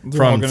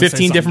from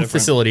 15 different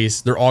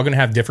facilities, they're all going to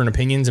have different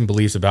opinions and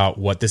beliefs about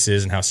what this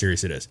is and how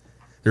serious it is.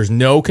 There's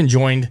no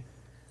conjoined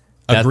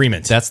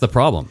agreement. That's the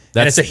problem.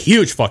 And it's a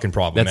huge fucking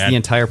problem, That's the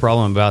entire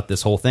problem about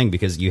this whole thing,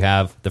 because you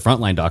have the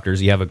frontline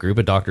doctors, you have a group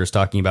of doctors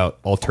talking about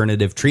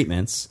alternative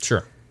treatments.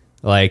 Sure.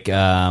 Like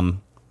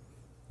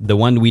the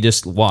one we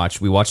just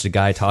watched, we watched a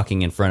guy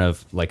talking in front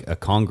of like a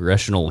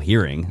congressional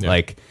hearing,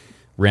 like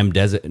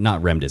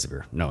not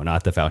remdesivir. No,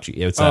 not the Fauci.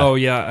 It's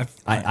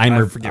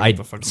I forget what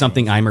the fuck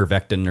something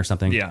ivermectin or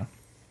something. Yeah.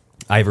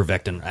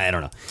 Ivermectin. I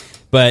don't know.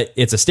 But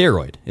it's a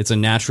steroid. It's a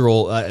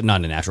natural,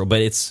 not a natural,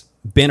 but it's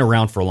been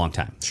around for a long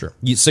time. Sure.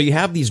 So you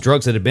have these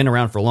drugs that have been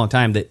around for a long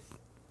time that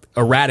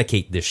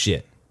eradicate this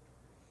shit.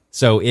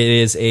 So it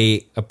is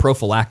a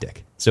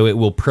prophylactic. So it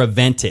will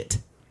prevent it.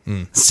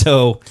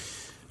 So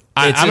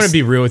I'm going to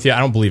be real with you. I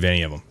don't believe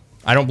any of them.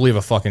 I don't believe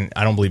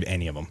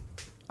any of them.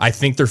 I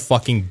think they're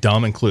fucking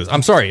dumb and clueless.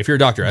 I'm sorry if you're a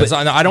doctor.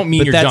 I don't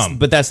mean you're dumb.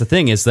 But that's the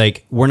thing is,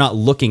 like, we're not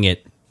looking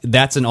at,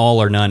 that's an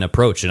all or none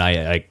approach. And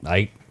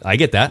I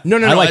get that. No.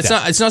 Like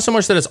it's not so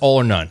much that it's all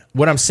or none.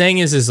 What I'm saying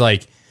is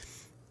like,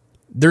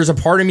 there's a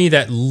part of me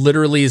that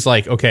literally is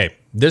like, okay,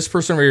 this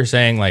person over here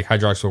saying like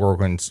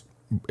hydroxychloroquine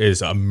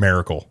is a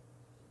miracle.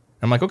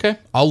 I'm like, okay,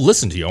 I'll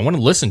listen to you. I want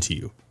to listen to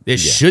you. It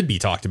should be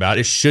talked about.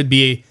 It should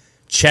be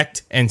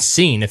checked and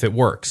seen if it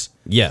works.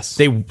 Yes.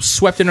 They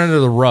swept it under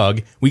the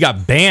rug. We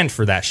got banned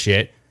for that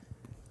shit.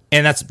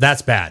 And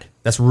that's bad.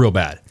 That's real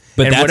bad.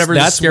 But and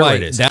that's why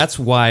it is. That's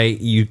why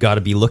you got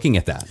to be looking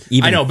at that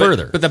even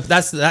further. But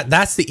that's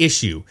the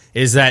issue,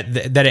 is that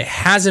it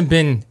hasn't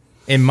been,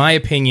 in my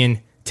opinion,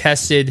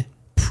 tested,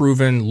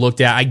 proven,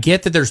 looked at. I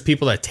get that there's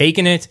people that have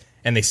taken it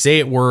and they say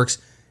it works,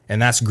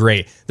 and that's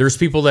great. There's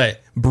people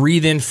that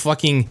breathe in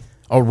fucking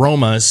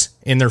aromas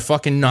in their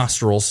fucking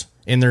nostrils,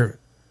 in their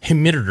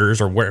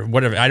humidifiers or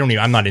whatever.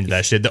 I'm not into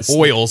that shit. The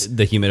oils,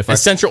 the humidifier,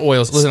 essential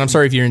oils. Listen, I'm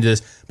sorry if you're into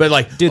this, but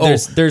like, dude,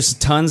 there's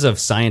tons of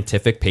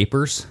scientific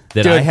papers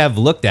that I have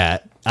looked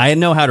at. I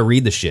know how to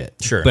read the shit,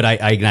 sure, but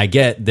I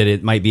get that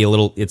it might be a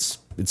little. It's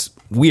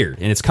weird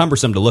and it's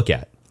cumbersome to look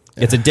at.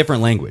 It's a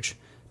different language,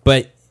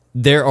 but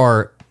there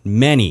are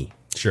many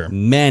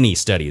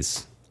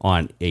studies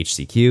on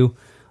HCQ,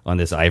 on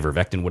this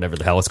ivermectin, whatever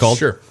the hell it's called.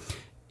 Sure.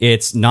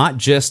 It's not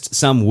just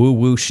some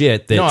woo-woo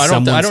shit that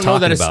someone's I don't know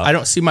that about. I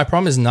don't see. My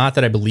problem is not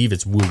that I believe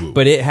it's woo-woo.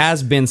 But it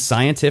has been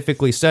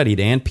scientifically studied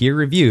and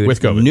peer-reviewed.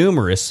 With COVID?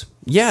 Numerous.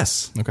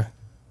 Yes. Okay.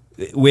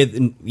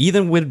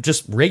 Even with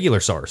just regular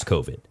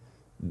SARS-CoV.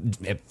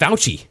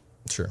 Fauci.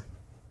 Sure.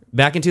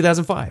 Back in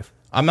 2005.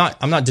 I'm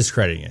not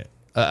discrediting it.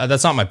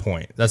 That's not my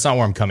point. That's not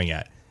where I'm coming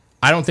at.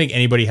 I don't think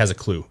anybody has a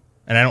clue.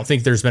 And I don't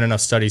think there's been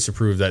enough studies to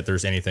prove that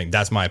there's anything.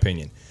 That's my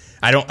opinion.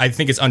 I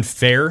think it's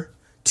unfair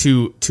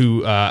to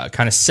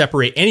kind of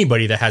separate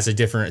anybody that has a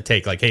different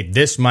take. Like, hey,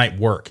 this might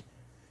work.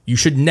 You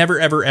should never,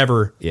 ever,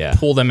 ever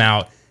pull them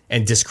out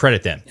and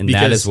discredit them. And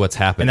that is what's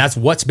happening. And that's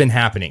what's been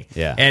happening.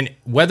 Yeah. And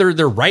whether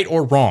they're right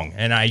or wrong,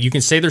 and you can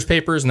say there's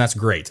papers, and that's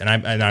great, and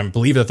I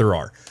believe that there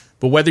are.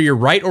 But whether you're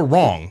right or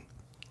wrong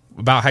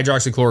about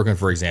hydroxychloroquine,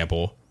 for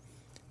example,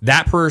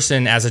 that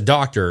person as a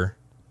doctor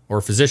or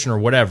a physician or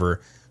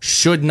whatever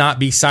should not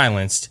be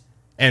silenced,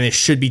 and it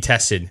should be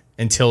tested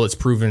until it's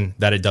proven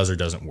that it does or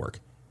doesn't work.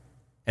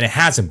 And it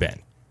hasn't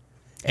been.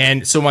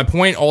 And so my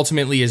point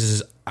ultimately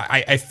is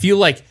I feel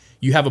like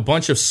you have a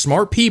bunch of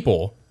smart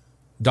people.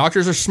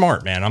 Doctors are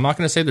smart, man. I'm not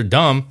going to say they're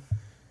dumb,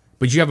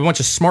 but you have a bunch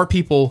of smart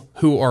people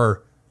who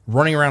are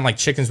running around like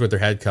chickens with their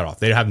head cut off.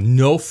 They have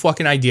no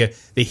fucking idea.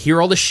 They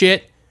hear all the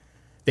shit.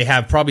 They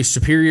have probably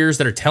superiors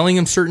that are telling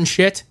them certain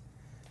shit,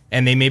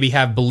 and they maybe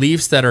have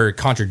beliefs that are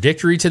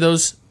contradictory to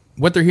those,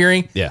 what they're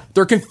hearing. Yeah.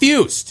 They're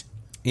confused.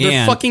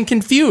 They're fucking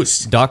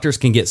confused. Doctors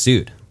can get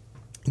sued.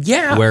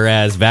 Yeah.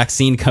 Whereas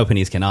vaccine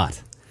companies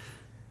cannot.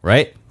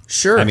 Right?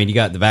 Sure. I mean, you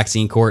got the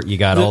vaccine court, you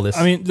got all this.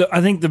 I mean,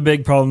 I think the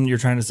big problem you're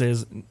trying to say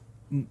is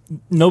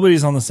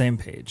nobody's on the same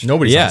page.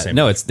 Nobody's on the same page.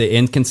 No, it's the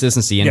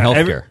inconsistency in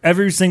healthcare.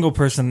 Every single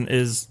person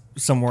is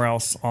somewhere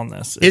else on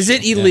this. Is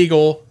it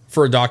illegal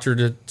for a doctor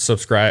to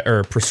subscribe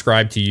or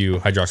prescribe to you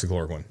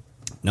hydroxychloroquine?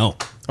 No.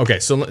 Okay,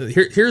 so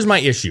here's my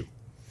issue.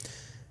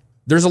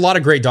 There's a lot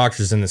of great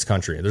doctors in this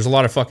country. There's a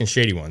lot of fucking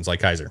shady ones, like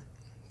Kaiser.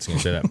 I was going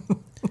to say that.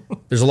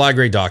 There's a lot of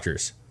great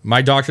doctors.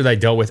 My doctor that I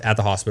dealt with at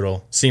the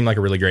hospital seemed like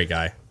a really great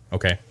guy.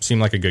 Okay, seemed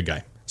like a good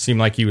guy. Seemed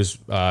like he was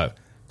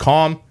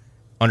calm,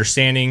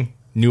 understanding,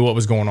 knew what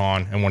was going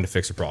on, and wanted to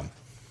fix the problem.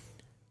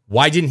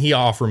 Why didn't he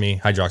offer me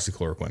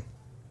hydroxychloroquine?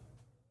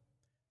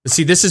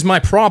 See, this is my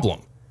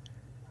problem.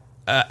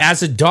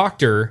 As a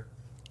doctor,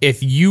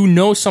 if you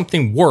know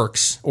something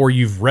works or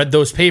you've read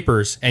those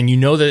papers and you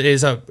know that it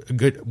is a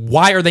good,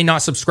 why are they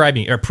not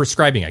subscribing or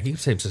prescribing? I keep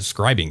saying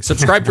subscribing.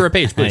 Subscribe to our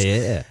page, please.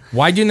 Yeah.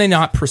 Why do they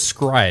not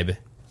prescribe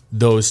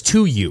those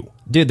to you?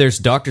 Dude, there's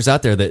doctors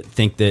out there that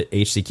think that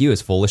HCQ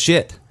is full of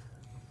shit.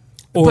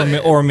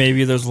 Or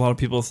maybe there's a lot of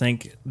people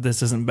think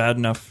this isn't bad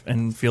enough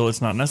and feel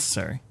it's not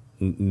necessary.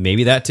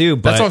 Maybe that too.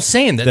 But that's what I'm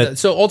saying.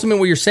 So ultimately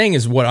what you're saying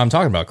is what I'm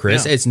talking about,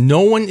 Chris. Yeah. It's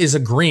no one is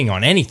agreeing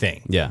on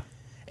anything. Yeah.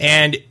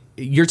 And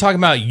you're talking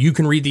about you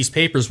can read these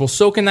papers. Well,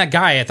 so can that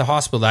guy at the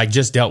hospital that I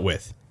just dealt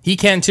with. He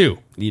can too.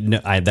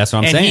 That's what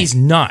I'm saying. And he's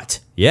not.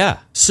 Yeah.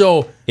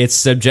 So it's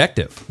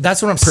subjective.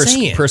 That's what I'm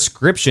saying.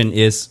 Prescription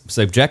is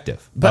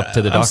subjective. But up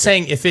to the doctor. I'm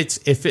saying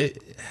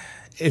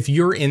if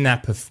you're in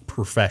that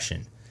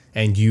profession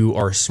and you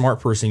are a smart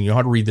person, you know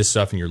how to read this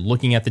stuff, and you're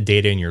looking at the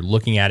data and you're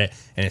looking at it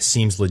and it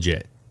seems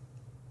legit,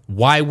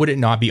 why would it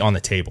not be on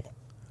the table?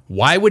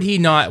 Why would he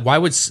not? Why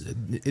would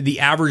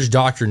the average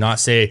doctor not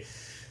say,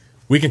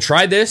 we can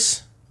try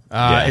this?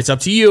 It's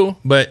up to you.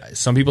 But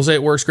some people say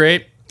it works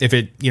great. If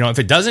it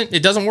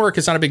doesn't work,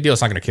 it's not a big deal.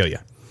 It's not going to kill you.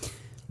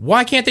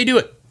 Why can't they do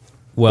it?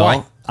 Well,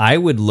 Why? I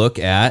would look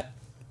at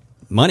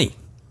money.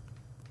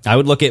 I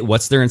would look at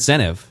what's their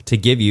incentive to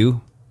give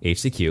you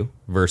HCQ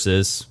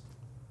versus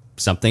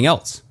something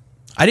else.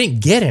 I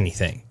didn't get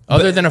anything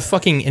other than a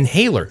fucking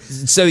inhaler.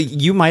 So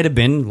you might have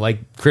been,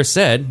 like Chris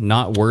said,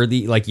 not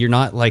worthy. Like, you're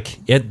not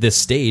like at this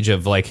stage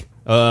of like,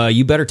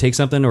 you better take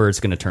something or it's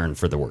going to turn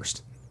for the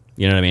worst.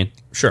 You know what I mean?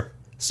 Sure.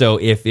 So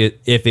if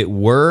it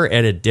were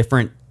at a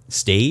different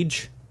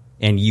stage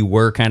and you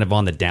were kind of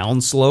on the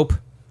down slope,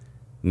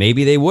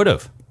 maybe they would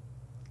have.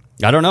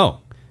 I don't know.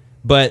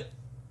 But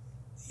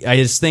I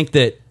just think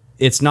that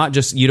it's not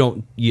just I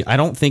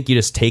don't think you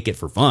just take it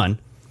for fun.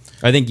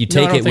 I think you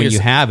take it when you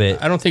have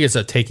it. I don't think it's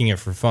taking it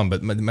for fun,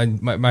 but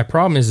my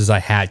problem is I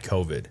had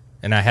COVID,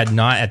 and I had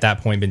not at that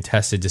point been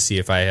tested to see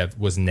if I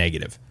was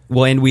negative.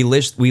 Well, and we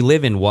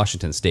live in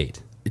Washington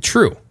State.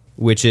 True.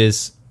 Which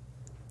is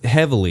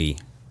heavily...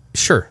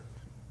 Sure.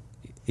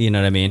 You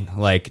know what I mean?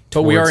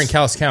 But we are in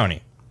Calais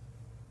County.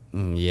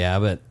 Yeah,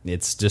 but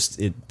it's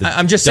just...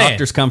 I'm just saying.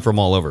 Doctors come from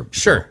all over.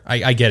 Sure,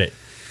 I get it.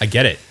 I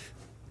get it.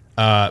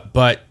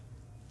 But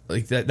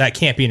like that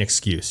can't be an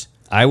excuse.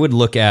 I would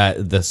look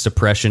at the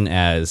suppression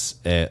as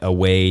a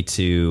way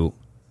to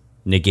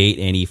negate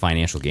any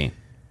financial gain.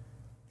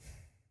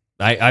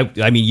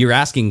 I mean, you're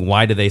asking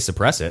why do they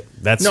suppress it?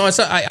 No, it's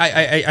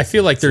I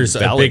feel like there's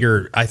a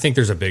bigger. I think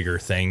there's a bigger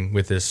thing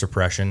with this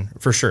suppression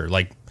for sure.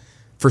 Like,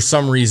 for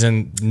some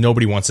reason,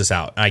 nobody wants this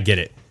out. I get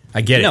it.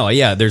 No,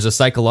 yeah, there's a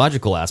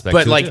psychological aspect.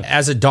 But to like, it too.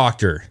 as a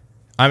doctor,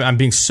 I'm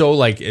being so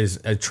like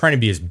trying to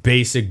be as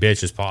basic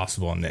bitch as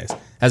possible in this.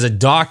 As a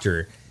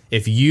doctor,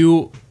 if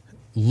you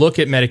look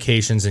at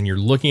medications and you're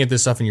looking at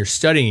this stuff and you're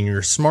studying and you're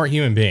a smart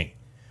human being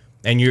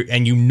and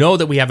you know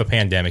that we have a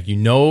pandemic, you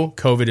know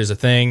COVID is a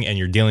thing and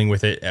you're dealing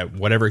with it at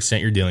whatever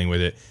extent you're dealing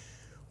with it,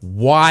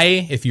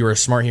 why, if you're a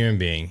smart human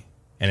being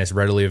and it's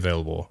readily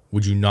available,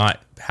 would you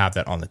not have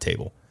that on the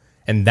table?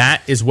 And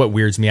that is what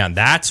weirds me out.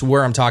 That's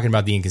where I'm talking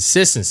about the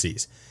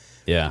inconsistencies.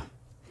 Yeah.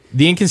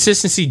 The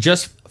inconsistency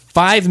just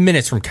 5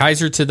 minutes from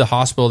Kaiser to the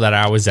hospital that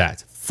I was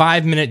at,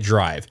 5-minute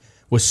drive,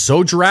 was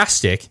so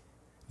drastic.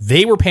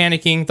 They were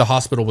panicking. The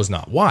hospital was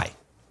not. Why?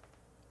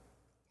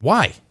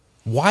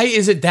 Why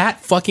is it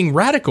that fucking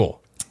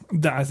radical?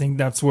 I think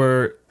that's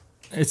where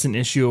it's an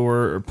issue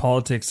where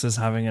politics is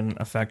having an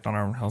effect on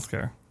our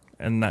healthcare,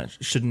 and that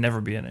should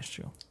never be an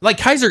issue. Like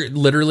Kaiser,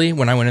 literally,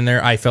 when I went in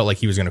there, I felt like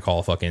he was going to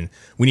call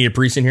we need a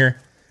priest in here.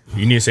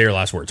 You need to say your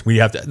last words. We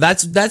have to.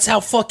 That's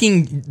how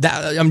fucking.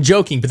 I'm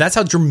joking, but that's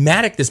how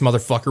dramatic this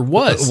motherfucker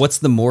was. What's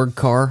the morgue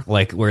car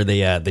like where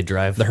they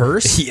drive the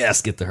hearse?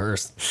 Yes, get the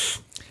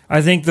hearse.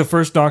 I think the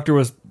first doctor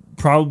was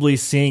probably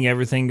seeing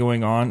everything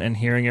going on and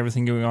hearing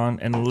everything going on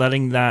and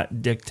letting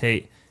that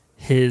dictate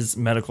his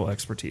medical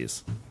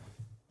expertise.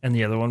 And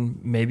the other one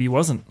maybe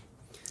wasn't.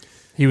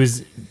 He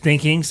was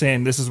thinking,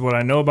 saying, this is what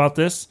I know about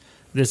this.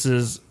 This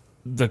is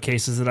the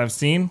cases that I've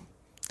seen.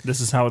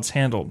 This is how it's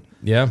handled.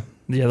 Yeah.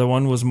 The other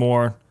one was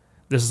more,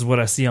 this is what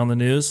I see on the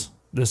news.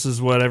 This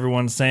is what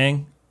everyone's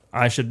saying.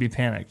 I should be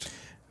panicked.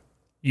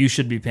 You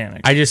should be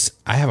panicked.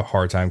 I have a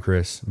hard time,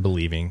 Chris,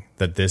 believing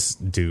that this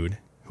dude,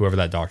 whoever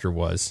that doctor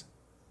was,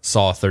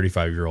 saw a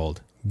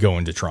 35-year-old go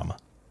into trauma.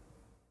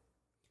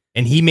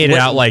 And he made it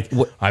out like,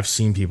 I've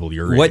seen people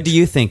your age. What do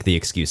you think the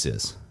excuse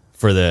is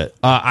for the...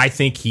 I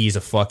think he's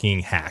a fucking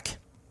hack.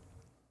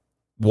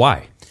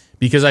 Why?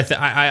 Because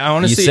I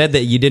honestly... You said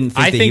that you didn't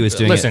think that he was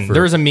doing it Listen,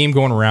 there was a meme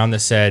going around that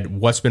said,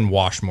 what's been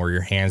washed more,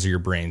 your hands or your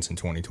brains in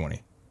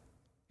 2020?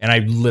 And I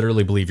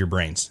literally believe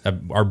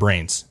our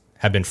brains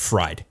have been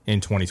fried in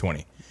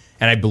 2020.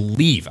 And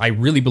I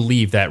really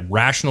believe that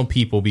rational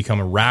people become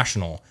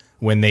irrational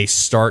when they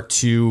start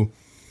to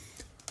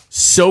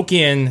soak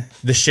in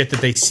the shit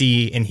that they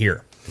see and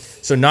hear.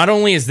 So not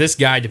only is this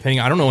guy, I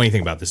don't know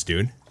anything about this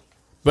dude,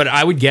 but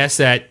I would guess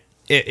that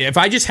if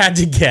I just had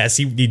to guess,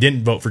 he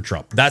didn't vote for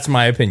Trump. That's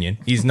my opinion.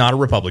 He's not a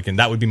Republican.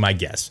 That would be my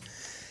guess.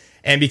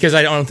 And because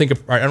I don't think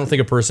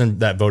a person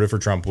that voted for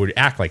Trump would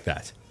act like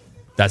that.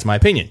 That's my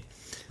opinion.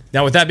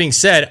 Now, with that being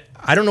said,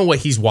 I don't know what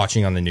he's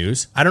watching on the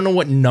news. I don't know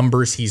what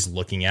numbers he's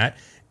looking at.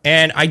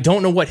 And I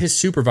don't know what his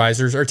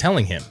supervisors are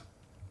telling him.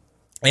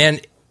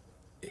 And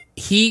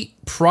he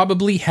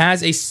probably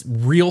has a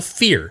real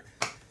fear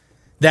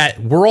that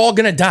we're all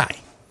going to die.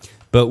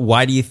 But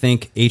why do you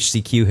think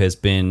HCQ has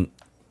been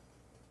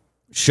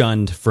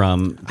shunned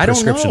from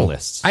prescription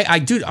lists? I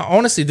do.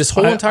 Honestly, this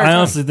whole entire time. I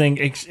honestly think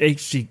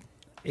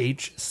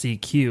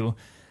HCQ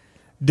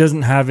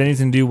doesn't have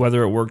anything to do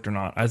whether it worked or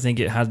not. I think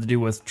it had to do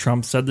with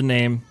Trump said the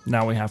name,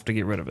 now we have to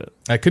get rid of it.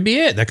 That could be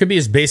it. That could be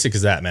as basic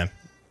as that, man.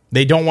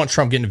 They don't want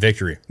Trump getting a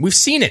victory. We've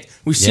seen it.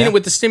 We've seen it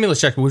with the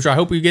stimulus check, which I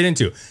hope we get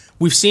into.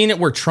 We've seen it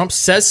where Trump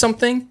says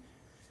something,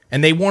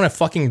 and they want to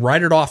fucking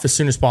write it off as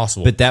soon as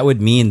possible. But that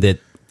would mean that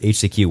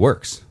HCQ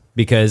works.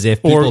 Because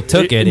if people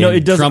took it,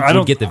 Trump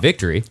would get the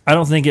victory. I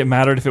don't think it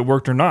mattered if it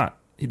worked or not.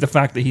 The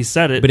fact that he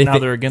said it, but now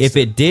they're against it. If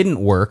it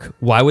didn't work,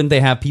 why wouldn't they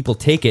have people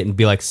take it and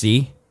be like,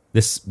 see,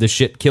 this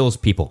shit kills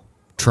people.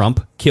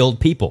 Trump killed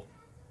people.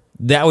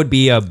 That would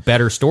be a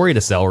better story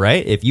to sell,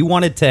 right? If you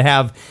wanted to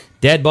have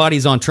dead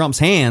bodies on Trump's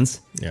hands,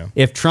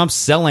 if Trump's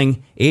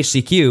selling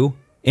HCQ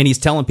and he's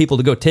telling people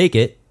to go take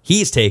it,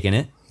 he's taking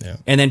it,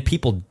 and then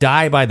people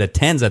die by the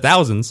tens of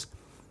thousands.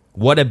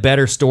 What a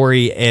better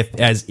story if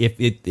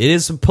it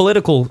is a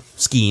political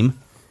scheme.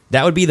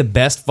 That would be the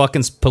best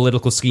fucking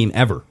political scheme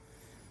ever.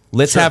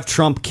 Let's have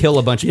Trump kill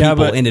a bunch of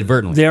people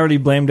inadvertently. They already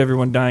blamed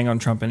everyone dying on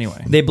Trump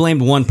anyway. They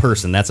blamed one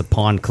person. That's a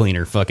pond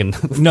cleaner. Fucking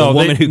no, the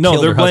woman who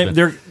killed her husband.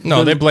 They're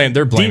blaming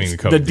the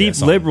COVID. The deep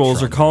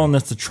liberals are calling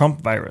this the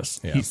Trump virus.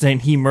 Yeah. He's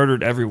saying he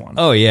murdered everyone.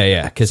 Oh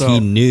yeah, because he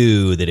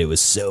knew that it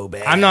was so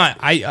bad. I'm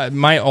not.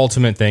 My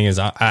ultimate thing is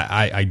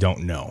I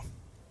don't know.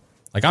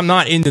 Like, I'm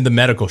not into the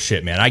medical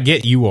shit, man. I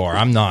get you are.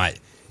 I'm not.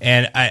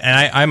 And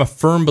I'm a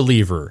firm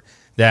believer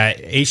that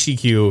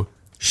HCQ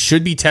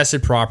should be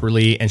tested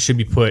properly and should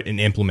be put and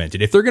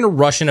implemented. If they're going to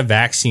rush in a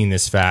vaccine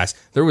this fast,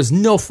 there was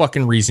no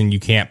fucking reason you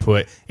can't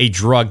put a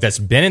drug that's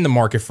been in the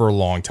market for a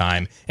long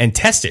time and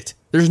test it.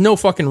 There's no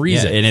fucking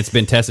reason. Yeah, and it's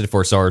been tested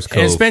for SARS-CoV.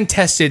 And it's been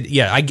tested.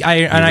 Yeah,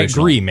 I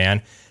agree,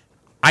 man.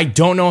 I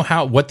don't know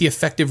what the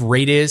effective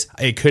rate is.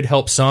 It could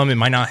help some. It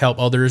might not help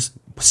others.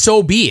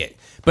 So be it.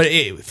 But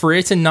for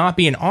it to not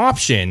be an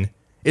option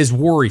is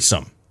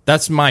worrisome.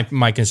 That's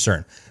my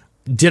concern.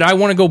 Did I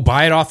want to go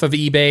buy it off of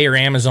eBay or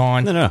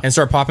Amazon and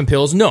start popping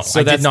pills? No,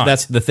 I did not.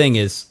 That's the thing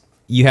is,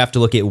 you have to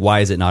look at why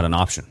is it not an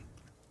option.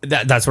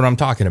 That's what I'm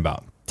talking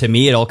about. To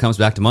me, it all comes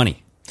back to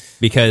money.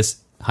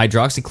 Because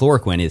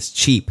hydroxychloroquine is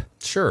cheap.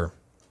 Sure.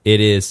 It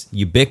is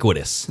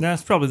ubiquitous. Yeah,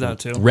 it's probably that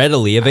too.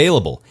 Readily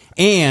available.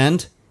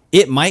 And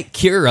it might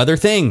cure other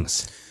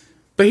things.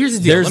 But here's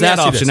the deal. There's that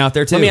option out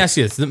there too. Let me ask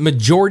you this. The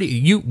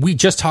majority, we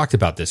just talked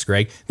about this,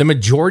 Greg. The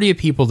majority of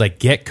people that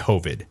get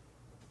COVID,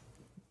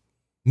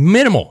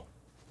 minimal,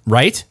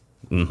 right?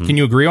 Mm-hmm. Can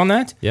you agree on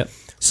that? Yep.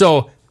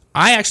 So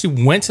I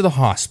actually went to the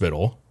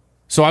hospital.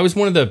 So I was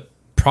one of the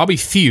probably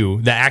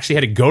few that actually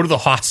had to go to the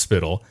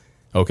hospital.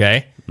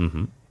 Okay.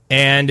 Mm-hmm.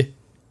 And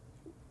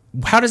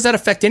how does that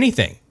affect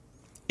anything?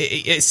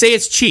 Say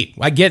it's cheap.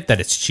 I get that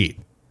it's cheap.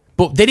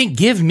 But they didn't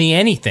give me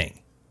anything.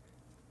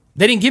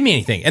 They didn't give me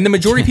anything. And the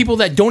majority of people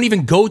that don't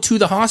even go to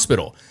the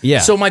hospital. Yeah.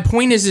 So my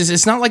point is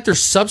it's not like they're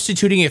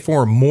substituting it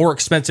for a more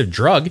expensive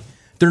drug.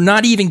 They're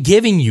not even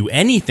giving you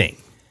anything.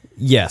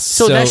 Yes.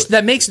 So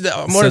that makes what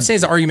I'm saying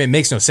is the argument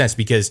makes no sense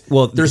because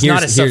there's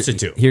not a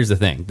substitute. Here's the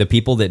thing. The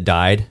people that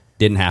died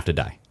didn't have to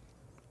die.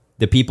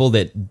 The people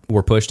that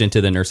were pushed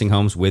into the nursing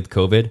homes with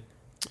COVID,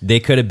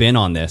 they could have been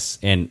on this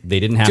and they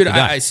didn't have to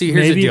die. Here's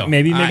the deal.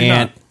 Maybe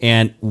not.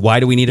 And why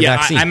do we need a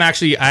vaccine?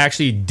 I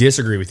actually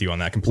disagree with you on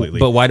that completely.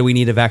 But why do we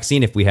need a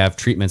vaccine if we have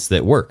treatments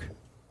that work?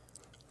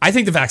 I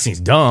think the vaccine's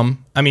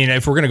dumb. I mean,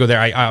 if we're going to go there,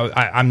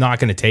 I'm not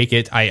going to take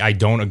it. I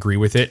don't agree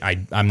with it.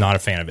 I'm not a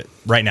fan of it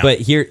right now.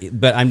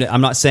 But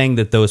I'm not saying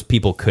that those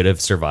people could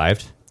have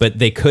survived, but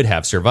they could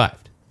have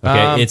survived.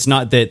 Okay, it's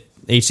not that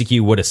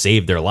HCQ would have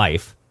saved their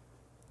life,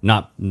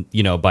 not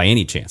by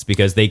any chance,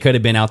 because they could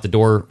have been out the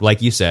door,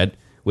 like you said,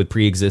 with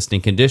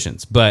pre-existing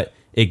conditions. But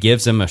it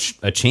gives them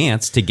a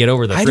chance to get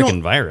over the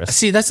freaking virus.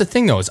 See, that's the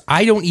thing, though, is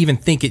I don't even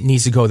think it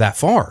needs to go that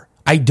far.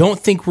 I don't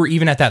think we're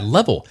even at that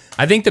level.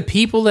 I think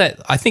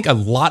a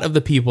lot of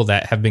the people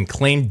that have been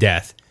claimed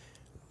death,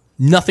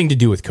 nothing to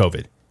do with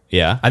COVID.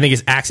 Yeah. I think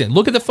it's accident.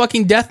 Look at the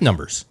fucking death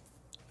numbers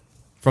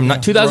from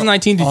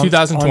 2019 to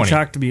 2020. On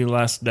track to be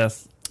less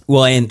death.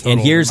 Well, and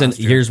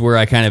here's where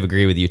I kind of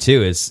agree with you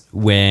too, is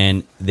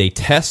when they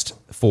test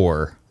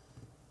for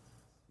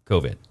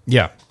COVID.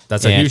 Yeah,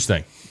 that's a huge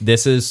thing.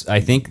 This is,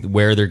 I think,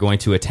 where they're going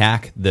to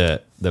attack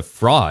the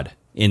fraud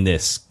in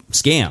this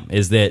scam,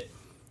 is that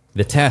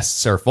the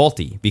tests are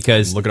faulty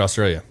because... Look at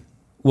Australia.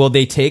 Well,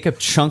 they take a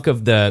chunk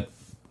of the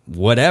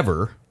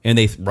whatever and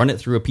they run it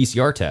through a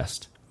PCR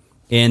test.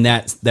 And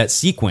that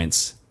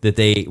sequence that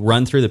they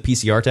run through the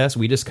PCR test,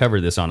 we just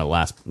covered this on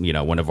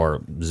one of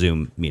our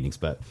Zoom meetings,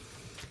 but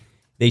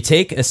they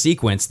take a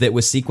sequence that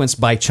was sequenced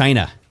by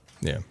China.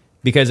 Yeah.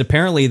 Because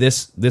apparently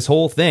this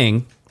whole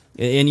thing,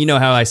 and you know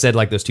how I said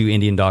like those two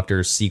Indian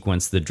doctors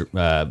sequenced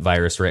the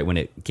virus right when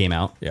it came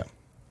out? Yeah.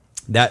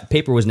 That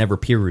paper was never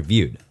peer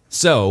reviewed.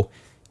 So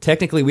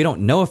technically we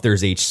don't know if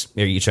there's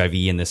HIV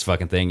in this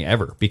fucking thing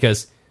ever,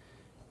 because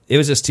it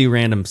was just two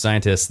random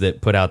scientists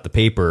that put out the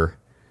paper.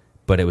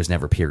 but it was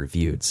never peer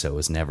reviewed, so it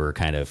was never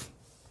kind of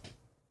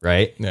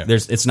right. Yeah.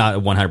 It's not a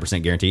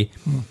 100% guarantee.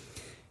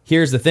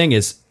 Here's the thing: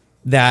 is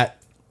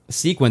that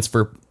sequence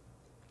for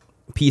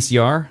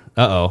PCR?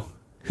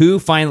 Who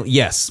finally?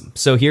 Yes.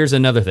 So here's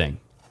another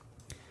thing.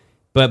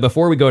 But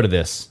before we go to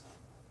this,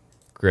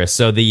 Chris,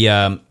 so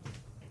the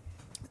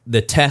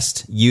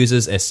test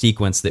uses a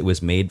sequence that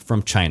was made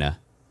from China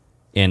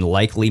and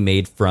likely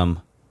made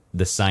from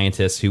the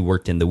scientists who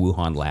worked in the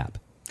Wuhan lab,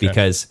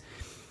 because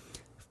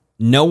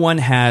no one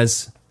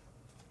has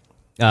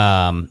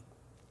what's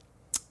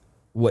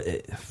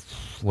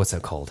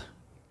that called?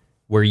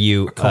 Where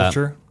you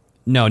culture?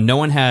 No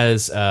one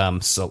has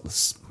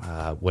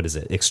what is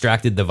it?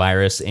 Extracted the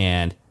virus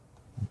and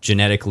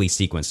genetically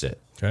sequenced it.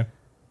 Okay.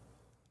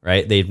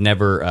 Right? They've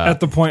never At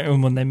the point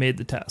when they made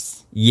the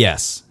tests.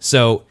 Yes.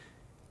 So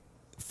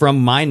from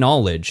my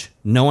knowledge,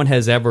 no one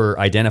has ever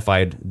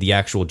identified the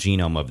actual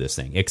genome of this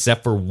thing,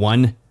 except for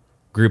one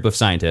group of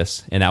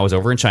scientists, and that was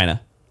over in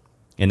China.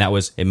 And that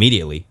was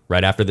immediately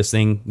right after this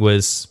thing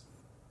was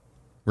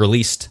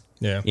released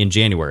in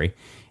January.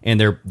 And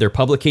their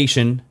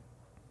publication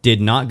did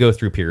not go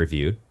through peer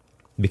review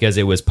because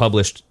it was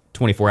published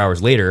 24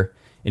 hours later,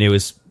 and it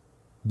was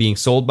being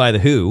sold by the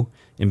WHO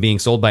and being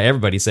sold by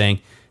everybody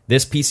saying,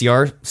 this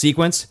PCR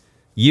sequence,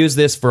 use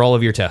this for all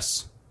of your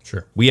tests.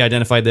 Sure. We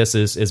identified this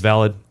as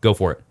valid. Go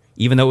for it.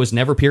 Even though it was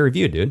never peer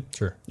reviewed, dude.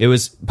 Sure. It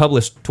was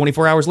published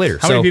 24 hours later.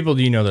 How many people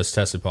do you know that's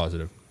tested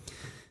positive?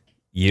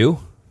 You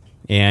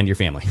and your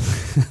family.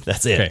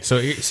 That's it. Okay.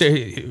 So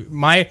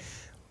my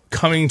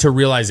coming to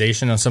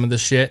realization on some of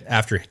this shit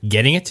after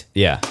getting it.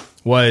 Yeah.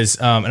 Was,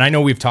 and I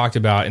know we've talked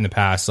about in the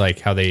past, like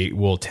how they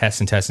will test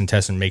and test and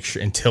test and make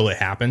sure until it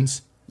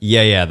happens.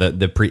 Yeah.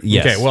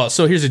 Yes. Okay. Well,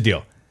 so here's the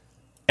deal.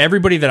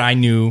 Everybody that I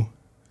knew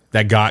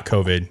that got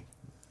COVID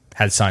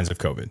had signs of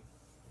COVID.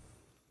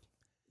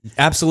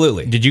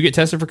 Absolutely. Did you get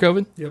tested for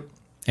COVID? Yep.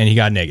 And he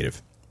got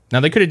negative. Now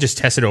they could have just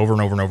tested over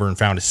and over and over and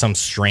found some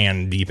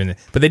strand deep in it,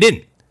 but they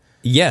didn't.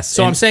 Yes.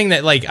 So I'm saying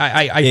that like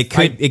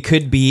it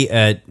could be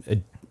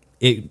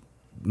it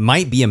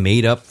might be a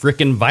made up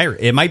freaking virus.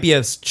 It might be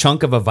a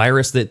chunk of a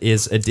virus that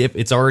is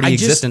it's already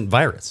existent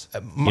virus. You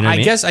know what I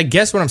mean? I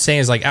guess what I'm saying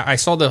is like I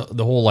saw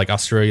the whole like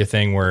Australia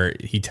thing where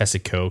he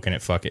tested Coke and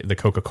it the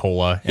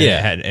Coca-Cola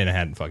and it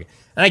had fucking,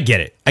 and I get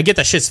it. I get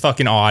that shit's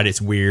fucking odd.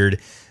 It's weird.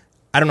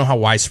 I don't know how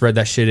widespread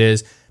that shit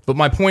is, but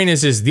my point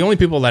is the only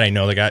people that I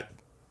know that got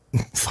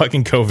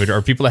fucking COVID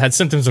are people that had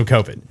symptoms of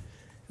COVID.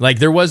 Like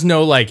there was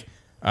no like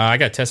I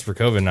got tested for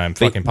COVID and I'm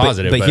fucking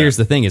positive. But here's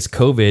the thing: is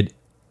COVID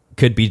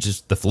could be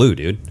just the flu,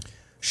 dude.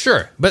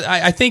 Sure, but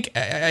I think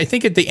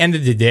at the end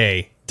of the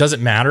day, does it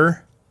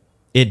matter?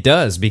 It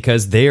does,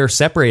 because they are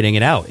separating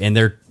it out,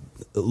 and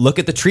look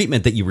at the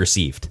treatment that you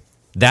received.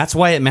 That's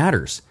why it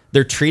matters.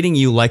 They're treating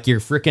you like you're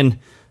freaking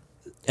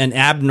an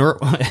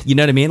abnormal. You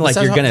know what I mean? Like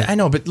you're gonna. I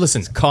know, but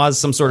listen, cause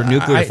some sort of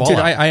nuclear fallout. Dude,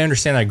 I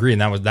understand. I agree,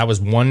 and that was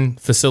one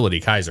facility,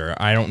 Kaiser.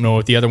 I don't know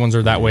if the other ones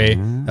are that way.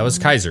 That was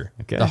Kaiser.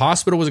 Okay. The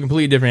hospital was a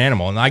completely different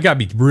animal, and I gotta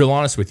be real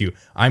honest with you.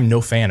 I'm no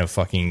fan of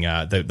fucking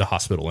the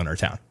hospital in our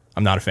town.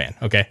 I'm not a fan.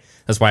 Okay,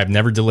 that's why I've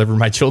never delivered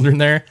my children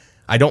there.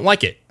 I don't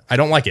like it.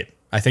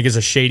 I think it's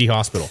a shady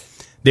hospital.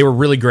 They were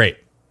really great.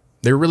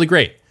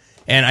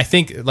 And I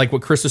think, like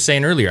what Chris was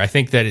saying earlier, I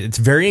think that it's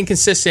very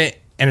inconsistent.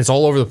 And it's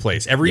all over the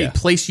place. Every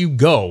place you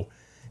go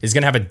is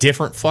going to have a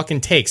different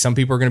fucking take. Some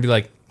people are going to be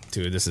like,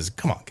 dude,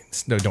 come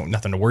on,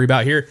 nothing to worry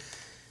about here.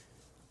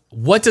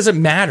 What does it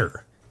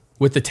matter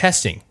with the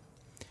testing?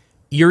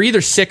 You're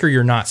either sick or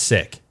you're not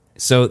sick.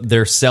 So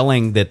they're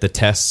selling that the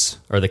tests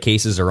or the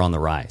cases are on the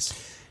rise.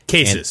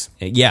 Cases.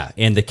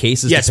 And the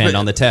cases depend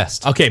on the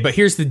test. Okay, but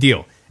here's the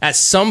deal. At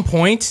some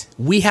point,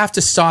 we have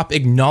to stop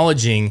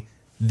acknowledging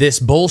this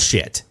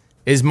bullshit,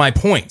 is my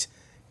point.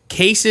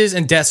 Cases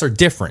and deaths are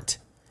different.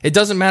 It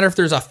doesn't matter if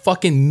there's a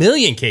fucking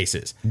million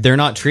cases. They're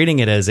not treating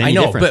it as any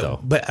different, though.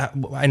 But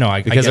I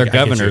know. Because our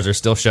governors are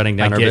still shutting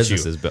down our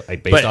businesses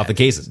based off the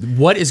cases.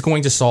 What is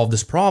going to solve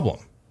this problem?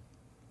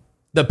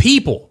 The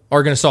people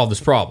are going to solve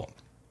this problem.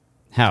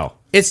 How?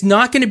 It's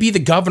not going to be the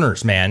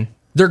governors, man.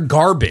 They're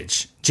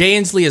garbage. Jay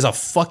Inslee is a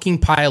fucking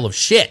pile of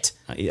shit.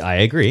 I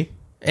agree.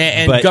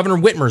 And Governor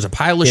Whitmer is a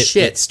pile of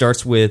shit. It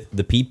starts with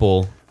the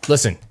people.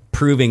 Listen,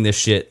 proving this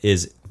shit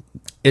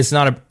it's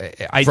not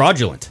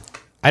fraudulent.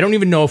 I don't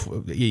even know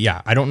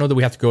I don't know that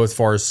we have to go as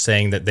far as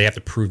saying that they have to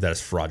prove that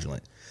it's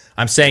fraudulent.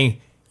 I'm saying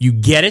you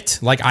get it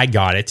like I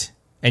got it,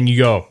 and you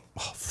go,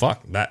 oh,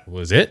 fuck, that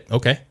was it?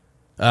 Okay.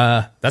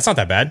 That's not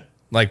that bad.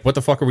 Like, what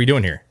the fuck are we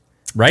doing here?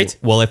 Right?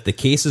 Well, if the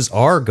cases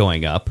are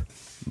going up,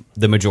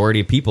 the majority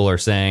of people are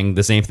saying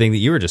the same thing that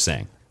you were just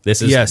saying.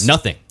 This is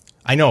nothing.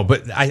 I know,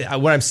 but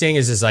what I'm saying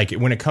is like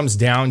when it comes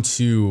down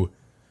to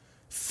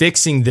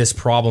fixing this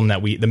problem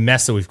the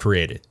mess that we've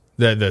created,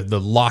 the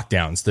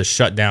lockdowns, the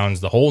shutdowns,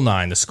 the whole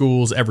nine, the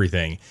schools,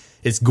 everything,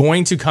 it's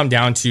going to come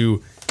down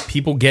to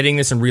people getting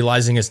this and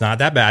realizing it's not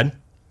that bad,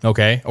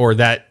 okay, or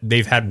that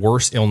they've had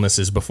worse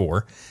illnesses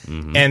before,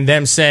 and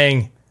them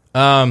saying,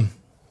 what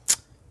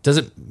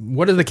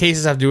do the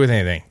cases have to do with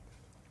anything?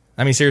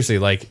 I mean, seriously,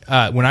 like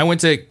when I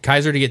went to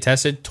Kaiser to get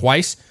tested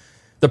twice,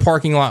 the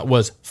parking lot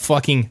was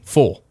fucking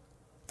full.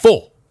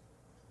 Full.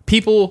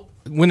 People,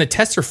 when the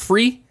tests are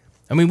free,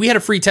 I mean, we had a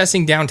free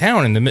testing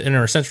downtown in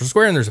our Central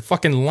Square, and there's a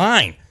fucking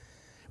line.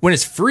 When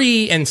it's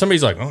free and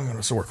somebody's like, oh, I'm going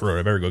to Sore Road,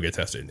 I better go get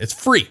tested. It's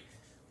free.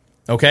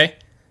 Okay?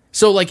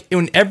 So, like,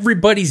 when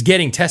everybody's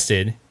getting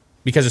tested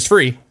because it's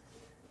free,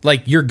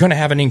 like, you're going to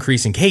have an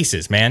increase in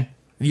cases, man.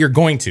 You're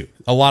going to.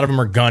 A lot of them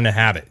are going to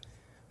have it.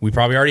 We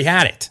probably already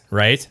had it,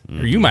 right?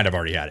 Or you might have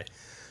already had it.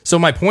 So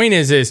my point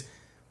is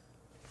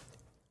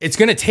it's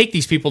going to take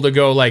these people to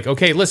go like,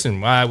 okay,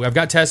 listen, I've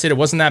got tested. It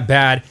wasn't that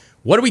bad.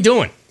 What are we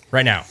doing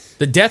right now?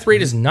 The death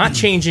rate is not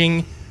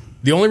changing.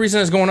 The only reason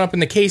it's going up in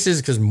the cases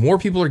is because more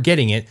people are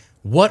getting it.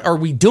 What are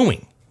we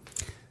doing?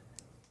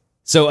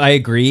 So I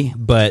agree,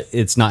 but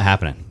it's not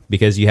happening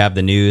because you have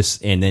the news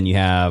and then you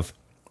have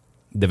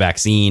the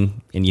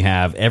vaccine and you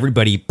have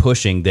everybody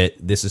pushing that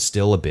this is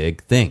still a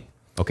big thing.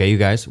 Okay, you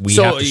guys, we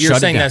have to you're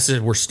shut saying it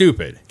down. we're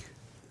stupid.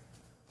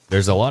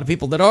 There's a lot of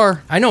people that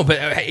are. I know,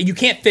 but you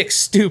can't fix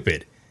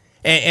stupid.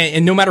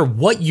 And no matter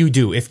what you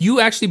do, if you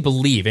actually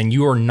believe and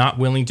you are not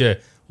willing to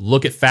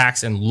look at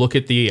facts and look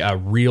at the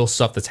real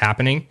stuff that's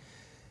happening,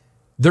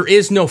 there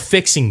is no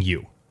fixing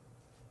you.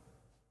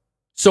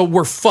 So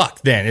we're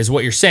fucked then, is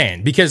what you're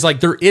saying. Because,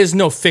 like, there is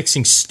no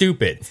fixing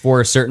stupid.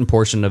 For a certain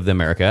portion of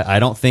America, I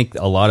don't think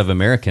a lot of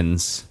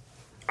Americans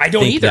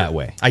think that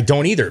way. I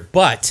don't either.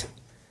 But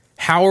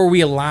how are we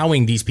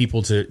allowing these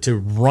people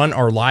to run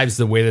our lives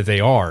the way that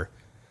they are,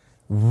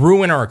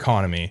 ruin our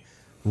economy,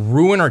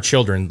 ruin our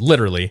children,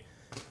 literally,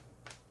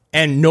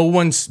 and no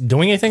one's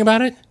doing anything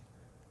about it?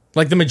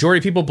 Like, the majority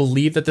of people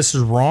believe that this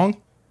is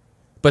wrong,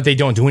 but they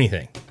don't do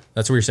anything.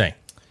 That's what you're saying.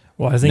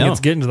 Well, I think it's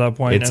getting to that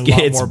point, and a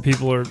lot more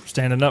people are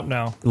standing up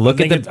now. I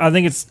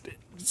think it's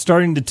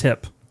starting to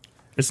tip.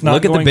 It's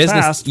not going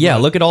fast. Yeah,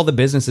 look at all the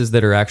businesses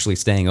that are actually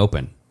staying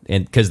open,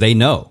 and because they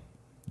know,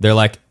 they're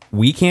like,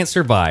 we can't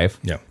survive.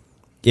 Yeah.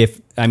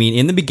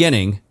 In the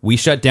beginning, we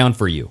shut down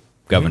for you,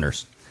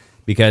 governors,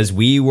 because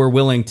we were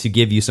willing to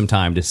give you some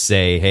time to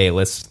say, hey,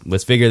 let's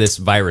figure this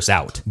virus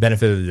out.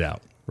 Benefit of the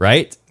doubt,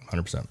 right?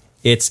 100%.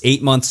 It's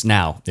 8 months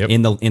now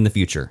in the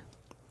future,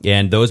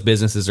 and those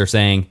businesses are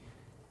saying,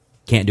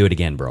 can't do it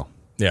again, bro.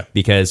 Yeah.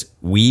 Because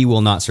we will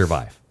not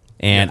survive.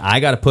 And I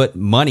got to put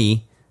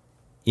money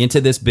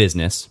into this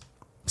business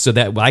so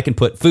that I can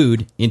put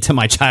food into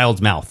my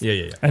child's mouth.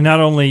 Yeah. And not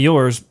only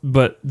yours,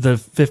 but the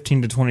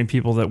 15 to 20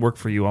 people that work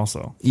for you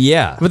also.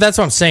 Yeah. But that's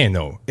what I'm saying,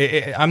 though.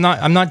 I'm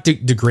not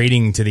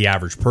degrading to the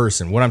average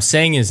person. What I'm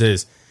saying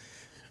is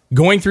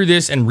going through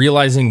this and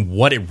realizing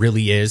what it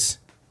really is,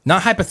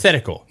 not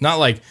hypothetical, not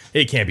like,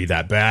 it can't be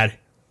that bad.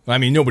 I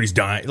mean, nobody's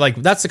dying. Like,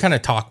 that's the kind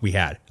of talk we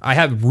had. I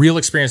have real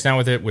experience now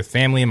with it, with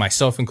family and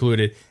myself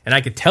included, and I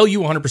could tell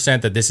you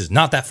 100% that this is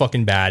not that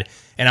fucking bad.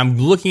 And I'm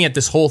looking at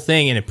this whole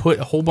thing, and it put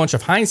a whole bunch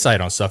of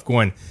hindsight on stuff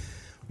going,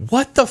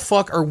 what the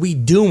fuck are we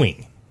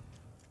doing?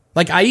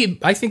 Like,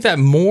 I think that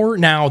more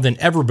now than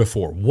ever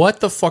before.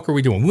 What the fuck are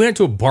we doing? We went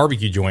to a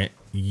barbecue joint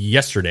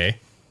yesterday,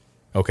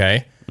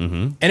 okay?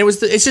 Mm-hmm. And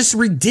it's just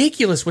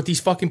ridiculous what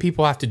these fucking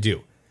people have to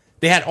do.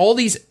 They had all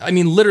these,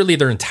 literally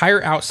their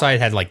entire outside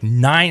had like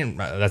 9,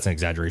 that's an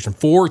exaggeration,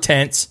 4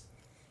 tents,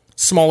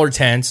 smaller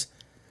tents,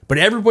 but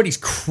everybody's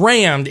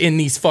crammed in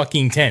these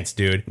fucking tents,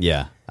 dude.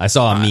 Yeah, I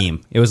saw a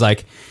meme. It was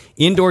like,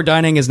 indoor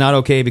dining is not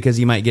okay because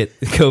you might get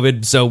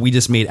COVID, so we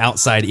just made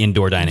outside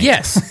indoor dining.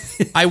 Yes.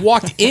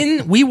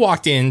 We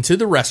walked into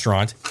the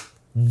restaurant,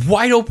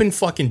 wide open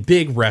fucking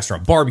big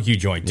restaurant, barbecue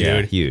joint, dude.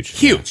 Yeah, huge.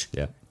 Huge.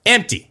 Yeah.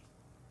 Empty.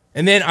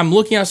 And then I'm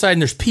looking outside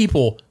and there's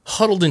people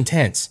huddled in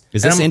tents.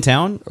 Is this in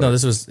town? No,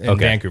 this was in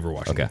Vancouver,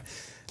 Washington.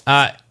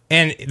 Okay.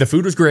 And the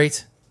food was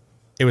great.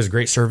 It was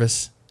great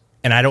service.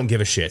 And I don't give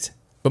a shit.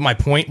 But my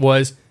point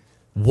was,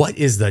 what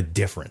is the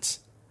difference?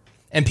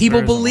 And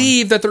people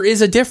believe that there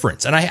is a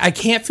difference. And I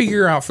can't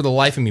figure out for the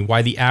life of me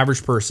why the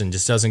average person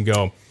just doesn't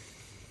go,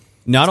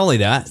 not only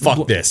that,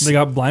 fuck this. They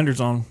got blinders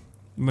on.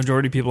 The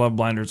majority of people have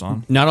blinders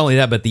on. Not only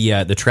that, but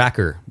the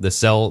tracker,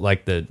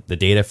 the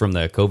data from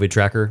the COVID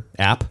tracker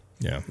app.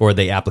 Yeah. Or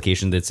the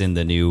application that's in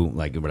the new,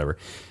 like, whatever.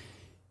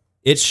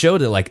 It showed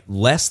that, like,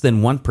 less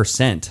than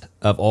 1%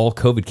 of all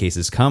COVID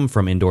cases come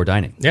from indoor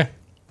dining. Yeah.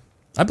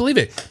 I believe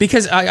it.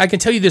 Because I can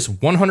tell you this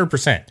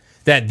 100%,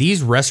 that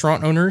these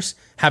restaurant owners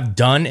have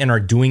done and are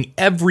doing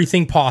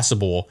everything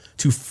possible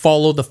to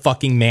follow the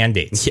fucking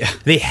mandates. Yeah.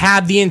 They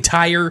have the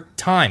entire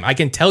time. I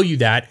can tell you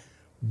that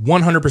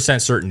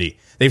 100% certainty.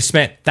 They've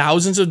spent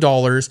thousands of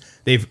dollars.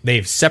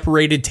 They've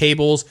separated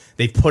tables.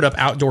 They've put up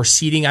outdoor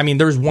seating. I mean,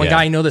 there's one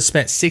guy I know that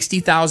spent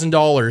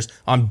 $60,000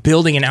 on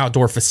building an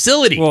outdoor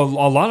facility. Well,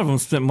 a lot of them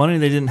spent money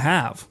they didn't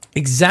have.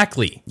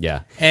 Exactly.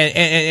 Yeah. And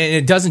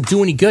it doesn't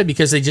do any good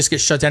because they just get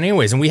shut down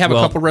anyways. And we have a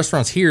couple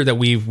restaurants here that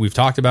we've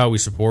talked about, we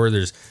support.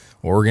 There's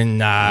Oregon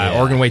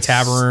Way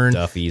Tavern.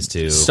 Stuffy's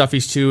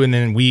too. And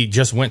then we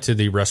just went to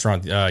the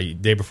restaurant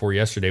day before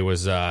yesterday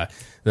was the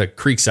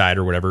Creekside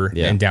or whatever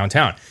in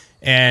downtown.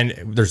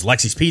 And there's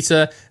Lexi's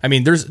Pizza. I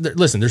mean,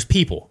 there's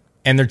people,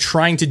 and they're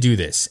trying to do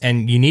this,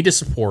 and you need to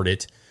support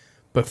it.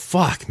 But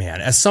fuck,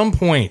 man, at some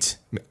point,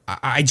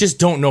 I just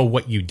don't know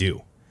what you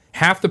do.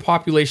 Half the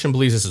population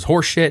believes this is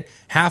horseshit.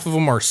 Half of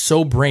them are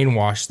so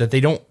brainwashed that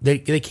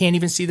they can't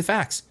even see the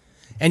facts.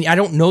 And I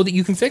don't know that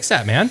you can fix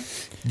that, man.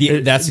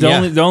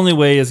 The only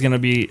way is going to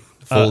be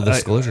full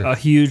disclosure, a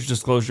huge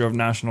disclosure of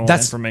national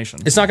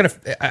information. It's not going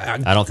to.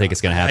 I don't think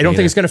it's going to happen. I don't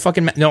think it's going to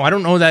fucking. No, I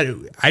don't know that.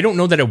 I don't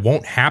know that it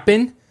won't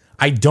happen.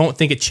 I don't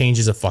think it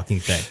changes a fucking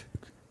thing.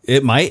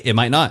 It might. It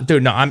might not,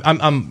 dude. No,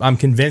 I'm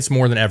convinced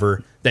more than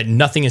ever that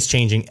nothing is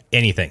changing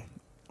anything.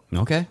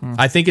 Okay.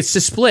 I think it's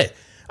just split.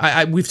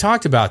 We've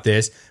talked about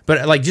this,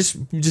 but like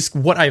just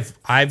what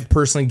I've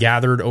personally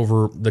gathered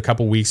over the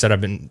couple weeks that I've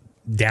been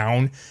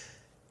down.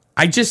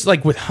 I just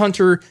like with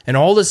Hunter and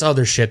all this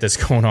other shit that's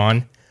going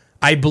on.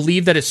 I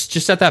believe that it's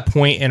just at that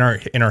point in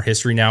our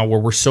history now where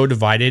we're so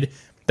divided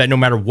that no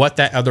matter what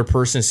that other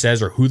person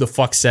says or who the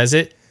fuck says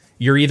it,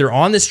 you're either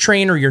on this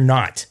train or you're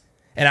not.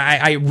 And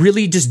I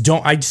really just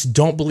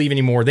don't believe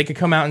anymore. They could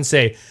come out and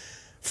say,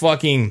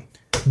 fucking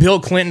Bill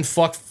Clinton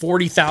fucked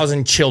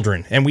 40,000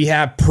 children and we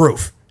have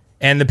proof.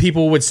 And the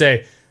people would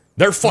say,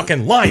 they're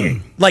fucking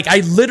lying. Like,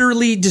 I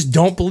literally just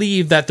don't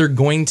believe that they're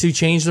going to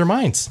change their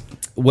minds.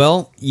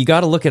 Well, you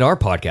got to look at our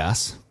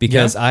podcast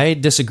because I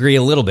disagree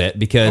a little bit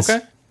because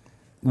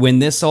when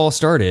this all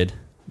started,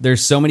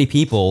 there's so many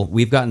people,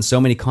 we've gotten so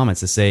many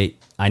comments that say,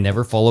 I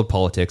never followed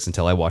politics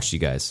until I watched you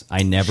guys.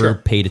 I never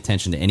paid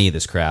attention to any of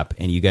this crap,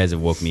 and you guys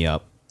have woke me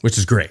up. Which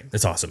is great.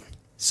 That's awesome.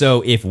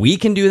 So if we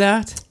can do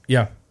that...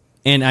 Yeah.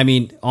 And I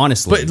mean,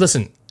 honestly... But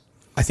listen,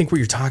 I think what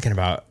you're talking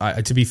about,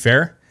 to be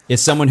fair...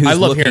 is someone who's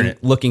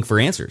looking for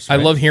answers. Right?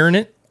 I love hearing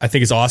it. I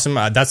think it's awesome.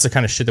 That's the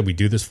kind of shit that we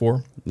do this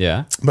for.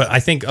 Yeah. But I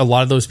think a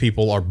lot of those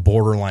people are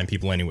borderline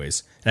people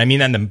anyways. And I mean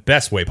that in the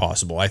best way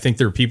possible. I think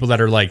there are people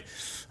that are like,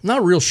 I'm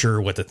not real sure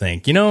what to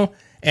think, you know?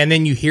 And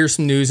then you hear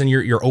some news and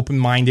you're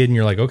open-minded and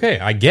you're like, okay,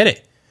 I get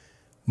it.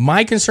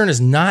 My concern is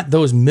not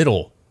those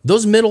middle.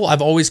 Those middle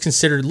I've always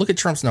considered, look at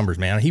Trump's numbers,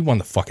 man. He won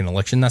the fucking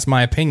election. That's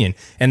my opinion.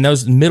 And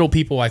those middle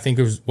people, I think,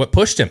 was what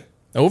pushed him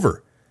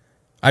over.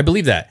 I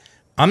believe that.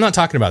 I'm not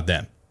talking about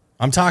them.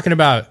 I'm talking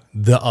about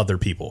the other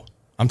people.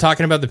 I'm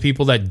talking about the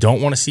people that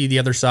don't want to see the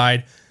other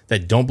side,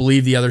 that don't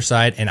believe the other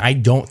side, and I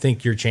don't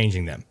think you're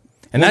changing them.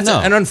 And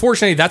and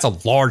unfortunately, that's a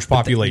large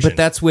population. But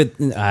that's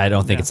with, I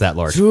don't think it's that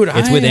large. Dude,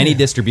 it's with any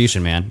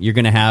distribution, man. You're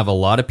going to have a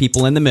lot of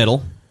people in the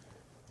middle,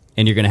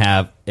 and you're going to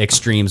have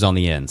extremes on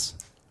the ends.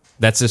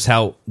 That's just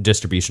how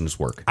distributions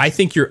work. I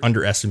think you're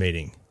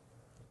underestimating.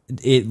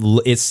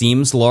 It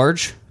seems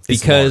large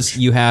because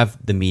you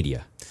have the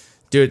media.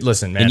 Dude,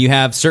 listen, man. And you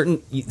have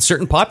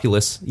certain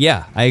populace.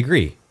 Yeah, I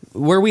agree.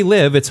 Where we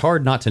live, it's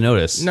hard not to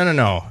notice.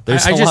 No.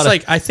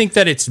 I think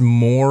that it's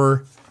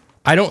more...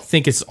 I don't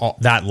think it's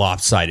that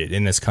lopsided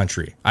in this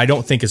country. I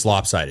don't think it's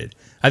lopsided.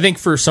 I think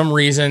for some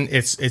reason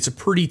it's a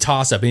pretty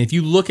toss-up. And if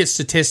you look at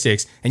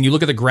statistics and you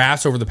look at the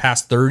graphs over the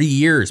past 30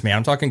 years, man,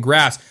 I'm talking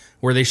graphs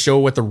where they show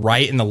what the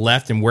right and the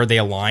left and where they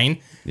align.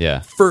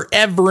 Yeah.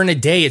 Forever and a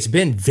day, it's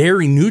been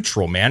very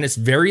neutral, man. It's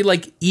very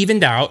like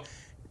evened out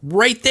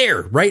right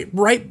there, right.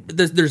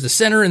 There's the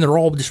center and they're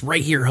all just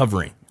right here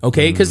hovering.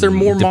 Okay, because they're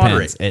more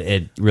moderate.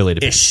 It really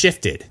depends.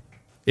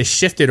 It's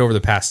shifted over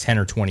the past 10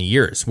 or 20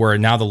 years, where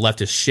now the left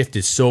has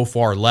shifted so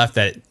far left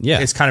that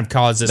it's kind of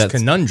caused this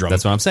conundrum.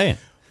 That's what I'm saying.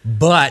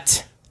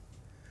 But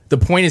the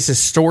point is,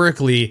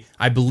 historically,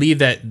 I believe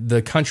that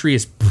the country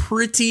is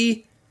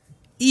pretty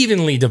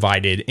evenly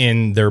divided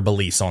in their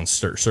beliefs on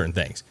certain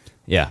things.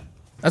 Yeah.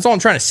 That's all I'm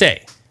trying to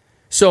say.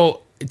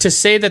 So to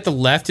say that the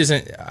left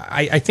isn't,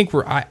 I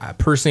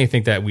personally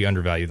think that we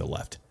undervalue the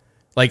left.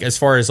 Like, as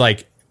far as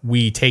like,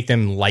 we take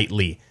them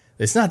lightly.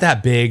 It's not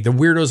that big. The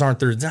weirdos aren't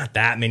there. There's not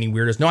that many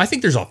weirdos. No, I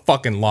think there's a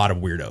fucking lot of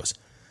weirdos.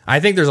 I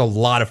think there's a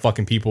lot of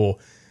fucking people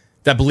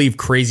that believe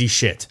crazy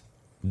shit.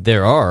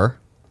 There are,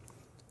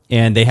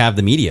 and they have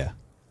the media.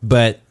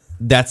 But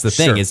that's the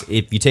thing is,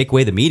 if you take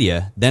away the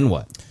media, then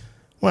what?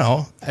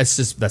 Well,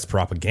 that's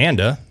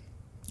propaganda.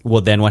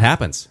 Well, then what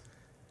happens?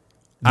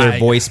 Their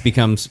voice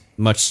becomes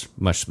much,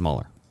 much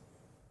smaller.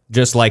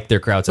 Just like their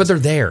crowds. But they're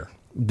there.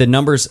 The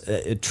numbers,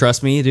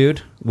 trust me,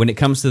 dude, when it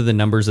comes to the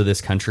numbers of this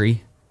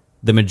country,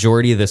 the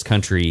majority of this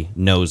country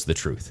knows the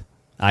truth.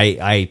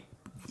 I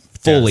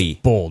fully...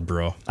 That's bold,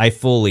 bro. I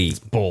fully it's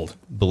bold.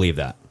 Believe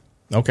that.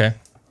 Okay.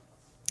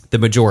 The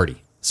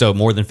majority. So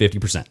more than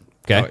 50%.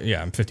 Okay?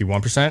 Yeah, I'm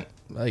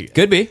 51%.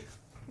 Could be.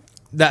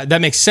 That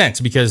makes sense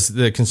because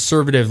the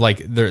conservative, like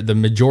the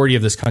majority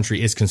of this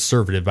country is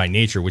conservative by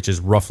nature, which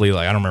is roughly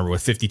like, I don't remember what,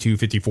 52,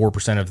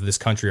 54% of this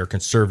country are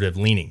conservative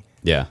leaning.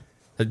 Yeah.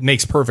 It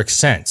makes perfect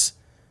sense.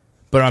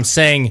 But I'm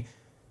saying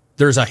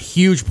there's a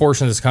huge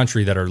portion of this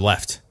country that are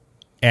left.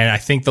 And I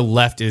think the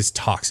left is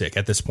toxic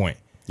at this point.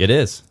 It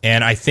is.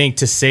 And I think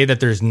to say that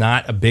there's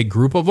not a big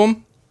group of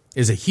them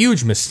is a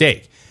huge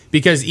mistake.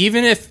 Because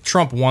even if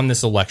Trump won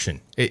this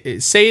election,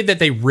 say that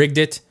they rigged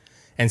it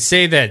and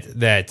say that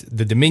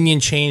the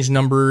Dominion changed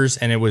numbers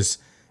and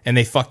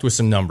they fucked with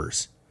some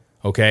numbers.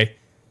 Okay?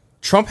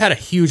 Trump had a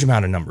huge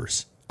amount of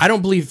numbers. I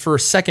don't believe for a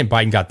second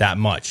Biden got that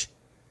much.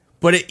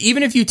 But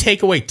even if you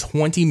take away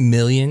 20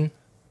 million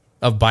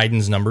of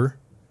Biden's number,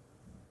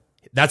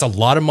 that's a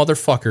lot of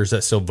motherfuckers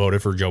that still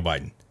voted for Joe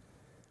Biden.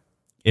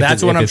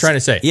 That's what I'm trying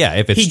to say. Yeah,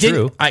 if it's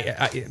true.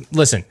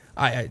 Listen,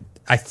 I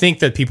think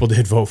that people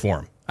did vote for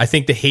him. I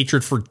think the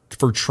hatred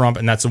for Trump,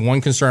 and that's the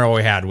one concern I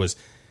always had was,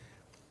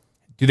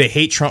 do they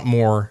hate Trump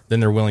more than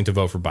they're willing to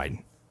vote for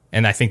Biden?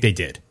 And I think they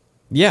did.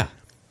 Yeah.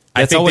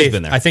 That's always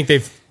been there. I think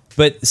they've...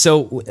 But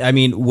so, I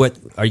mean, what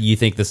are you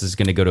think this is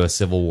going to go to a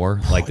civil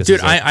war like this? Dude,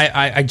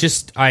 I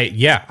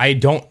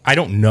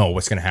don't know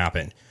what's going to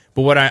happen.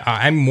 But what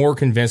I'm more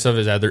convinced of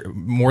is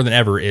more than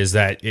ever is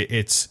that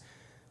it's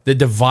the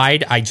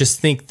divide. I just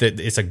think that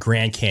it's a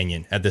Grand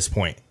Canyon at this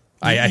point.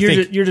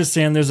 You're just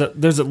saying there's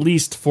at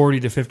least 40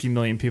 to 50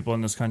 million people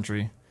in this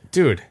country,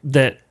 dude,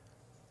 that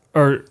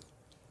are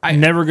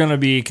never going to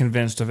be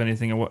convinced of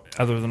anything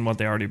other than what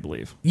they already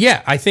believe.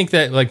 Yeah, I think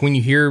that like when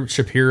you hear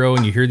Shapiro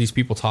and you hear these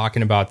people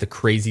talking about the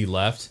crazy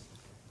left,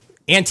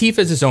 Antifa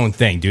is its own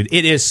thing, dude.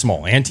 It is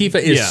small.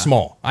 Antifa is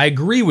small. I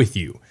agree with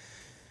you.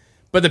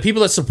 But the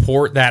people that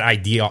support that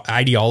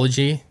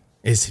ideology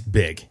is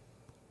big.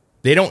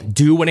 They don't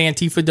do what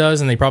Antifa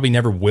does, and they probably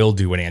never will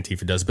do what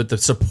Antifa does. But the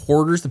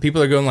supporters, the people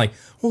that are going like,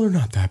 well, they're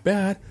not that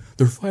bad.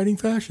 They're fighting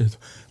fascists.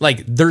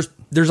 Like, there's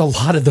a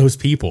lot of those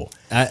people.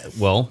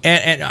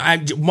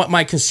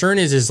 My concern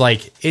is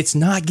like, it's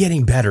not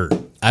getting better.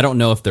 I don't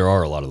know if there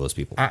are a lot of those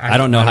people. I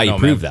don't know how you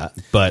prove that,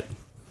 but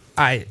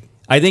I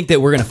think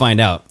that we're going to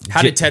find out.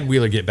 How did Ted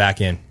Wheeler get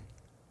back in?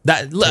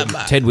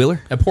 Ted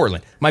Wheeler? At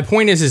Portland. My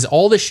point is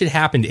all this shit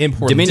happened in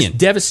Portland. Dominion. Just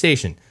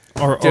devastation.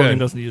 Or Oregon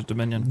doesn't use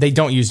Dominion. They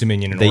don't use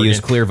Dominion in Oregon. They use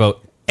Clear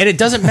Vote. And it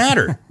doesn't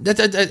matter.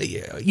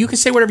 You can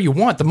say whatever you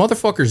want. The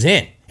motherfucker's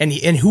in.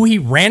 And who he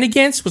ran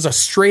against was a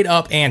straight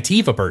up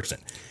Antifa person.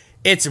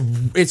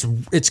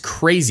 It's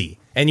crazy.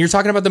 And you're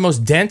talking about the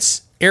most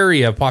dense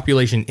area of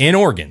population in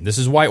Oregon. This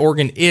is why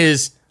Oregon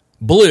is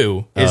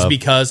blue, is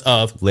because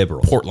of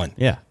liberal Portland.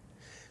 Yeah.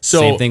 So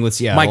same thing with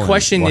Seattle. My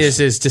question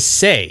is to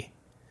say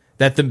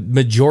that the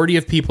majority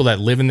of people that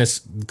live in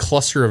this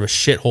cluster of a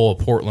shithole of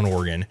Portland,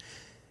 Oregon,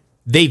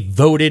 they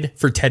voted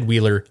for Ted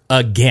Wheeler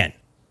again.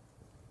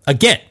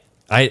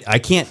 I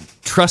can't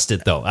trust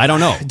it though. I don't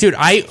know. Dude,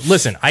 I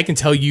can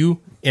tell you,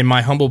 in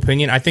my humble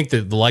opinion, I think the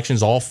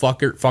election's all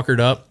fuckered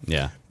up.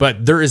 Yeah.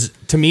 But there's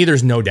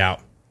no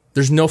doubt.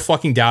 There's no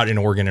fucking doubt in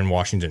Oregon and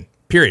Washington.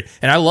 Period.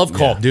 And I love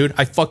Culp, dude.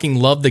 I fucking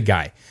love the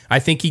guy. I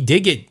think he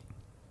did get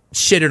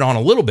shitted on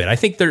a little bit. I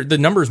think the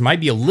numbers might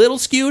be a little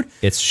skewed.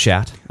 It's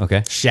shat.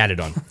 Okay. Shatted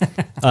on.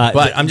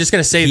 But I'm just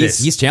going to say this.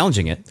 He's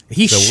challenging it.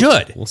 He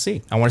should. We'll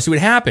see. I want to see what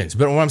happens.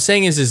 But what I'm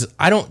saying is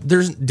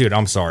dude,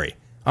 I'm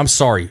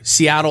sorry.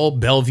 Seattle,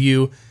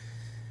 Bellevue,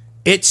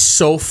 it's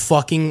so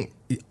fucking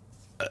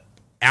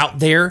out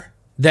there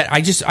that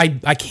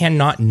I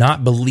cannot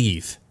not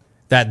believe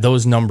that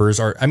those numbers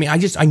are. I mean,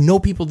 I know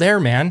people there,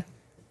 man.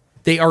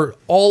 They are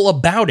all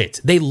about it.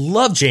 They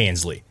love Jay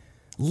Inslee.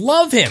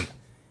 Love him.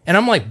 And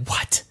I'm like,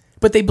 what?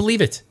 But they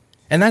believe it.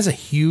 And that's a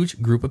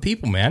huge group of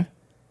people, man.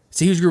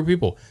 It's a huge group of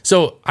people.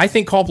 So I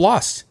think Culp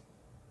lost.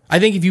 I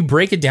think if you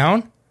break it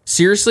down,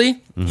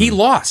 seriously, he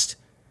lost.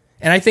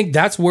 And I think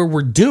that's where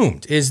we're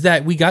doomed, is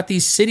that we got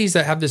these cities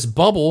that have this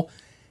bubble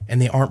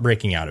and they aren't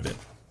breaking out of it.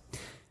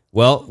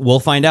 Well, we'll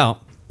find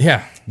out.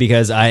 Yeah.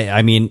 Because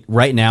I mean,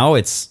 right now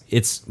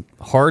it's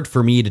hard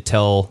for me to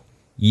tell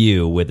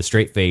you with a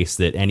straight face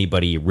that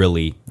anybody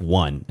really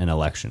won an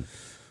election.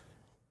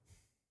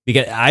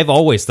 Because I've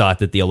always thought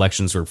that the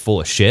elections were full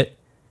of shit,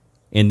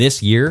 and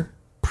this year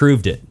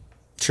proved it.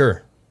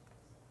 Sure.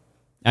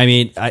 I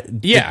mean,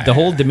 the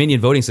whole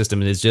Dominion voting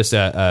system is just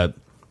I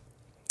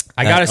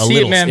gotta see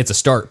it, man. It's a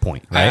start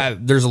point, right?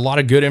 There's a lot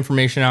of good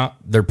information out.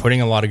 They're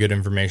putting a lot of good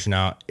information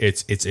out.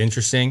 It's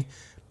interesting,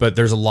 but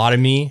there's a lot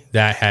of me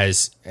that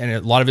has, and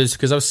a lot of it is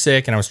because I was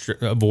sick and I was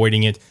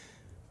avoiding it.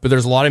 But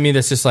there's a lot of me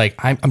that's just like,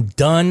 I'm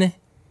done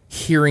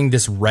hearing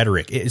this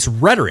rhetoric. It's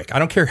rhetoric. I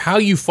don't care how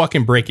you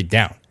fucking break it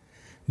down.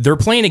 They're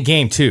playing a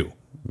game too.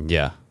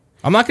 Yeah.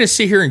 I'm not going to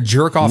sit here and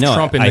jerk off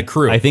Trump and the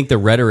crew. I think the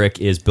rhetoric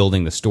is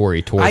building the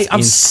story towards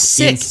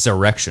sick.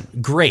 Insurrection.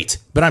 Great,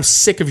 but I'm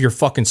sick of your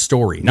fucking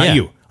story, not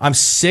you. I'm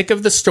sick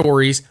of the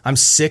stories. I'm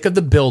sick of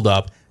the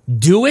buildup.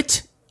 Do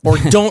it or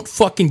don't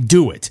fucking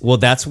do it. Well,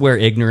 that's where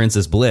ignorance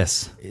is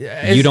bliss.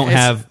 You don't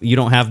have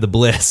the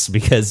bliss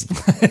because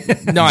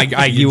no,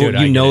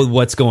 I know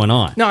what's going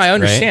on. No, I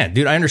understand, right?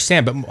 Dude. I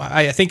understand, but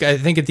I think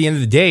at the end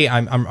of the day,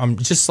 I'm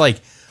just like,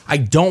 I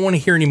don't want to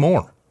hear any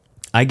more.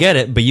 I get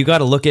it, but you got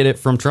to look at it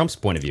from Trump's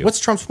point of view. What's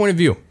Trump's point of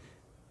view?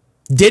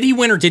 Did he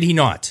win or did he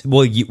not?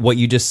 Well, what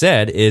you just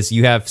said is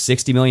you have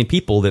 60 million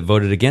people that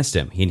voted against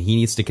him. He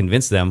needs to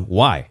convince them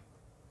why.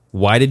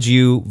 Why did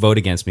you vote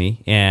against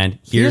me? And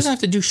he doesn't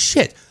have to do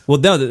shit. Well,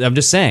 no, I'm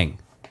just saying,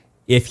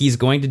 if he's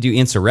going to do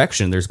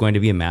insurrection, there's going to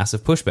be a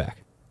massive pushback.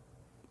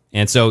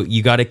 And so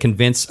you got to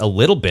convince a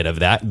little bit of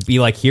that. Be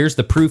like, here's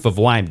the proof of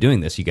why I'm doing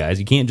this, you guys.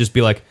 You can't just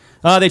be like,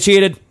 oh, they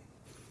cheated.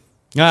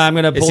 I'm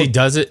going to pull.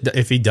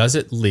 If he does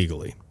it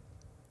legally.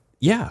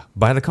 Yeah,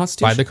 by the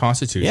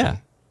Constitution. Yeah.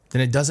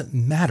 Then it doesn't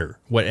matter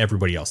what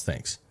everybody else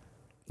thinks.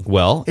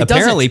 Well,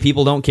 apparently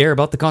people don't care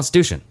about the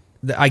Constitution.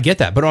 I get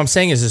that. But what I'm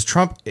saying is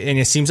Trump, and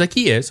it seems like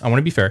he is, I want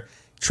to be fair,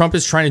 Trump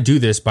is trying to do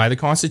this by the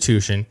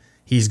Constitution.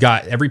 He's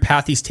got every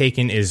path he's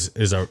taken is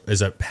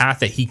a path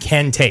that he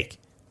can take.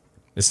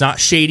 It's not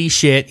shady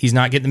shit. He's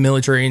not getting the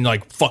military and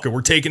like, fuck it,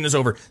 we're taking this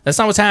over. That's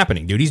not what's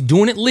happening, dude. He's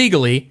doing it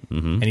legally,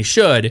 and he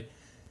should.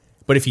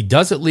 But if he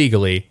does it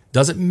legally,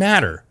 doesn't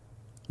matter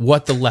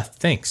what the left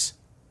thinks.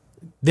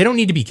 They don't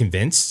need to be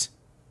convinced.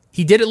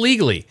 He did it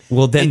legally.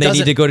 Well, then they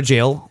need to go to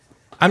jail.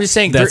 I'm just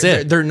saying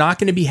they're not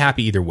going to be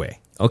happy either way.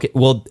 Okay.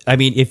 Well, I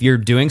mean, if you're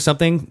doing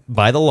something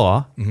by the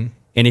law, and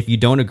if you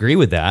don't agree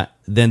with that,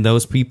 then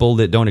those people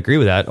that don't agree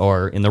with that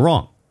are in the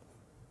wrong.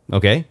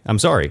 Okay? I'm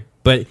sorry.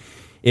 But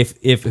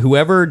if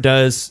whoever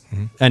does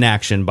an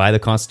action by the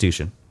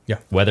Constitution,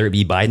 whether it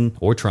be Biden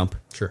or Trump,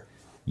 sure,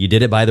 you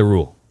did it by the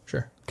rule.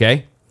 Sure.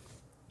 Okay?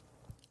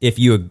 If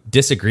you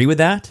disagree with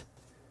that,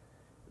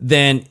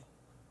 then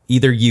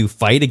either you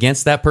fight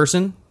against that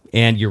person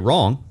and you're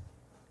wrong,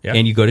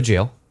 and you go to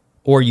jail,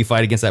 or you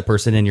fight against that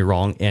person and you're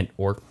wrong,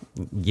 or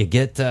you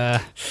get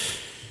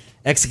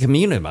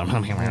excommunicated.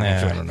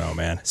 I don't know,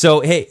 man. So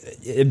hey,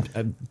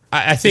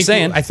 I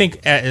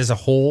think as a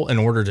whole, in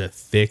order to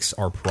fix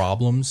our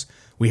problems,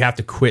 we have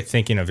to quit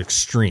thinking of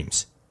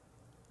extremes.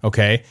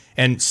 Okay,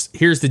 and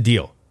here's the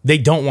deal. They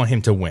don't want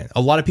him to win.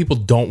 A lot of people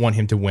don't want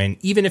him to win.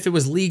 Even if it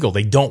was legal,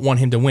 they don't want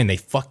him to win. They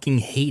fucking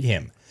hate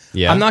him.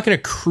 Yeah. I'm not going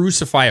to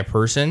crucify a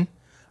person.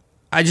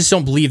 I just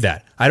don't believe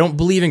that. I don't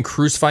believe in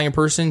crucifying a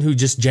person who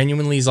just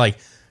genuinely is like,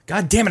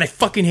 God damn it, I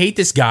fucking hate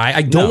this guy.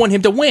 I don't want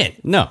him to win.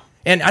 No.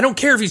 And I don't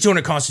care if he's doing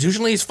it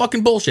constitutionally. It's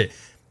fucking bullshit.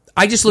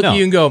 I just look at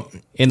you and go,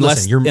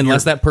 unless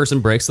that person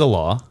breaks the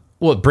law.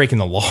 Well, breaking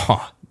the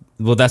law.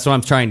 Well, that's what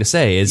I'm trying to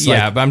say. Is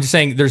but I'm just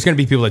saying there's going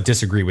to be people that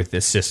disagree with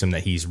this system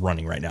that he's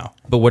running right now.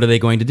 But what are they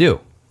going to do?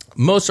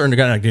 Most are not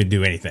going to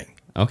do anything.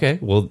 Okay,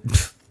 well,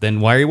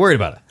 then why are you worried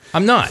about it?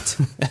 I'm not.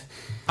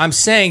 I'm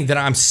saying that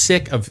I'm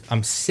sick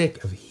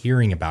of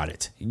hearing about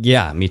it.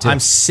 Yeah, me too. I'm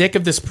sick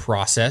of this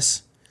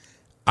process.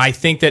 I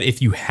think that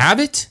if you have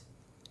it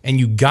and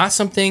you got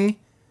something,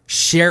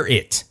 share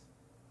it.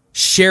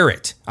 Share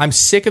it. I'm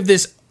sick of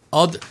this.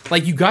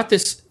 Like, you got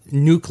this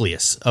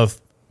nucleus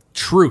of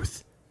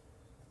truth.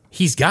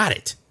 He's got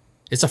it.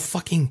 It's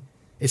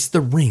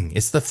the ring.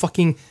 It's the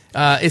fucking,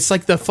 it's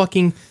like the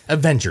fucking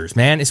Avengers,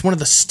 man. It's one of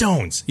the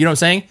stones. You know what I'm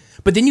saying?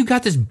 But then you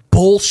got this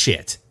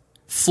bullshit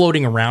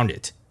floating around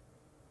it.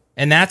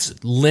 And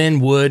that's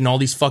Lin Wood and all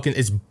these fucking,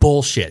 it's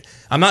bullshit.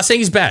 I'm not saying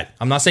he's bad.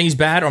 I'm not saying he's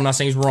bad, or I'm not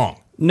saying he's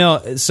wrong.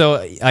 No, so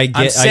I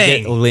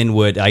get Lin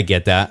Wood. I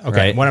get that. Okay.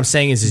 Right? What I'm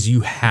saying is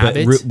you have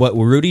it. What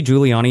Rudy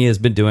Giuliani has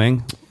been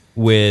doing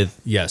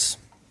with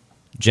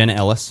Jenna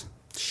Ellis.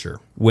 Sure.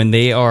 When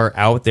they are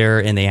out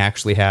there and they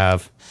actually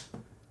have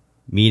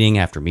meeting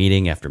after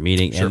meeting after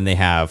meeting, and they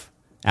have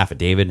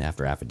affidavit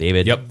after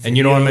affidavit. Yep. And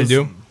you know what I'm going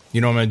to do?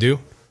 You know what I'm going to do?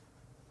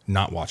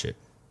 Not watch it.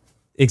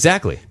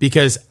 Exactly.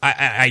 Because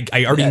I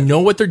already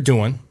know what they're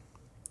doing.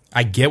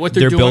 I get what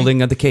they're doing. They're building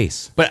the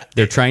case. But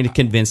they're trying to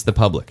convince the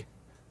public.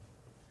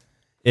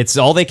 It's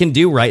all they can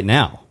do right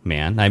now,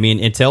 man. I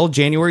mean, until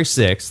January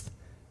 6th,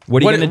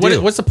 what are you going to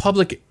do?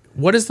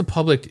 What does the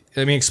public,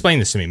 I mean, explain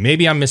this to me.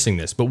 Maybe I'm missing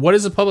this, but what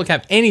does the public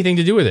have anything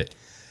to do with it?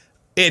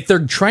 If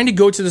they're trying to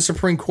go to the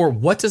Supreme Court,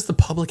 what does the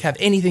public have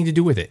anything to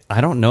do with it?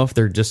 I don't know if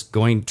they're just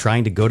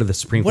trying to go to the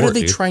Supreme Court. What are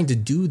they trying to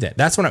do then?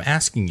 That's what I'm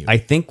asking you. I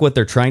think what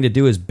they're trying to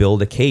do is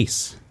build a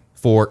case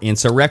for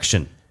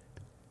insurrection,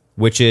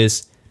 which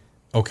is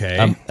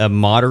a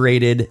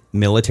moderated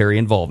military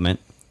involvement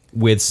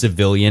with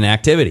civilian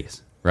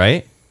activities,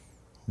 right?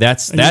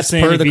 That's per the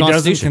Constitution. If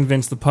he doesn't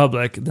convince the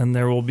public, then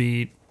there will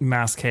be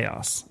mass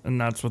chaos,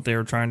 and that's what they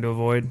were trying to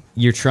avoid.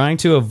 You're trying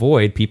to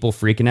avoid people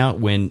freaking out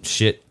when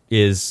shit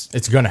is...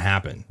 It's going to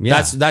happen.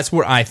 Yeah. That's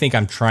what I think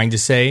I'm trying to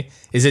say,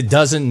 is it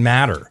doesn't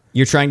matter.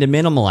 You're trying to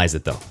minimalize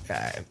it, though.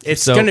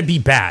 It's going to be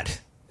bad.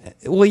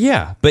 Well,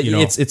 yeah, but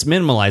it's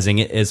minimalizing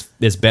it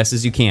as best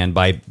as you can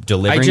by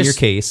delivering your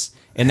case.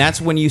 And that's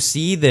when you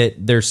see that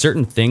there's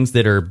certain things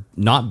that are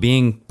not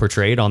being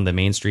portrayed on the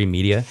mainstream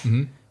media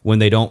when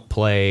they don't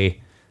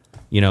play...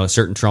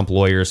 certain Trump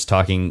lawyers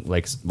talking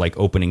like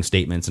opening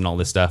statements and all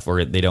this stuff,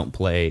 or they don't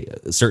play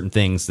certain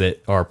things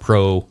that are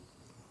pro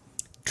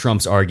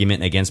Trump's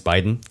argument against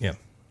Biden. Yeah.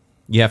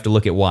 You have to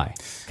look at why,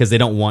 because they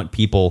don't want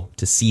people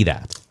to see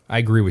that. I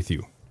agree with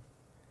you.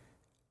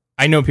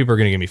 I know people are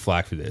going to give me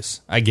flack for this.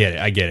 I get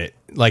it.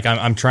 Like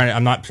I'm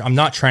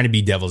not trying to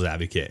be devil's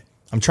advocate.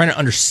 I'm trying to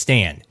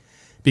understand,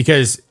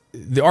 because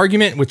the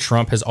argument with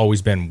Trump has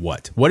always been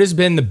what? What has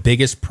been the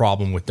biggest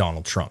problem with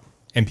Donald Trump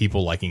and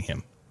people liking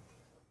him?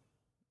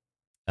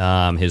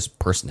 His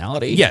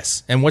personality.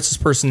 Yes. And what's his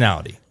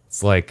personality?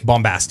 It's like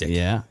bombastic.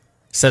 Yeah.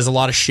 Says a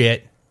lot of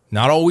shit.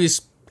 Not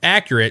always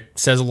accurate.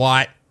 Says a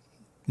lot.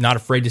 Not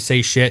afraid to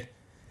say shit.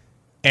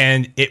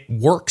 And it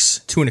works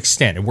to an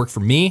extent. It worked for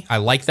me. I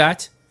like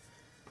that.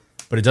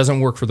 But it doesn't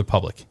work for the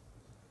public.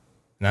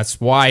 And that's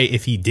why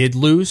if he did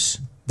lose,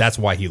 that's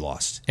why he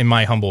lost, in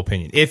my humble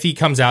opinion. If he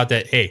comes out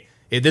that, hey,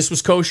 if this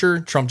was kosher,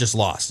 Trump just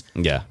lost.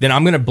 Yeah. Then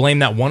I'm going to blame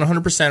that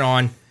 100%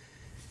 on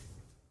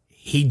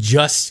he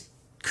just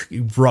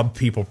rubbed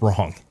people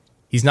wrong.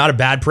 He's not a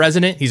bad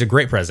president. He's a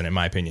great president, in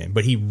my opinion,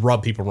 but he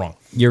rubbed people wrong.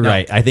 You're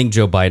right. I think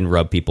Joe Biden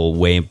rubbed people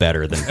way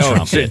better than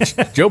Trump did.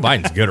 Joe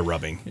Biden's good at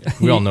rubbing.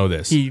 We all know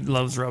this. He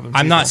loves rubbing.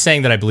 I'm not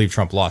saying that I believe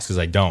Trump lost because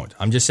I don't.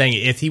 I'm just saying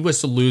if he was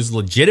to lose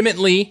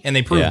legitimately and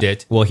they proved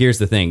it. Well, here's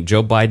the thing.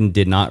 Joe Biden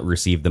did not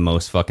receive the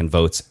most fucking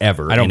votes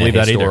ever I don't believe in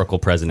a that either. historical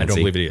presidency. I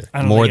don't believe it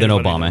either. More than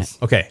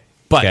Obama. Okay.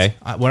 But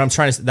what I'm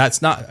trying to,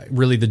 that's not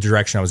really the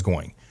direction I was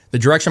going. The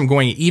direction I'm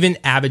going, even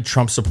avid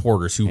Trump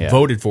supporters who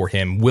voted for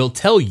him will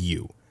tell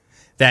you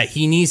that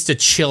he needs to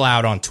chill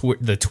out on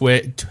the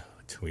Twitter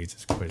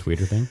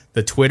thing,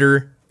 the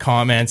Twitter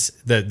comments,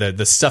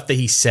 the stuff that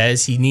he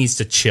says. He needs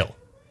to chill.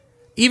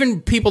 Even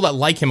people that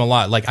like him a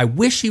lot, like I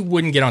wish he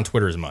wouldn't get on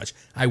Twitter as much.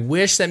 I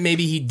wish that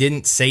maybe he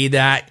didn't say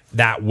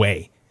that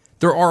way.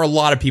 There are a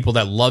lot of people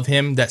that love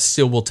him that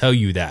still will tell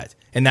you that,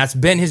 and that's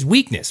been his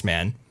weakness,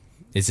 man.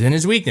 It's in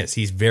his weakness.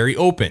 He's very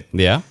open.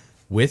 Yeah.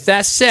 With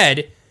that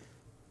said,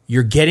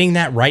 you're getting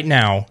that right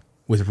now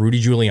with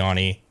Rudy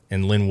Giuliani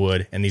and Lin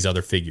Wood and these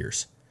other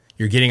figures.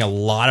 You're getting a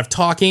lot of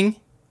talking,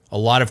 a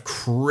lot of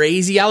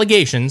crazy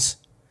allegations,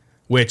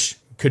 which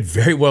could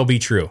very well be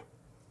true.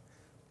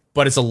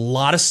 But it's a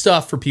lot of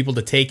stuff for people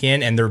to take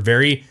in, and they're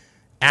very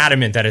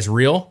adamant that it's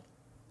real,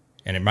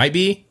 and it might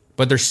be,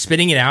 but they're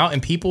spitting it out,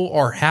 and people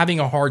are having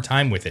a hard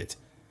time with it.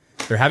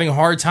 They're having a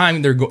hard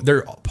time.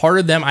 They're part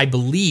of them, I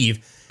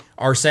believe,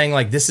 are saying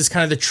like this is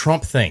kind of the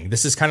Trump thing.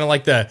 This is kind of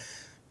like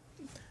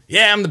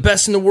I'm the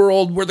best in the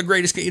world. We're the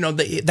greatest.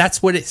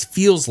 That's what it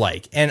feels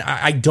like. And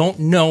I don't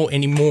know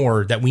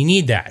anymore that we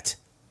need that.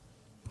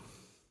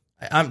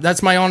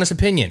 That's my honest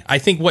opinion. I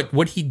think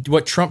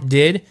what Trump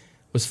did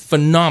was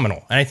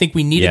phenomenal. And I think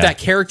we needed that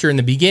character in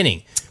the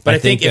beginning. But I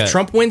think if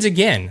Trump wins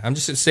again, I'm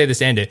just going to say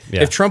this, end it.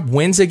 Yeah. If Trump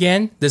wins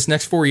again this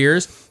next 4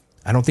 years,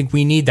 I don't think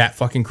we need that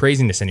fucking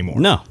craziness anymore.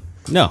 No.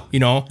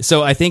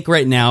 So I think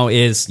right now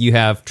is you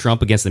have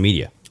Trump against the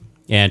media.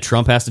 And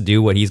Trump has to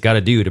do what he's got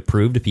to do to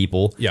prove to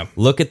people,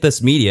 look at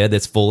this media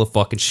that's full of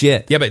fucking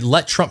shit. Yeah, but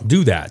let Trump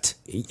do that.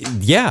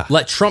 Yeah.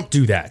 Let Trump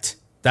do that.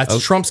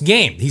 That's Trump's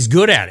game. He's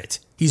good at it.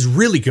 He's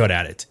really good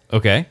at it.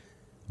 Okay.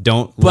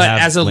 But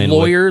as a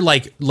lawyer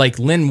like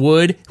Lin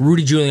Wood,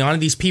 Rudy Giuliani,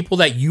 these people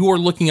that you are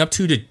looking up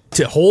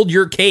to hold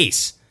your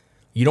case,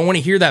 you don't want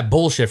to hear that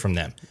bullshit from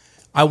them.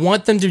 I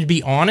want them to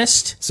be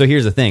honest. So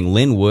here's the thing.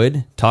 Lin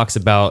Wood talks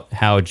about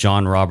how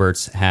John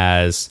Roberts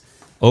has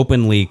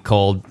openly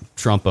called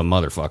Trump a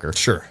motherfucker.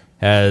 Sure.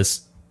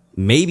 Has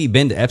maybe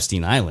been to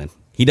Epstein Island.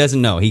 He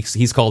doesn't know.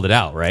 He's called it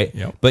out, right?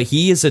 Yep. But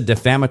he is a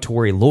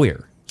defamatory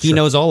lawyer. He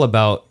knows all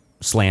about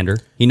slander.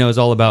 He knows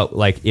all about,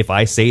 like, if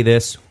I say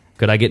this,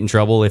 could I get in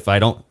trouble if I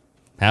don't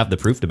have the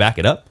proof to back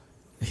it up?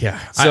 Yeah.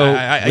 So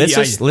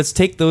let's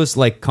take those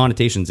like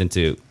connotations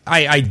into.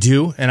 I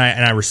do, and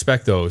I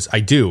respect those. I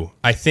do.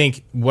 I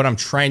think what I'm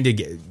trying to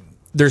get,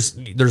 there's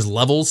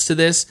levels to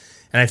this.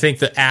 And I think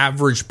the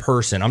average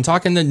person, I'm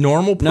talking the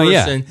normal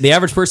person. The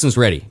average person's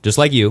ready, just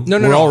like you.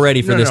 We're all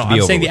ready for this to be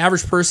over. I'm saying the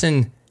average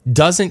person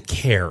doesn't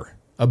care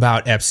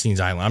about Epstein's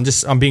Island.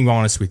 I'm being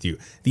honest with you.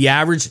 The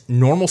average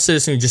normal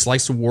citizen who just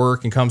likes to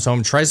work and comes home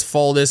and tries to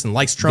follow this and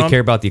likes Trump. They care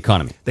about the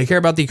economy. They care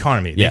about the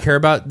economy. Yeah. They care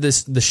about the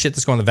shit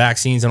that's going on, the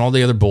vaccines and all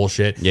the other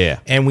bullshit. Yeah.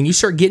 And when you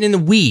start getting in the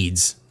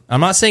weeds, I'm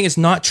not saying it's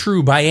not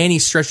true by any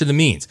stretch of the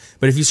means,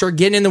 but if you start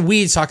getting in the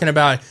weeds talking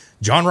about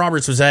John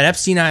Roberts was at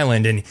Epstein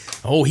Island and,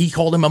 he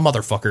called him a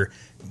motherfucker.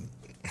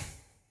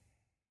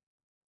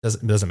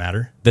 Doesn't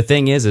matter. The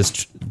thing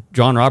is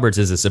John Roberts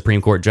is a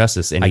Supreme Court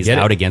justice, and he's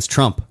out against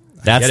Trump.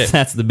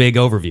 That's the big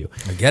overview.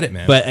 I get it,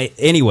 man. But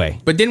anyway.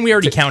 But didn't we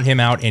already count him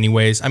out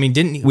anyways? I mean,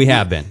 didn't we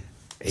have been.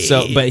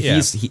 So, but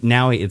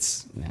now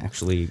it's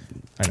actually,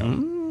 I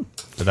know.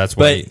 So that's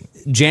why.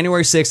 But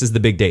January 6th is the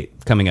big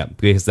date coming up,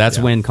 because that's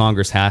when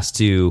Congress has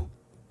to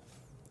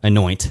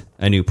anoint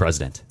a new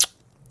president.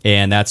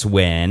 And that's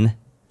when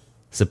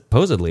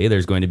supposedly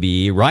there's going to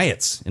be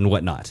riots and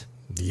whatnot.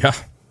 Yeah.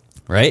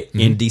 Right? Mm-hmm.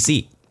 In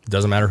D.C.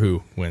 Doesn't matter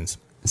who wins.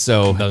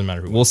 So, doesn't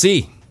matter who wins. We'll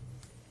see.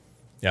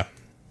 Yeah.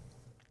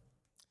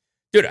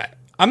 Dude,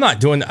 I'm not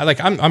doing that. Like,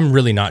 I'm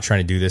really not trying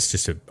to do this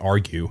just to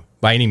argue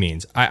by any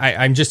means.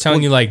 I'm just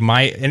telling you, like,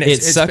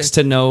 it sucks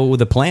to know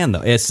the plan,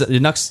 though. It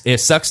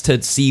sucks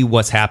to see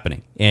what's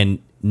happening and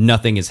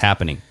nothing is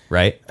happening,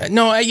 right?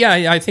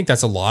 I think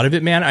that's a lot of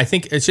it, man. I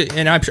think it's just,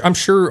 and I'm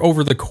sure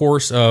over the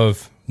course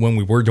of when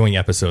we were doing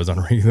episodes on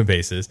a regular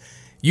basis,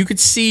 you could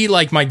see,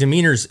 like, my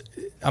demeanors.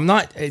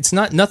 It's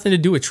not nothing to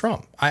do with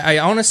Trump. I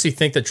honestly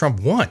think that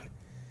Trump won.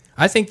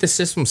 I think the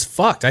system's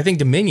fucked. I think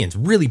Dominion's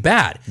really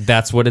bad.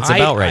 That's what it's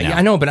about right now.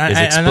 I know, but and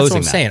that's what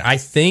I'm saying. I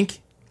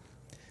think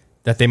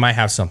that they might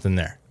have something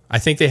there. I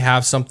think they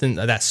have something,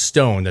 that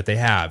stone that they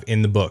have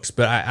in the books.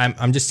 But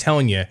I'm just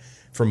telling you,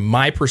 from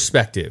my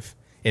perspective,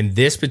 in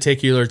this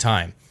particular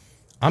time,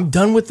 I'm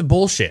done with the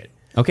bullshit.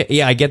 Okay,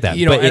 yeah, I get that.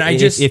 But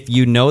if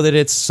you know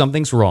that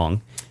something's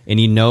wrong, and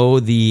you know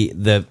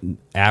the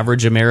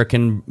average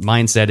American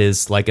mindset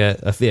is like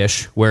a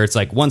fish, where it's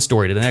like one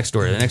story to the next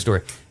story to the next story,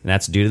 and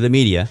that's due to the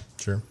media.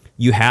 Sure.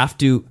 You have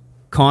to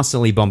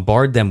constantly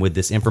bombard them with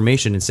this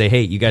information and say,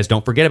 hey, you guys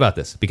don't forget about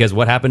this, because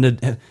what happened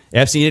to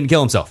Epstein didn't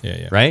kill himself,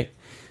 right?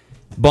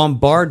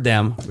 bombard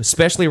them,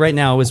 especially right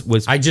now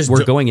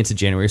we're going into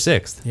January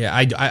 6th. Yeah,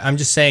 I'm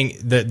just saying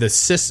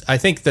I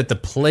think that the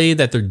play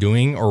that they're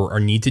doing or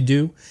need to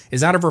do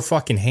is out of our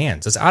fucking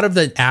hands. It's out of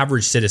the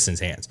average citizen's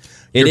hands.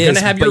 You're going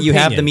to have your opinion. You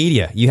have the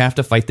media. You have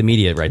to fight the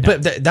media right now.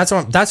 But that's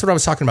what I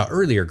was talking about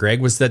earlier, Greg,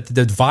 was that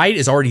the divide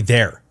is already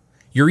there.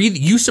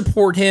 You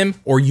support him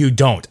or you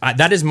don't.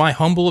 That is my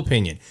humble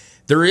opinion.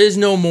 There's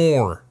no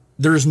more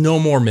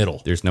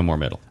middle. There's no more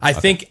middle. I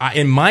think,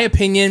 in my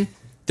opinion,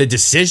 the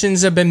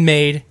decisions have been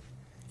made.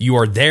 You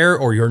are there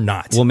or you're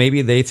not. Well,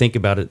 maybe they think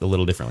about it a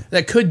little differently.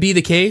 That could be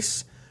the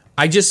case.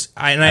 I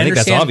think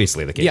that's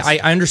obviously the case. Yeah,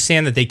 I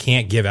understand that they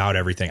can't give out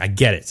everything. I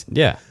get it.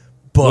 Yeah.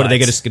 But what, are they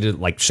just going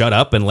to like shut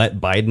up and let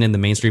Biden and the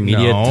mainstream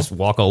media just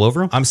walk all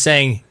over them? I'm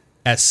saying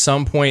at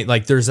some point,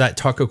 like there's that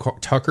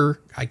Tucker,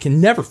 I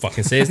can never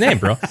fucking say his name,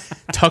 bro.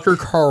 Tucker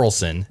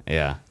Carlson.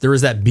 Yeah. There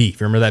was that beef.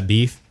 Remember that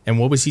beef? And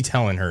what was he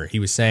telling her? He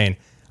was saying,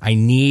 I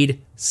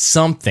need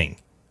something.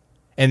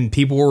 And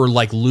people were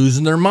like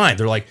losing their mind.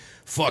 They're like,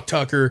 fuck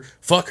Tucker,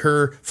 fuck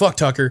her, fuck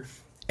Tucker.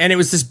 And it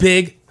was this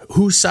big,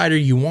 whose side are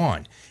you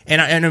on?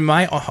 And in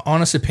my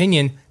honest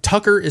opinion,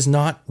 Tucker is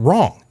not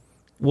wrong.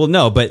 Well,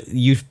 no, but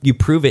you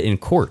prove it in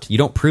court. You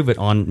don't prove it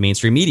on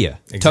mainstream media.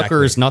 Exactly.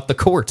 Tucker is not the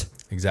court.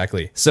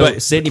 Exactly. So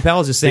Sidney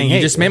Powell is just saying, you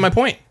just made my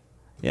point.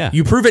 Yeah.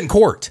 You prove it in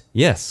court.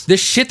 Yes. This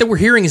shit that we're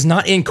hearing is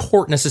not in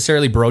court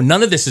necessarily, bro.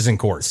 None of this is in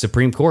court.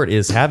 Supreme Court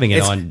is having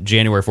it on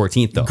January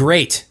 14th, though.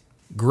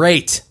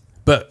 Great.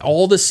 But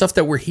all the stuff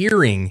that we're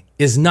hearing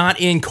is not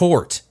in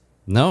court.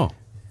 No.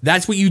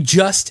 That's what you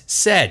just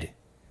said.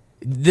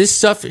 This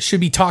stuff should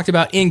be talked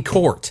about in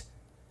court.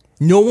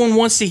 No one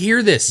wants to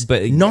hear this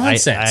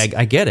nonsense.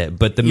 I get it,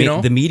 but the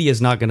media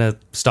is not going to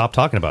stop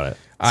talking about it.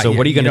 So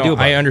what are you going to do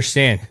about it? I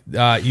understand.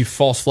 You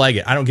false flag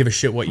it. I don't give a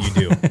shit what you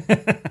do.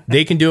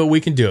 They can do it. We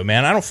can do it,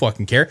 man. I don't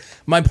fucking care.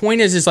 My point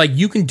is like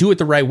you can do it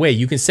the right way.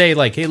 You can say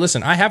like, hey,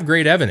 listen, I have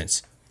great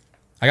evidence.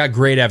 I got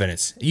great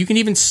evidence. You can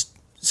even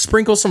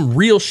sprinkle some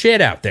real shit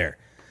out there.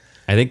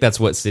 I think that's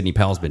what Sidney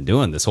Powell's been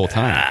doing this whole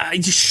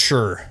time.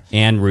 Sure.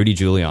 And Rudy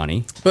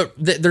Giuliani. But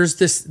there's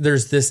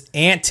this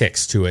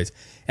antics to it.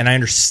 And I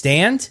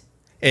understand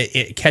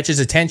it catches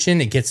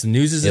attention. It gets the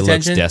news's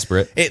attention. It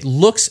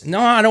looks desperate.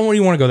 I don't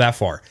even want to go that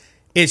far.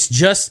 It's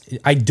just,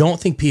 I don't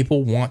think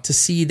people want to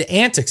see the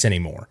antics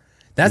anymore.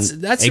 That's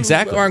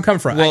exactly where I'm coming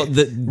from. Well,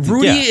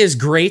 Rudy is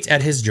great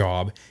at his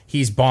job.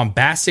 He's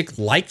bombastic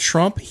like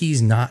Trump.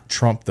 He's not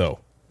Trump, though.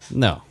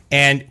 No.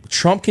 And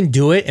Trump can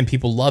do it, and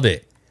people love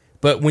it.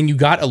 But when you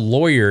got a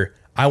lawyer,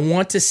 I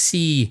want to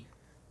see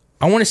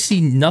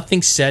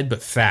nothing said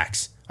but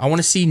facts. I want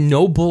to see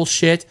no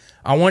bullshit.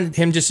 I want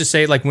him just to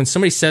say, like, when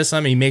somebody says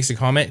something, he makes a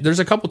comment. There's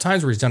a couple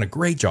times where he's done a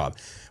great job,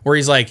 where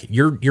he's like,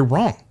 "You're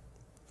wrong.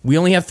 We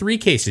only have 3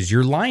 cases.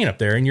 You're lying up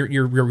there, and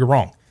you're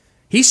wrong."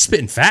 He's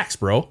spitting facts,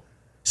 bro.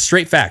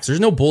 Straight facts. There's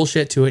no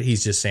bullshit to it.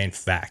 He's just saying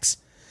facts.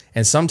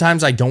 And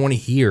sometimes I don't want to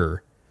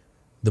hear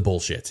the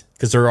bullshit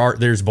because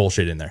there's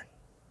bullshit in there.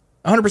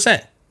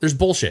 100%. There's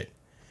bullshit.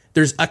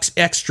 There's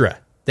extra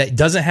that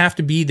doesn't have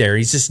to be there.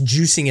 He's just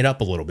juicing it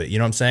up a little bit. You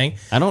know what I'm saying?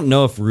 I don't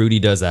know if Rudy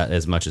does that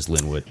as much as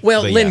Linwood.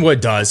 Well,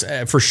 Linwood does,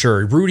 for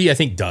sure. Rudy, I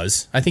think,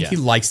 does. I think he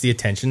likes the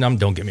attention.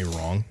 Don't get me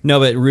wrong. No,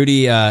 but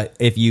Rudy,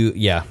 if you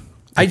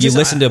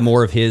listen to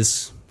more of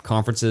his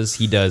conferences,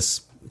 he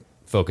does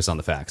focus on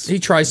the facts. He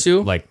tries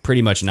to. Like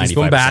pretty much 95%. He's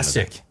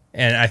bombastic.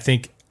 And I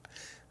think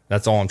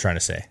that's all I'm trying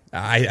to say.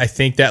 I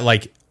think that,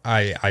 like,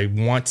 I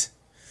want...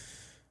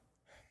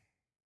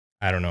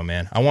 I don't know,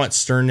 man. I want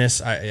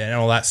sternness and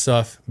all that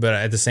stuff, but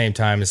at the same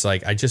time, it's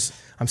like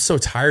I'm so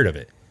tired of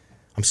it.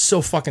 I'm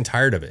so fucking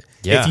tired of it.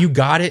 Yeah. If you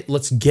got it,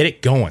 let's get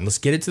it going. Let's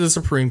get it to the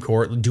Supreme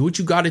Court. Do what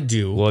you got to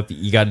do. Well,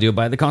 you got to do it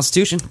by the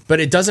Constitution.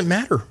 But it doesn't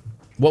matter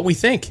what we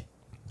think.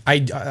 I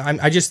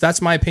just that's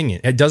my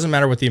opinion. It doesn't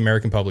matter what the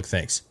American public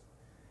thinks.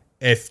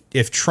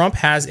 If Trump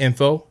has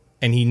info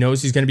and he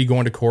knows he's going to be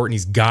going to court and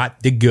he's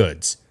got the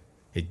goods,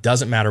 it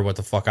doesn't matter what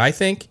the fuck I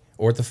think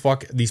or what the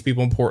fuck these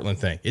people in Portland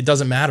think. It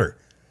doesn't matter.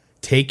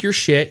 Take your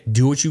shit,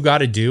 do what you got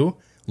to do,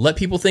 let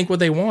people think what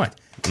they want.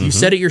 Mm-hmm. You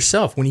said it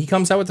yourself. When he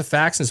comes out with the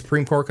facts and the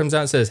Supreme Court comes out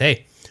and says,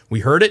 hey,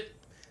 we heard it.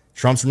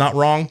 Trump's not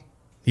wrong.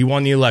 He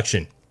won the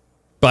election.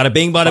 Bada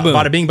bing, bada boom.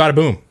 Bada bing, bada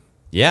boom.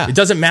 Yeah. It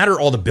doesn't matter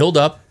all the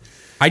buildup.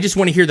 I just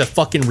want to hear the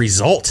fucking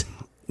result.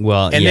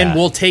 Well, and then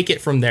we'll take it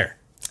from there.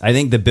 I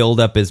think the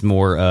buildup is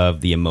more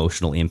of the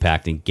emotional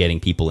impact and getting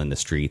people in the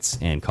streets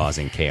and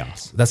causing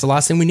chaos. That's the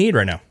last thing we need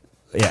right now.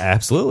 Yeah,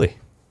 absolutely.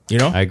 You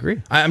know? I agree.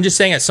 I'm just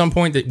saying at some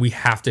point that we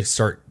have to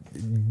start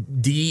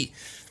the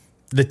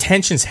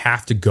tensions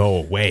have to go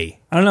away.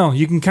 I don't know.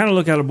 You can kind of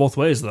look at it both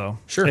ways, though.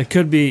 Sure. It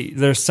could be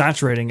they're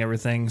saturating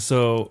everything,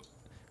 so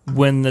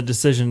when the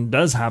decision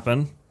does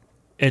happen,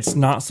 it's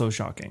not so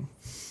shocking.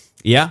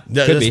 Yeah,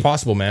 that's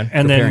possible, man.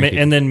 And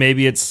then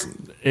maybe it's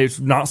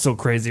not so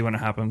crazy when it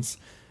happens.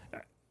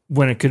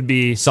 When it could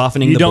be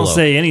softening. You don't blow.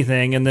 say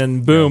anything, and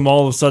then boom!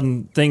 All of a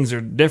sudden, things are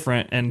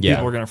different, and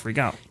people are going to freak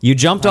out. You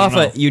jumped off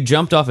a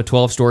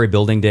 12-story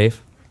building,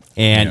 Dave,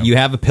 and you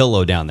have a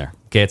pillow down there.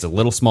 Okay, it's a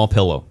little small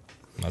pillow.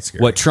 That's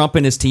scary. What Trump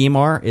and his team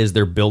is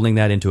they're building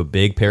that into a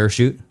big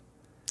parachute.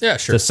 Yeah,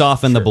 sure. To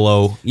soften the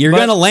blow. You're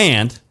going to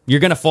land. You're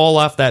going to fall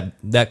off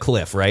that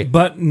cliff, right?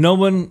 But no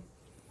one,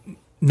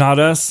 not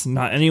us,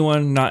 not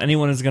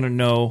anyone is going to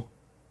know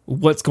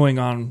what's going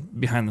on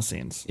behind the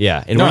scenes.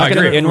 Yeah. And we're I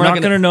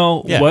not going to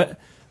know Yeah. what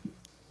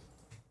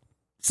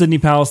Sidney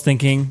Powell's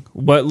thinking,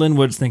 what Lynn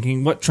Wood's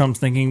thinking, what Trump's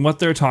thinking, what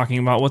they're talking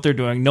about, what they're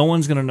doing. No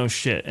one's going to know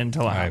shit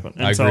until it happens.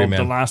 I Until agree, man.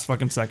 the last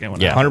fucking second.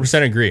 When Yeah,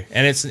 100% agree.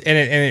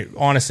 And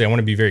honestly, I want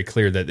to be very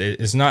clear that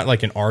it's not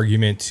like an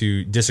argument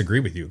to disagree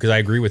with you, because I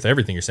agree with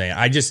everything you're saying.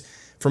 I just,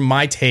 from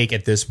my take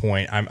at this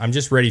point, I'm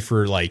just ready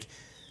for like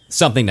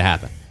something to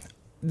happen.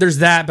 There's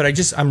that,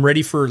 but I'm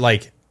ready for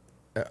like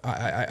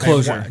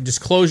closure.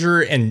 Just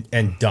closure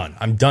and done.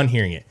 I'm done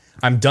hearing it.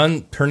 I'm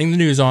done turning the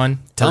news on.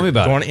 Tell me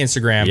about going it. to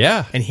Instagram,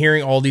 Yeah. and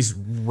hearing all these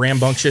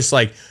rambunctious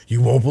like,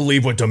 you won't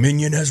believe what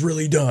Dominion has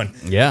really done.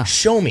 Yeah,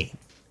 show me.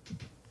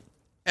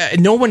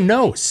 No one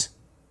knows.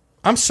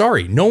 I'm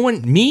sorry, no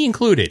one, me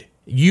included.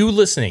 You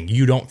listening,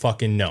 you don't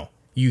fucking know.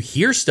 You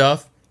hear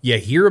stuff. You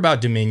hear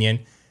about Dominion.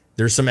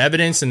 There's some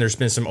evidence, and there's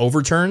been some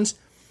overturns.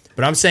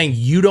 But I'm saying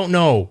you don't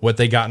know what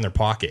they got in their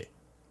pocket.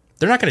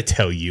 They're not going to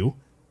tell you.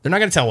 They're not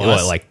going to tell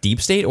us. What, like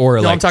deep state or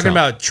no, like I'm talking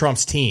Trump? about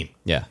Trump's team.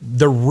 Yeah,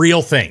 the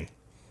real thing.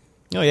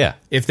 Oh yeah.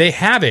 If they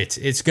have it,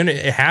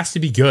 it has to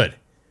be good.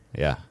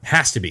 Yeah,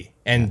 has to be.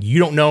 And you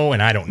don't know,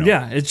 and I don't know.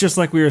 Yeah, it's just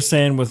like we were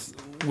saying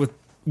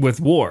with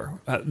war.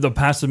 The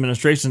past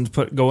administrations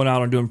going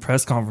out and doing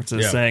press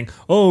conferences saying,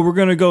 "Oh, we're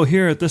going to go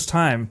here at this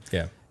time."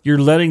 Yeah. You're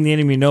letting the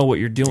enemy know what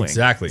you're doing.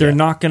 Exactly. They're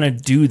not going to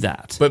do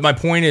that. But my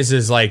point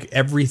is like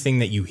everything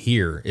that you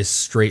hear is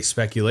straight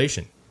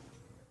speculation.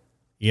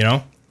 You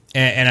know?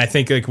 And I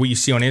think like what you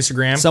see on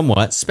Instagram,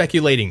 somewhat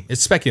speculating.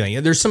 It's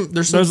speculating. There's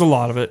a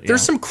lot of it.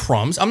 There's some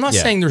crumbs. I'm not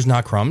saying there's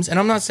not crumbs, and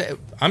I'm not saying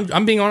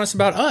I'm being honest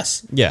about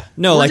us. Yeah,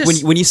 no, We're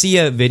like when you see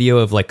a video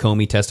of like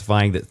Comey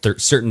testifying that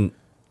certain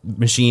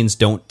machines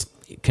don't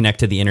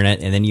connect to the internet,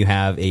 and then you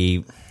have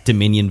a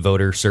Dominion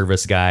voter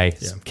service guy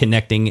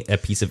connecting a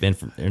piece of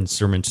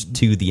instruments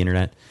to the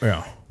internet.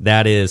 Yeah,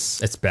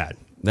 that's bad.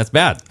 That's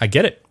bad. I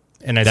get it,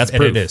 and that's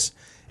it is.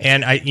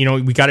 And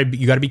you got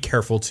to be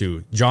careful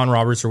too. John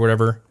Roberts or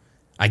whatever.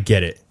 I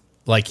get it.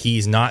 Like,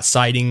 he's not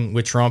siding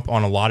with Trump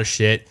on a lot of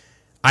shit.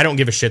 I don't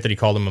give a shit that he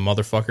called him a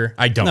motherfucker.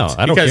 I don't. No,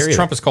 I don't because care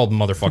Trump has called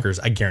motherfuckers,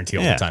 I guarantee,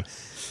 all the time.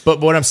 But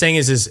what I'm saying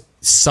is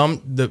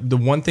the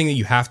one thing that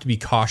you have to be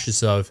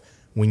cautious of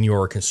when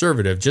you're a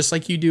conservative, just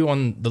like you do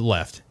on the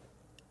left,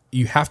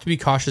 you have to be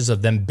cautious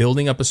of them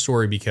building up a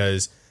story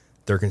because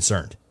they're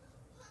concerned.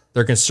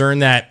 They're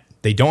concerned that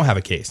they don't have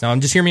a case. Now,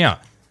 just hear me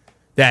out.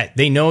 That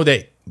they know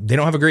that they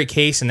don't have a great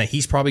case and that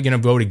he's probably going to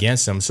vote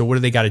against them. So what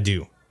do they got to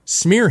do?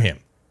 Smear him.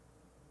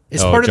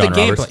 It's part of the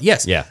game plan.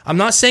 Yes. Yeah. I'm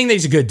not saying that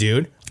he's a good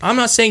dude. I'm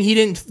not saying he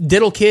didn't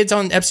diddle kids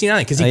on Epstein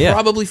Island, because he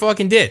probably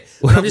fucking did.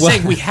 But I'm just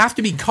saying we have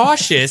to be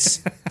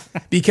cautious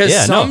because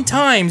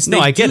sometimes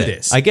they do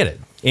this. I get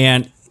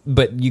it.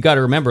 But you got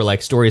to remember,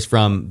 like, stories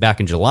from back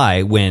in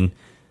July when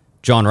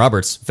John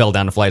Roberts fell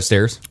down a flight of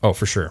stairs. Oh,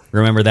 for sure.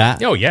 Remember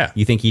that? Oh, yeah.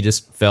 You think he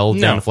just fell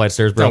down a flight of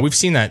stairs, bro? No, we've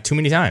seen that too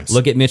many times.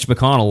 Look at Mitch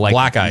McConnell, like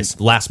black eyes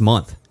last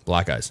month.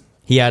 Black eyes.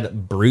 He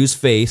had bruised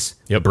face,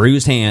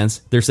 bruised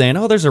hands. They're saying,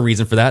 "Oh, there's a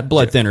reason for that.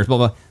 Blood thinners, blah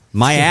blah."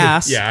 My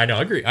ass. Yeah, I know.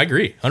 I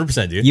agree.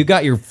 100%, dude. You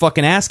got your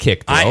fucking ass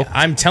kicked, bro.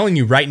 I'm telling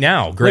you right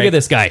now, Greg. Look at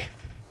this guy.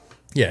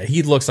 Yeah,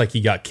 he looks like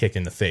he got kicked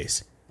in the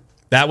face.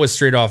 That was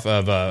straight off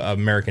of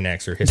American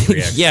X or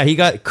History X. Yeah, he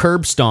got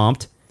curb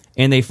stomped,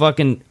 and they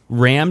fucking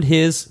rammed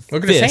his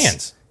Look at fist. his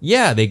hands.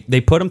 Yeah,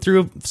 they put him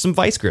through some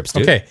vice grips,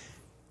 dude. Okay.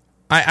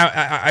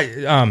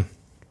 And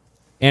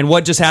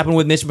what just happened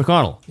with Mitch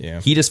McConnell? Yeah.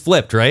 He just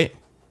flipped, right?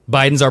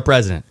 Biden's our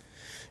president.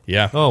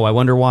 Yeah. Oh, I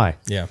wonder why.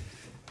 Yeah.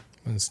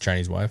 It's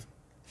Chinese wife.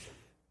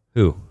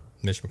 Who?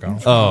 Mitch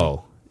McConnell.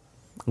 Oh.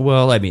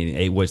 Well, I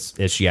mean,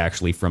 is she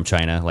actually from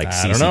China? Like,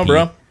 I don't know,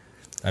 bro.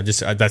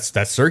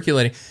 That's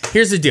circulating.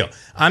 Here's the deal.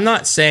 I'm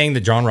not saying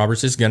that John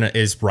Roberts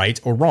is right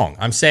or wrong.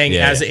 I'm saying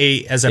as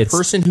a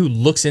person who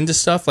looks into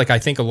stuff, like I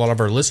think a lot of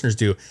our listeners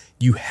do,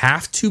 you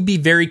have to be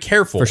very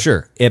careful. For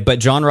sure. But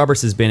John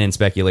Roberts has been in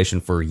speculation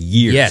for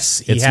years.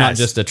 Yes, it's not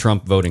just a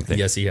Trump voting thing.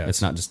 Yes, he has.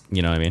 It's not just,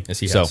 you know what I mean? Yes,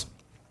 he has. So,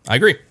 I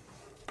agree.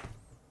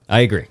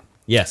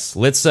 Yes.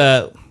 Let's,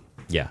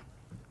 yeah.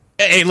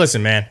 Hey,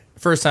 listen, man.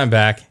 First time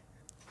back.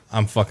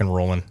 I'm fucking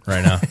rolling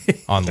right now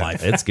on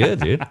life. It's good,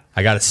 dude.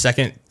 I got a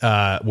second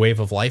wave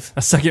of life.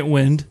 A second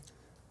wind.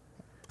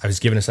 I was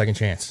given a second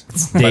chance.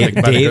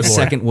 Dave's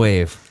second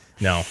wave.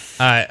 No.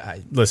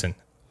 Listen,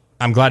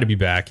 I'm glad to be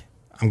back.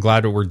 I'm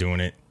glad that we're doing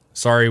it.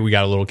 Sorry we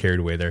got a little carried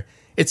away there.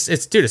 It's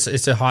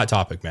a hot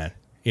topic, man.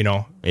 You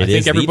know, I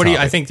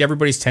think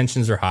everybody's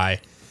tensions are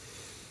high.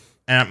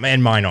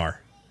 And mine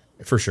are,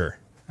 for sure.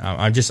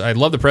 I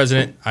love the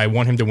president. I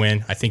want him to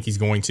win. I think he's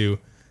going to.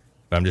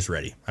 But I'm just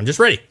ready.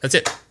 That's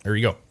it. There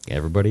you go.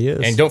 Everybody is.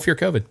 And don't fear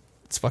COVID.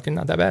 It's fucking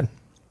not that bad.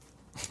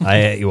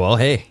 Well,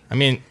 hey. I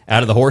mean,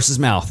 out of the horse's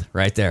mouth,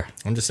 right there.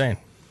 I'm just saying.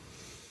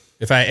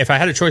 If I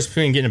had a choice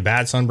between getting a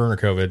bad sunburn or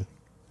COVID,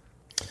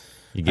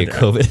 you get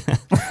COVID.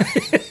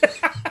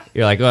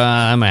 You're like, well,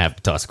 I might have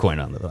to toss a coin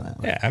on the.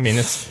 Yeah, I mean,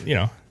 it's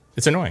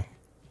it's annoying.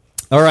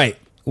 All right.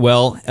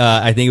 Well,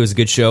 I think it was a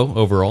good show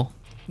overall.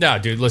 No,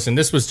 dude, listen,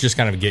 this was just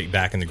kind of a get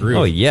back in the groove.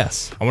 Oh,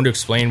 yes. I wanted to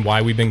explain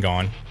why we've been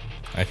gone.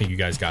 I think you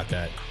guys got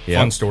that. Yep.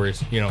 Fun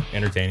stories,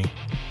 entertaining.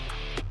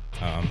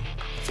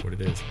 That's what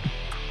it is.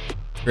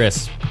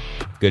 Chris,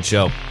 good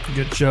show.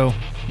 Good show.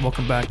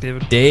 Welcome back,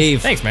 David.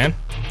 Dave. Thanks, man.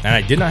 And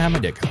I did not have my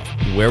dick cut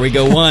off. Where we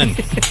go one.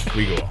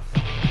 We go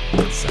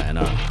off.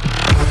 Sayonara.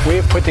 We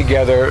have put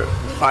together,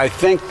 I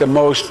think, the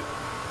most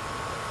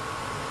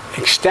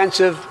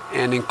extensive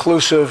and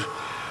inclusive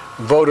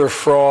voter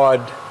fraud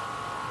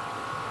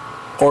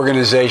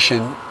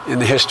organization in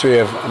the history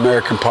of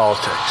American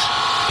politics.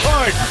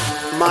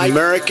 Pardon my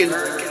American.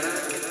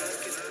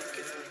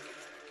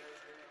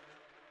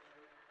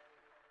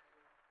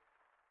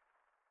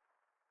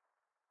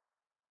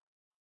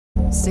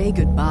 Say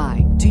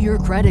goodbye to your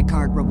credit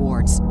card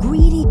rewards.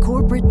 Greedy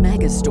corporate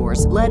mega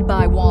stores, led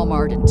by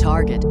Walmart and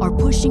Target, are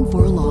pushing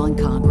for a law in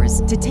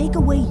Congress to take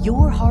away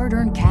your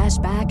hard-earned cash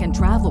back and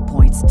travel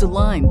points to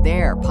line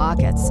their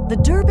pockets. The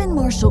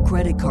Durbin-Marshall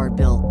credit card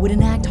bill would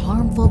enact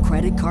harmful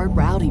credit card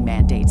routing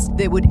mandates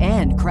that would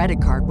end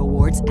credit card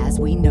rewards as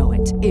we know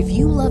it. If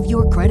you love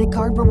your credit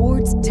card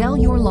rewards, tell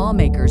your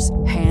lawmakers,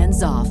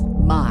 hands off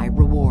my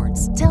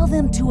rewards. Tell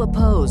them to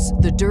oppose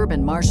the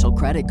Durbin-Marshall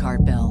credit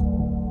card bill.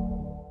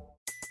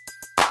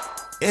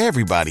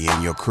 Everybody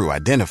in your crew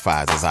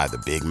identifies as either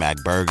Big Mac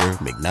Burger,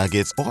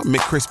 McNuggets, or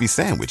McCrispy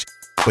Sandwich.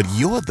 But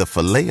you're the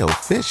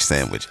Filet-O-Fish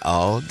Sandwich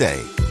all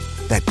day.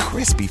 That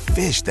crispy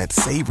fish, that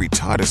savory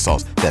tartar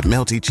sauce, that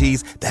melty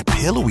cheese, that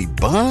pillowy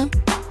bun.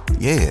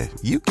 Yeah,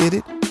 you get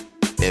it.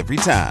 Every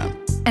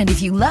time. And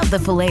if you love the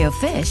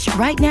Filet-O-Fish,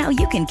 right now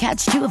you can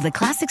catch two of the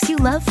classics you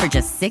love for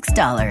just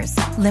 $6.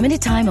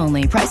 Limited time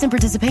only. Price and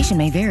participation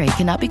may vary.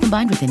 Cannot be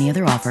combined with any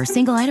other offer.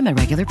 Single item at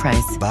regular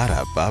price.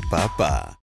 Ba-da-ba-ba-ba.